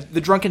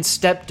the drunken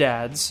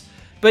stepdads,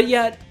 but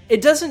yet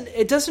it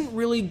doesn't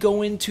really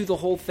go into the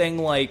whole thing.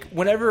 Like,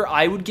 whenever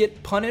I would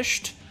get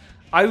punished,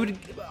 I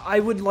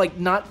would like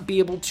not be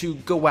able to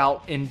go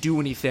out and do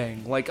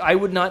anything. Like, I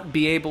would not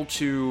be able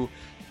to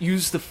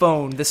use the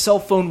phone. The cell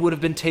phone would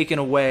have been taken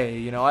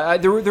away.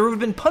 There would have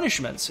been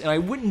punishments, and I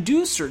wouldn't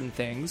do certain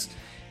things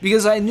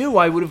because I knew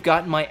I would have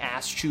gotten my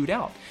ass chewed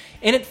out.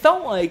 And it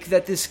felt like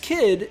that this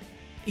kid,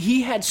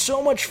 he had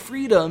so much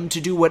freedom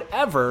to do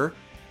whatever,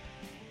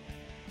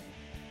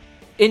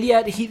 and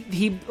yet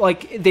he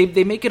like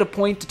they make it a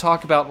point to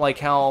talk about like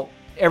how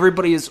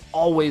everybody is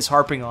always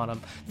harping on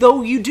him.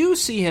 Though you do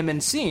see him in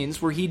scenes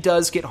where he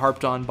does get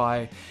harped on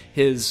by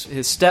his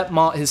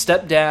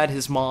stepdad,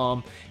 his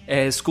mom,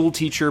 his school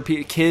teacher,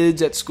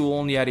 kids at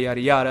school, and yada yada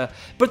yada.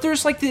 But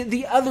there's like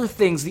the other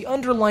things, the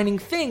underlining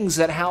things,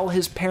 that how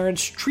his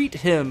parents treat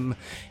him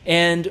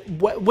and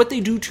what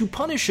they do to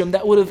punish him,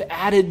 that would have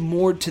added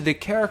more to the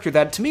character.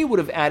 That to me would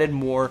have added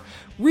more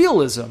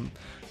realism.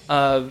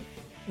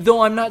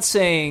 Though I'm not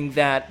saying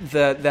that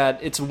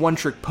it's a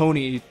one-trick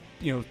pony,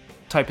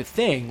 type of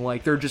thing.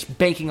 Like, they're just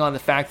banking on the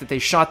fact that they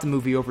shot the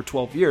movie over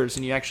 12 years,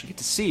 and you actually get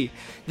to see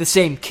the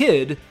same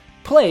kid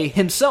play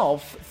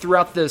himself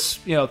throughout this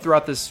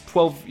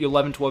 12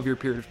 year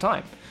period of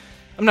time.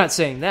 I'm not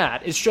saying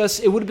that. It's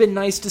just, it would have been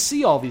nice to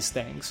see all these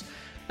things.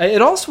 It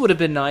also would have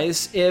been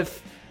nice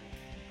if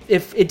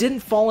it didn't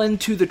fall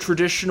into the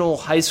traditional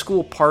high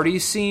school party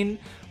scene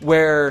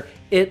where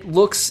it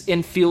looks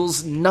and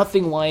feels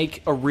nothing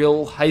like a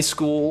real high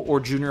school or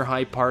junior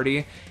high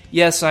party.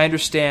 Yes, I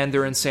understand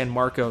they're in San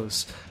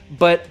Marcos,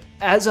 but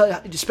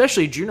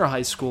especially a junior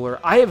high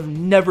schooler, I have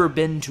never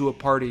been to a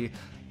party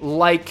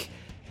like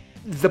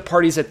the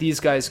parties that these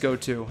guys go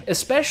to.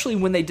 Especially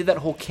when they did that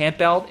whole camp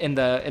out in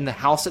the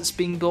house that's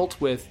being built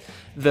with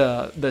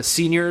the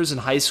seniors in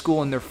high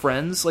school and their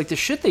friends. Like, the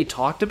shit they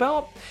talked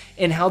about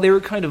and how they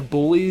were kind of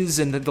bullies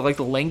and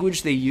the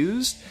language they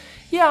used.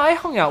 Yeah, I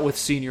hung out with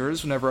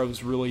seniors whenever I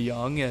was really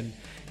young, and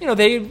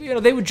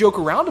they would joke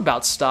around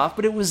about stuff,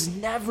 but it was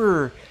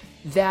never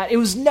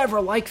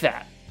like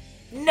that.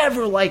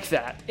 Never like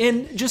that.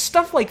 And just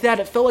stuff like that,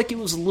 it felt like it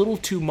was a little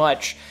too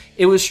much.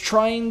 It was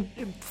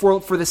trying, for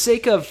the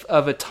sake of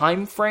a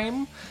time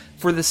frame,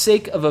 for the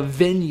sake of a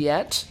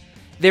vignette,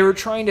 they were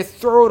trying to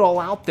throw it all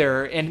out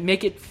there and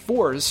make it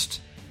forced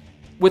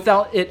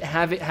without it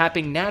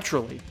happening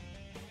naturally.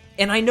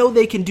 And I know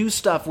they can do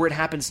stuff where it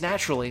happens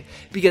naturally,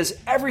 because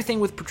everything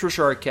with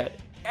Patricia Arquette,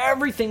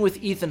 everything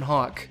with Ethan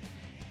Hawke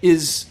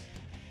is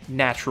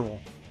natural.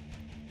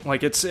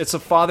 Like, it's a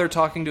father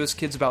talking to his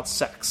kids about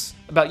sex,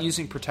 about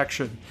using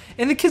protection.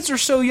 And the kids are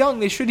so young,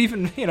 they should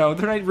even, they're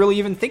not really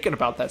even thinking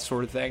about that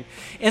sort of thing.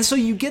 And so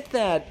you get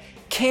that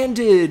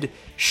candid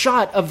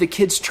shot of the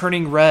kids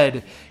turning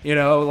red,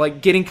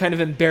 like getting kind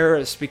of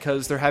embarrassed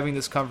because they're having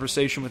this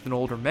conversation with an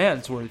older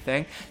man sort of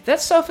thing.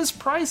 That stuff is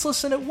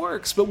priceless and it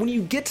works. But when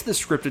you get to the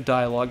scripted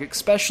dialogue,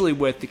 especially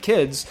with the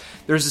kids,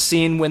 there's a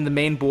scene when the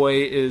main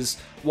boy is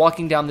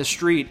walking down the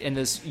street and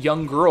this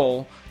young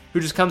girl who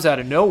just comes out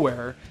of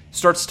nowhere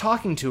starts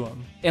talking to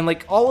him. And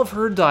like, all of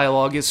her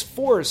dialogue is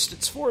forced.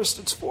 It's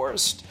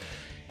forced.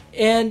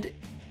 And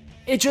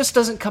it just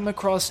doesn't come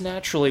across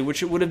naturally,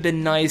 which it would have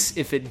been nice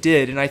if it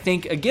did. And I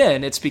think,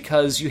 again, it's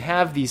because you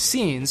have these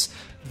scenes,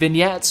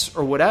 vignettes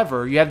or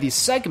whatever, you have these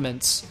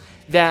segments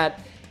that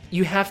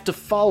you have to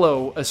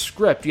follow a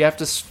script. You have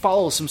to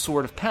follow some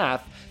sort of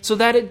path so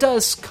that it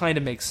does kind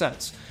of make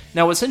sense.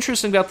 Now, what's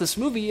interesting about this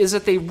movie is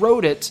that they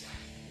wrote it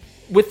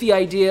with the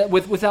idea,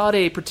 without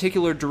a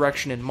particular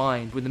direction in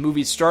mind. When the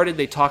movie started,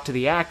 they talked to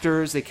the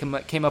actors, they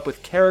came up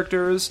with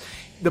characters.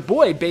 The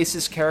boy based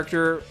his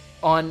character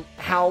on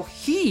how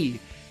he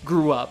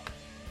grew up,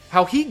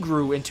 how he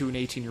grew into an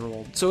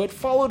 18-year-old. So it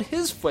followed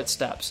his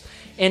footsteps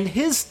and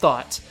his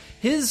thoughts,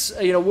 his,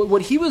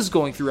 what he was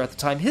going through at the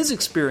time, his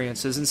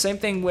experiences. And same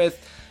thing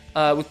with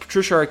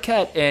Patricia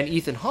Arquette and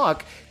Ethan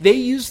Hawke. They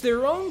used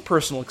their own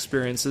personal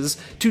experiences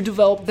to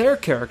develop their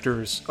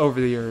characters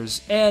over the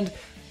years. And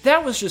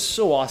that was just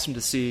so awesome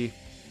to see.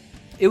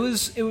 It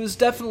was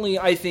definitely,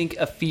 I think,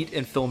 a feat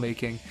in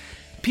filmmaking.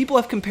 People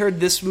have compared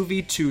this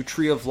movie to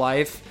Tree of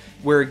Life,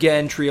 where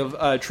again, Tree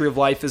of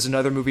Life is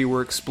another movie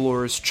where it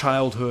explores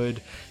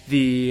childhood,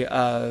 the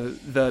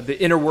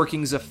inner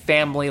workings of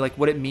family, like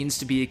what it means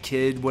to be a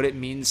kid, what it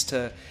means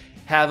to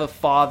have a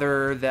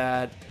father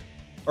that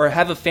or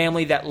have a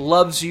family that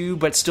loves you,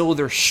 but still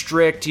they're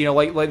strict,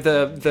 like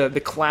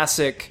the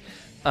classic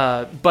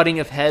butting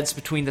of heads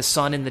between the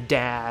son and the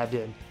dad.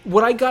 And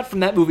what I got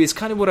from that movie is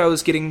kind of what I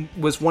was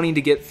wanting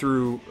to get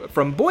through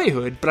from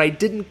Boyhood, but I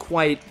didn't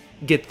quite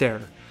get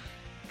there.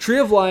 Tree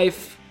of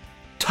Life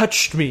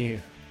touched me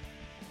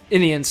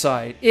in the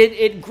inside.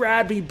 It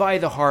grabbed me by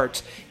the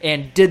heart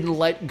and didn't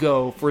let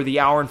go for the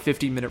hour and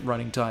 50-minute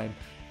running time.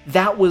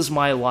 That was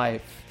my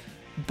life.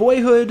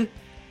 Boyhood,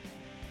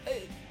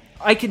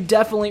 I can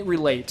definitely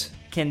relate.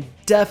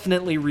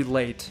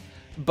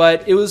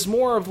 But it was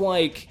more of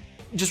like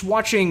just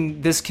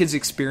watching this kid's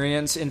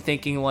experience and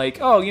thinking like,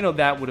 oh,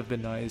 that would have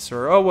been nice,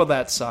 or oh, well,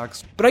 that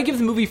sucks. But I give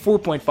the movie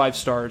 4.5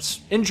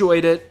 stars.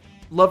 Enjoyed it.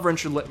 Love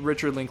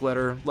Richard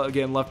Linklater.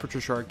 Again, love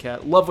Patricia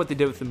Arquette. Love what they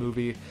did with the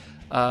movie.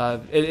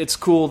 It's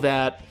cool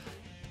that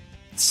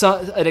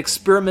an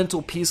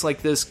experimental piece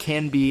like this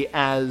can be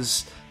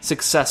as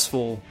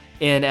successful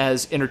and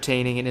as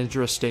entertaining and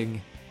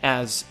interesting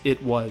as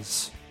it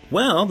was.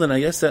 Well, then I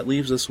guess that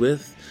leaves us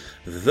with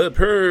The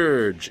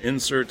Purge.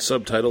 Insert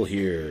subtitle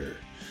here.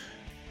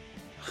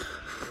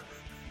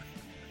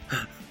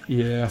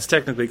 Yeah. It's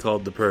technically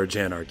called The Purge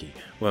Anarchy.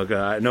 Well,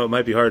 I know it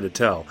might be hard to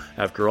tell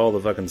after all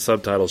the fucking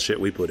subtitle shit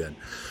we put in.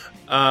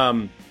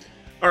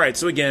 Alright,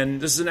 so again,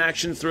 this is an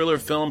action thriller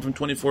film from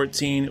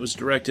 2014. It was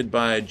directed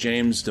by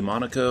James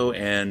DeMonico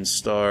and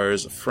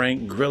stars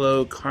Frank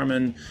Grillo,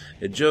 Carmen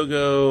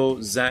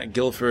Ejogo, Zach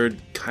Gilford,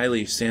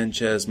 Kylie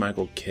Sanchez,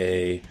 Michael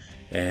Kay,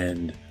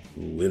 and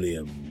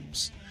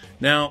Williams.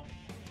 Now,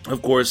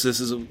 of course,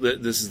 this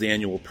is the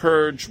annual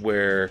purge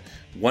where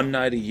one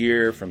night a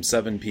year from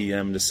 7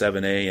 p.m. to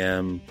 7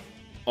 a.m.,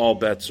 all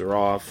bets are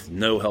off,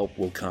 no help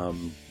will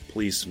come,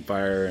 police and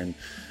fire and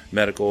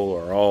medical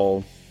are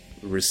all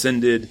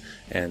rescinded,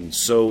 and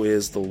so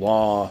is the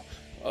law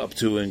up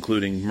to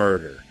including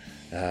murder.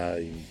 You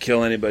can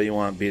kill anybody you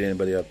want, beat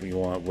anybody up you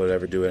want,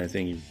 whatever, do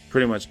anything. You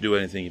pretty much do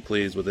anything you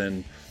please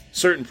within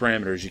certain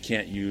parameters. You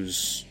can't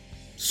use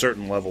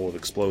certain level of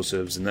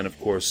explosives, and then of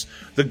course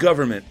the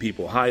government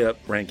people, high up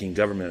ranking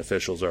government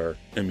officials, are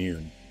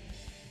immune.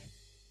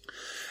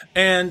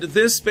 And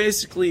this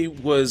basically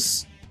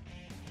was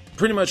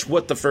pretty much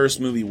what the first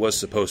movie was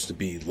supposed to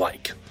be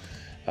like.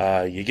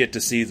 You get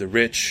to see the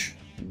rich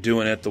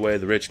doing it the way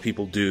the rich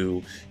people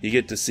do. You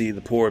get to see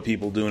the poor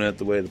people doing it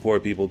the way the poor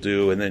people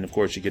do. And then, of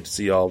course, you get to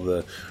see all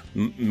the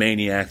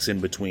maniacs in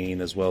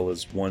between, as well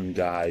as one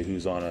guy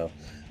who's on a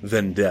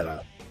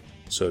vendetta,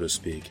 so to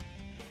speak.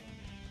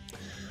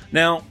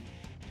 Now,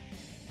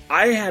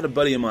 I had a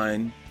buddy of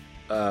mine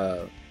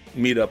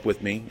meet up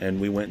with me, and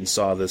we went and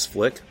saw this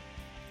flick.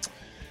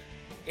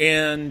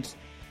 And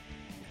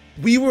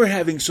we were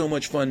having so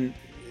much fun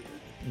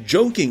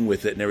joking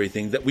with it and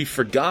everything that we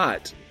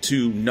forgot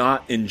to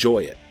not enjoy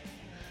it.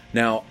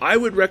 Now, I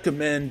would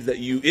recommend that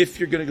you, if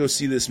you're going to go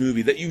see this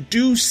movie, that you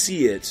do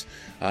see it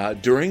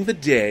during the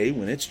day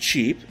when it's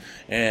cheap,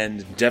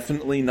 and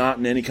definitely not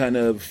in any kind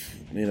of,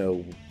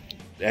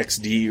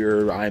 XD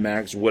or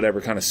IMAX or whatever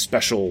kind of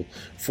special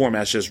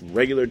formats. Just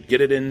regular,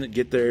 get it in,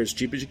 get there as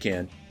cheap as you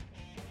can,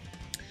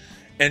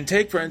 and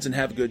take friends and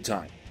have a good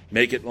time.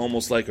 Make it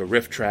almost like a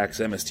Riff Tracks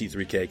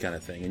MST3K kind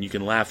of thing, and you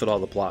can laugh at all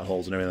the plot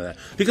holes and everything like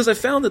that. Because I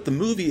found that the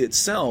movie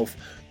itself,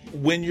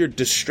 when you're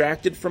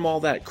distracted from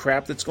all that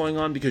crap that's going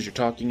on because you're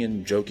talking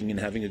and joking and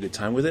having a good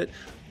time with it,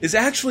 is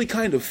actually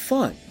kind of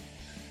fun.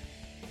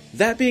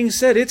 That being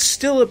said, it's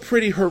still a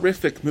pretty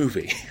horrific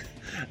movie.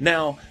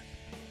 Now,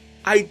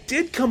 I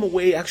did come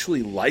away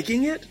actually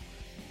liking it,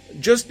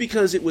 just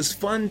because it was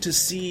fun to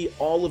see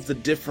all of the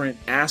different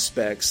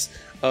aspects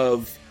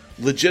of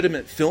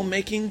legitimate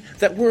filmmaking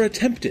that were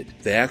attempted.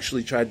 They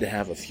actually tried to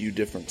have a few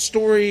different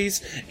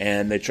stories,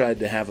 and they tried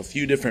to have a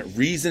few different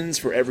reasons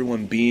for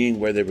everyone being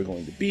where they were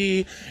going to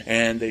be,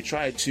 and they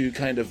tried to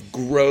kind of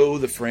grow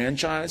the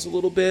franchise a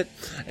little bit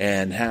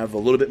and have a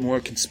little bit more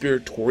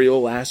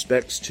conspiratorial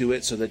aspects to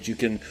it so that you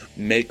can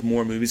make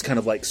more movies, kind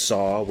of like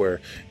Saw,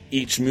 where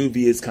each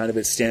movie is kind of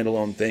a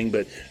standalone thing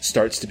but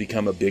starts to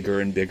become a bigger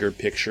and bigger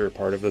picture,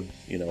 part of a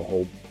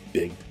whole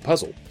big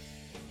puzzle.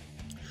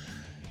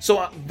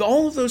 So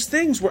all of those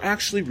things were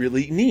actually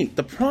really neat.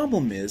 The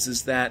problem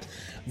is that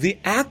the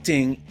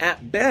acting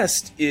at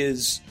best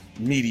is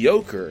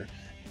mediocre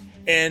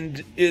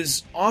and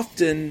is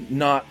often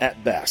not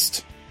at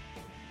best.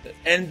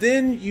 And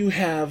then you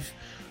have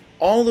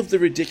all of the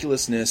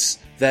ridiculousness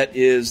that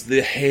is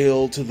the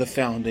hail to the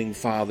founding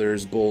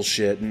fathers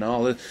bullshit and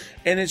all that.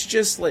 And it's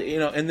just like,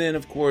 and then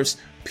of course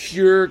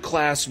pure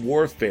class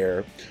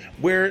warfare,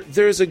 where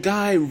there's a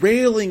guy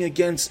railing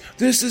against,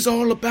 this is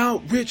all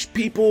about rich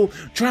people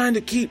trying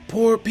to keep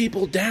poor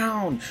people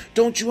down.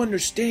 Don't you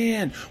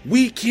understand?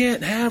 We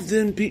can't have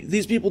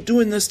these people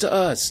doing this to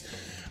us.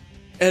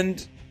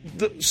 And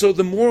so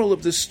the moral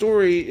of this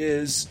story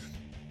is,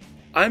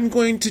 I'm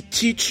going to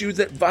teach you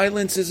that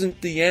violence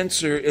isn't the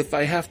answer if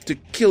I have to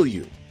kill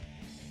you.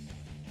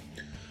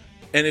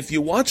 And if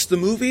you watch the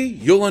movie,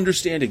 you'll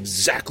understand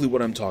exactly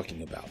what I'm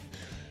talking about.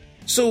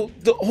 So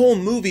the whole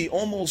movie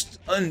almost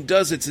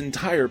undoes its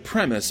entire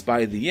premise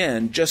by the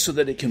end, just so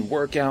that it can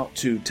work out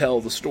to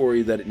tell the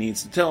story that it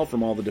needs to tell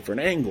from all the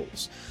different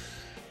angles.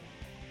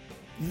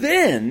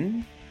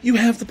 Then you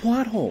have the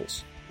plot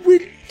holes.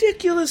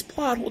 Ridiculous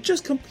plot holes,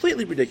 just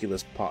completely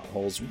ridiculous plot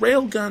holes.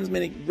 Railguns,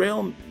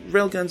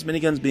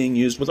 miniguns being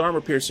used with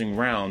armor-piercing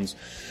rounds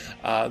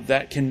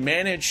that can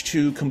manage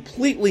to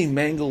completely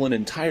mangle an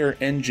entire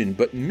engine,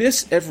 but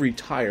miss every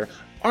tire.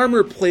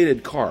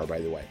 Armor-plated car, by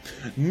the way.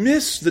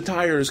 Miss the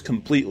tires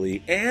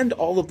completely, and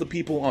all of the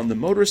people on the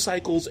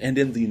motorcycles and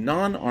in the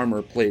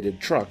non-armor-plated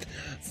truck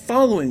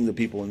following the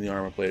people in the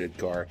armor-plated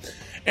car.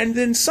 And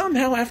then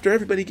somehow, after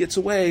everybody gets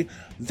away,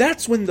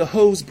 that's when the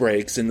hose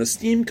breaks and the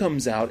steam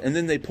comes out, and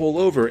then they pull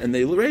over and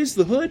they raise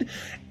the hood,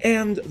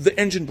 and the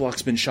engine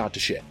block's been shot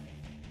to shit.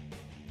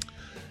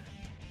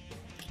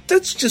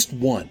 That's just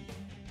one.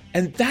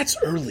 And that's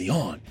early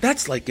on.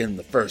 That's like in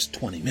the first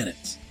 20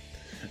 minutes.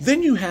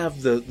 Then you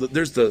have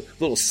there's the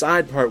little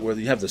side part where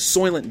you have the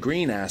Soylent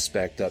Green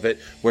aspect of it,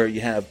 where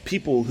you have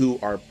people who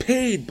are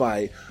paid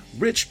by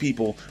rich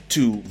people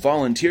to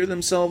volunteer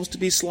themselves to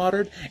be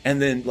slaughtered,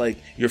 and then, like,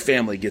 your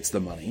family gets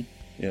the money.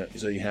 Yeah,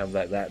 so you have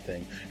that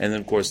thing. And then,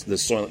 of course, the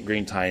Soylent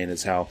Green tie-in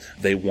is how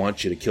they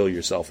want you to kill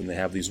yourself, and they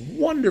have these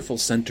wonderful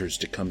centers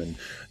to come and,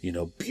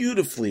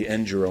 beautifully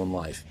end your own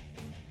life.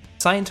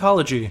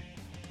 Scientology.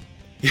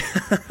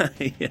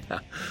 Yeah.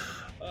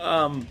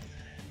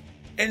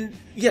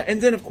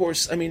 And then, of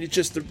course, I mean, it's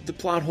just the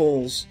plot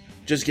holes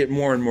just get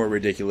more and more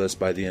ridiculous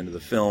by the end of the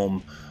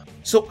film.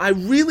 So I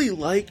really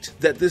liked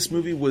that this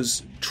movie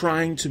was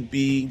trying to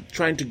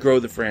grow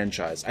the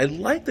franchise. I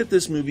liked that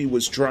this movie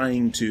was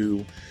trying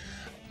to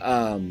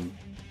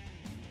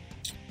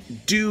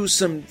do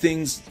some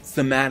things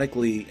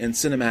thematically and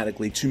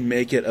cinematically to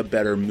make it a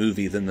better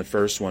movie than the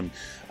first one.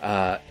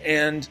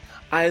 And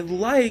I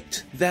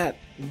liked that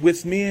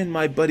with me and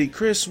my buddy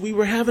Chris, we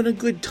were having a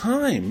good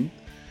time,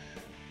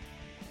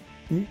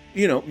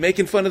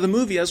 making fun of the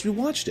movie as we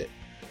watched it.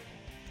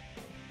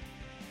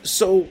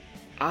 So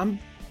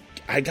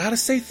I gotta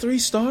say 3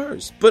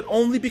 stars, but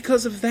only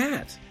because of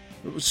that.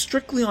 It was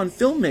strictly on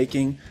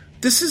filmmaking.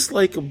 This is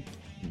like a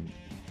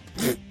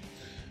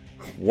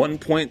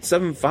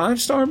 1.75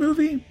 star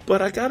movie,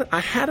 but I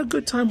had a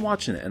good time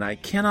watching it, and I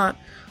cannot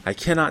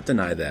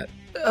deny that.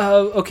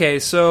 Okay,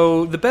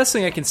 so the best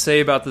thing I can say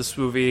about this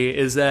movie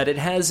is that it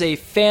has a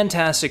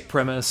fantastic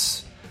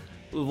premise.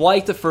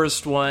 Like the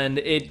first one,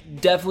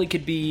 it definitely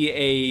could be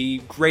a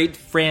great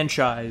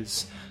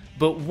franchise,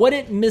 but what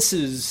it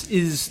misses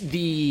is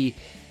it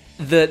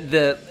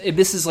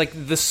misses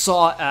like the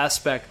Saw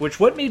aspect, which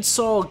what made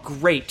Saw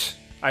great,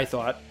 I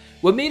thought.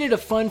 What made it a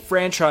fun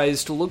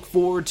franchise to look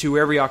forward to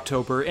every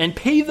October and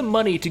pay the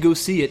money to go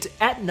see it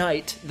at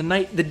night, the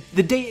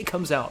day it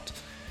comes out,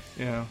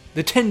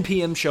 the 10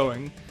 p.m.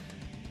 showing,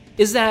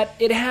 is that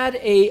it had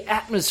a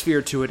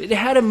atmosphere to it. It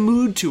had a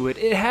mood to it.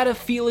 It had a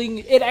feeling.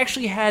 It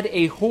actually had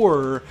a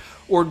horror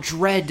or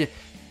dread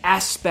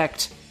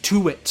aspect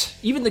to it.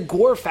 Even the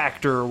gore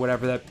factor or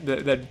whatever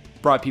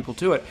that brought people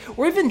to it.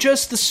 Or even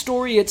just the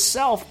story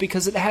itself,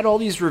 because it had all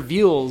these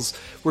reveals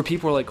where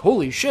people were like,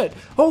 holy shit,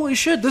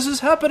 this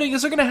is happening,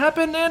 is it going to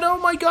happen? And oh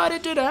my god,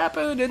 it did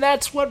happen, and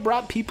that's what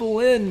brought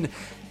people in.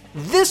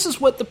 This is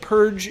what The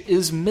Purge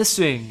is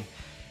missing.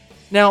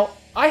 Now,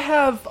 I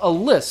have a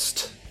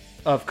list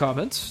of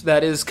comments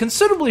that is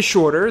considerably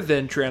shorter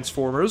than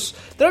Transformers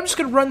that I'm just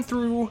going to run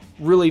through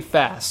really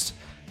fast.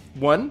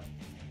 1,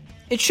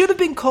 it should have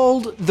been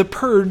called The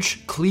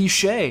Purge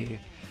Cliché.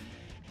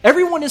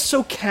 Everyone is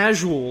so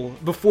casual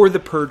before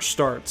The Purge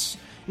starts.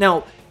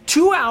 Now,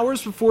 2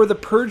 hours before The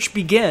Purge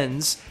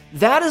begins,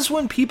 that is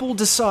when people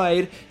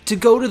decide to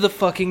go to the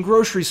fucking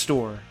grocery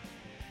store.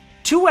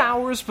 2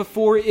 hours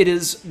before it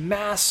is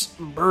mass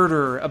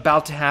murder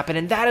about to happen,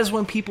 and that is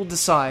when people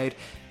decide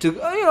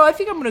to, I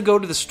think I'm going to go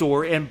to the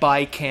store and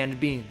buy canned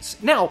beans.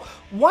 Now,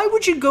 why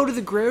would you go to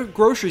the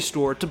grocery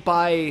store to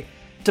buy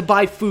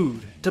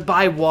food, to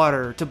buy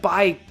water, to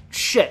buy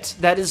shit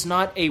that is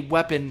not a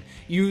weapon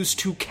used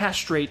to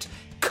castrate,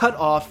 cut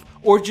off,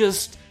 or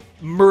just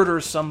murder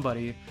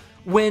somebody,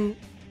 when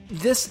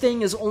this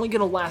thing is only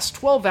going to last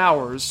 12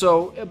 hours,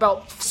 so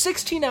about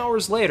 16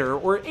 hours later,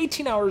 or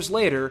 18 hours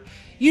later,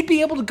 you'd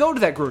be able to go to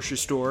that grocery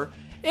store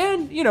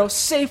and,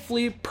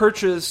 safely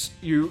purchase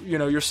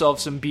yourself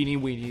some Beanie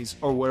Weenies,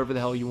 or whatever the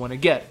hell you want to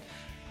get.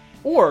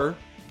 Or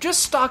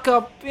just stock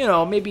up,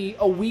 maybe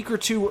a week or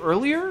two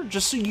earlier,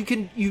 just so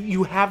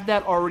you have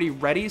that already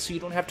ready, so you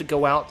don't have to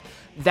go out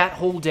that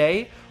whole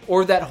day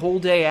or that whole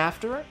day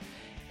after.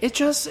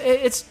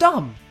 It's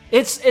dumb.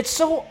 It's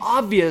so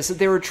obvious that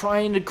they were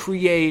trying to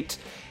create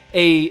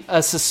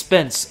a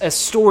suspense, a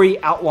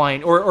story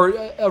outline, or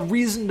a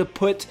reason to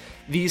put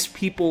these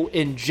people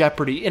in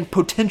jeopardy, in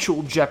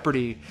potential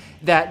jeopardy,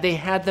 that they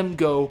had them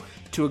go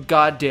to a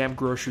goddamn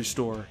grocery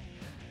store.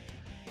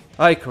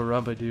 Ay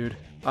caramba, dude.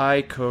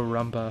 Ay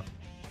caramba.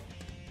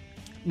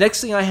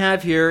 Next thing I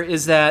have here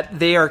is that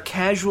they are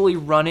casually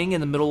running in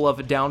the middle of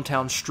a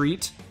downtown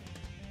street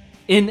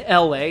in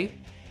LA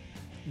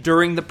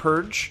during the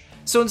Purge.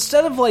 So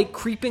instead of like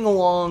creeping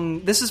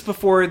along, this is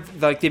before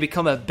like they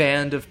become a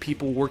band of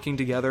people working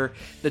together.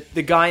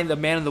 The guy, the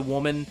man, and the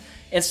woman.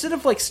 Instead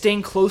of like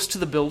staying close to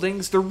the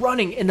buildings, they're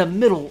running in the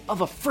middle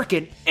of a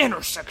frickin'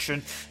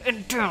 intersection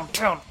in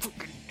downtown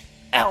frickin'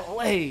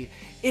 L.A.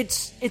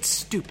 It's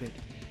stupid.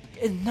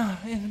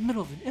 Not in the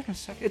middle of an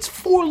intersection. It's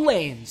 4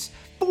 lanes,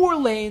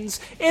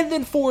 and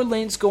then 4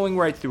 lanes going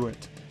right through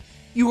it.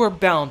 You are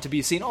bound to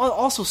be seen.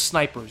 Also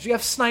snipers. You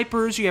have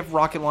snipers, you have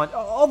rocket launch,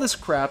 all this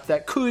crap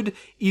that could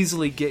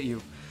easily get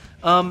you.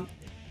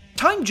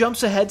 Time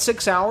jumps ahead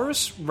 6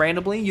 hours,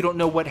 randomly. You don't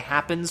know what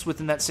happens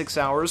within that 6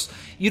 hours.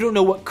 You don't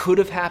know what could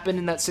have happened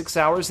in that 6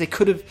 hours. They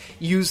could have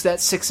used that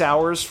 6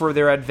 hours for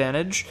their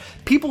advantage.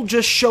 People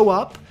just show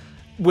up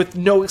with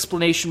no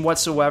explanation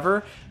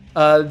whatsoever.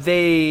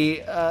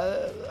 They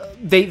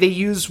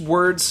use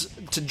words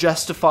to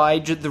justify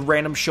the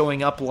random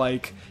showing up,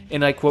 like,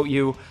 and I quote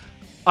you,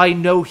 "I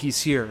know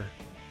he's here.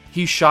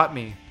 He shot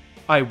me.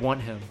 I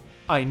want him.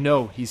 I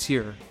know he's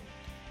here."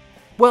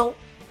 Well,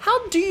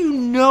 how do you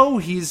know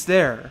he's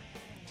there?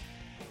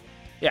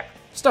 Yeah,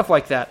 stuff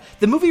like that.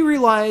 The movie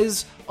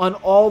relies on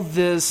all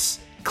this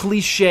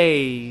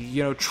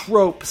cliche,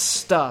 trope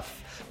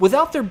stuff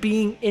without there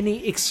being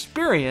any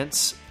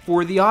experience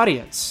for the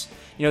audience.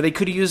 They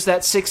could have used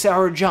that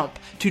 6-hour jump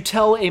to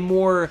tell a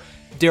more,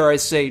 dare I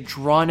say,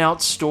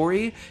 drawn-out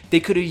story. They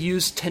could have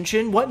used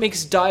tension. What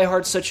makes Die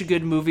Hard such a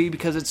good movie?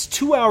 Because it's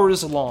 2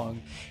 hours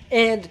long.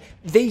 And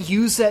they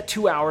use that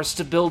 2 hours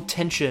to build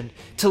tension,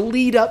 to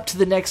lead up to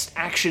the next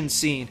action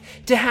scene,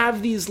 to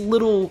have these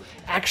little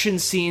action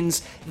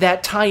scenes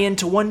that tie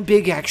into one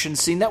big action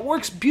scene that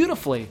works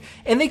beautifully.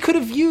 And they could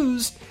have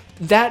used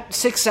that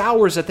 6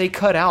 hours that they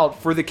cut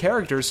out for the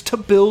characters to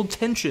build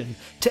tension,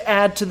 to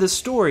add to the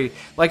story.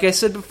 Like I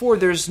said before,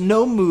 there's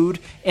no mood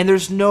and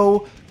there's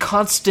no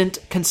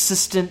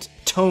consistent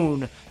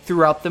tone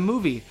throughout the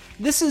movie.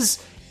 This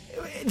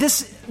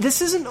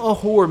isn't a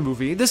horror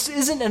movie. This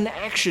isn't an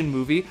action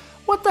movie.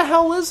 What the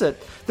hell is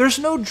it? There's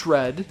no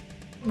dread.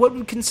 What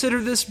would consider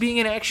this being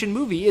an action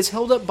movie is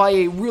held up by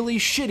a really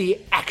shitty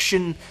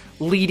action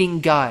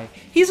leading guy.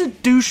 He's a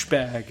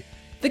douchebag.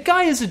 The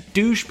guy is a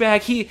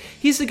douchebag.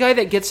 He's the guy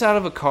that gets out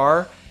of a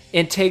car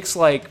and takes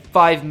like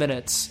 5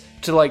 minutes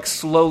to like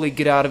slowly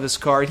get out of his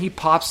car, and he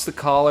pops the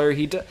collar.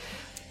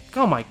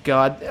 Oh my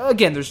god.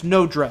 Again, there's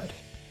no dread.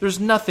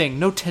 There's nothing,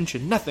 no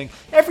tension, nothing.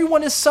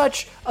 Everyone is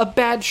such a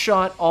bad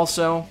shot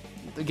also.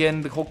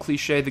 Again, the whole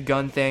cliche, the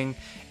gun thing.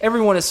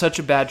 Everyone is such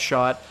a bad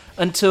shot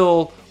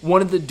until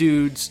one of the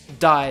dudes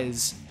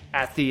dies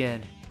at the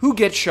end. Who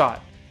gets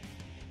shot?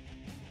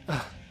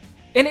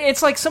 And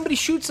it's like somebody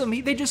shoots him,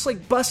 they just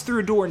like bust through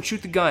a door and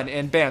shoot the gun,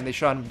 and bam, they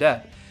shot him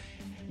dead.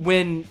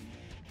 When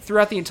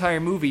throughout the entire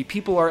movie,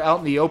 people are out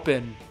in the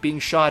open being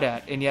shot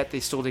at, and yet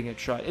they still didn't get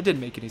shot. It didn't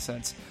make any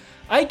sense.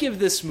 I give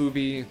this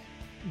movie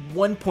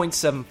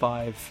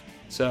 1.75.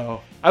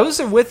 So I was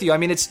there with you. I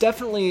mean, it's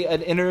definitely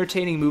an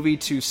entertaining movie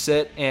to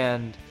sit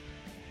and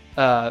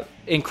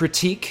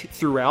critique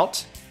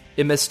throughout,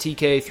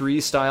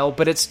 MSTK3 style.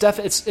 But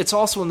it's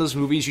also one of those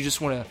movies you just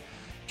want to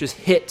just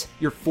hit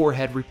your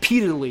forehead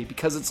repeatedly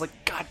because it's like,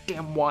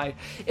 goddamn, why?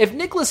 If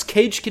Nicolas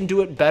Cage can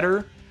do it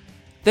better,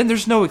 then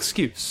there's no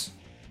excuse.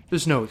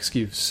 There's no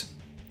excuse.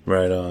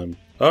 Right on.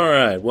 All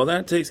right. Well,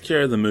 that takes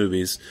care of the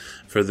movies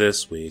for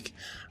this week.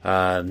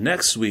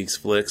 Next week's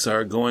flicks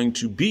are going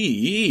to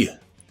be...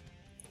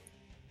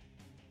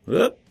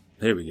 Here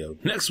we go.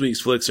 Next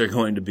week's flicks are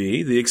going to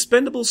be The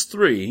Expendables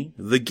 3,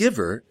 The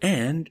Giver,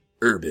 and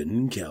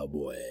Urban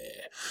Cowboy.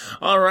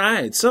 All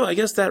right, so I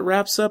guess that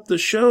wraps up the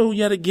show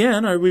yet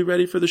again. Are we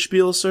ready for the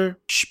spiel, sir?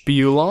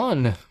 Spiel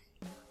on.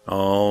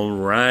 All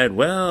right,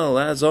 well,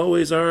 as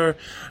always, the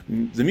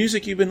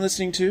music you've been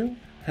listening to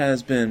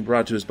has been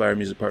brought to us by our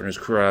music partners,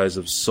 Cries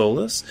of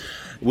Solace,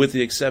 with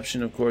the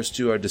exception, of course,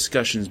 to our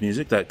discussions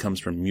music that comes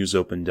from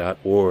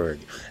musopen.org.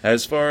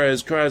 As far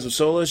as Cries of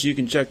Solace, you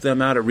can check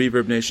them out at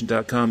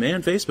reverbnation.com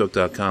and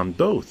facebook.com,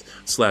 both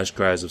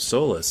 /Cries of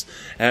Solace.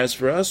 As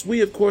for us,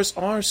 we, of course,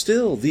 are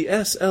still the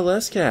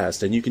SLS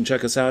Cast, and you can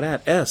check us out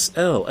at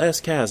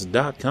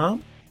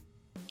slscast.com.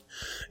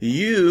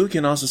 You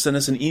can also send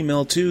us an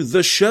email to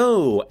the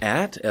show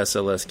at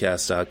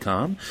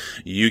slscast.com.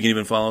 You can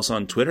even follow us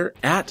on Twitter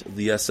at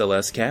the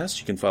SLScast.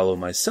 You can follow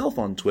myself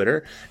on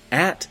Twitter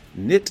at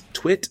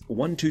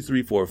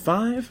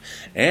nittwit12345.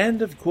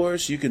 And of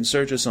course, you can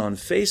search us on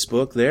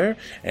Facebook there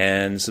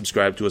and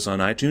subscribe to us on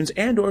iTunes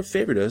and or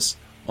favorite us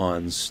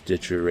on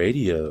Stitcher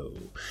Radio.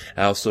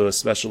 Also, a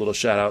special little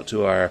shout out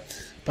to our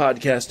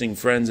podcasting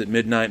friends at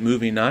Midnight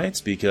Movie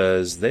Nights,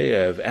 because they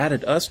have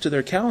added us to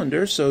their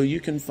calendar so you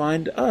can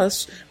find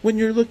us when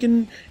you're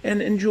looking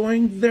and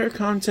enjoying their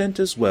content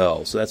as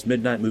well. So that's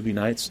Midnight Movie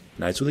Nights,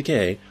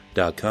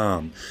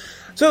 nightswithak.com.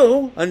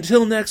 So,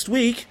 until next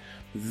week,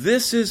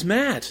 this is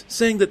Matt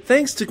saying that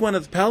thanks to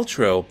Gwyneth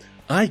Paltrow,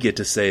 I get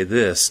to say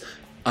this: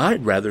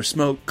 I'd rather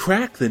smoke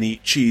crack than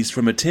eat cheese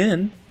from a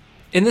tin.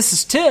 And this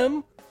is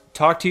Tim.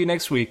 Talk to you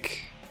next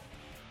week.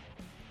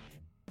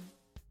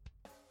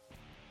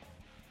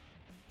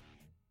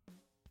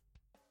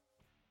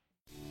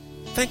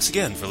 Thanks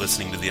again for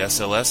listening to the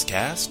SLS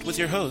Cast with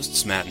your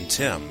hosts, Matt and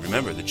Tim.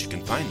 Remember that you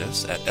can find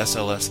us at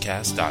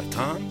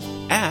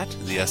slscast.com, at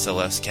the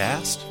SLS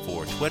Cast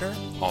for Twitter,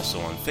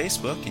 also on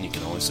Facebook, and you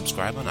can always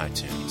subscribe on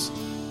iTunes.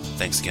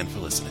 Thanks again for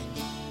listening.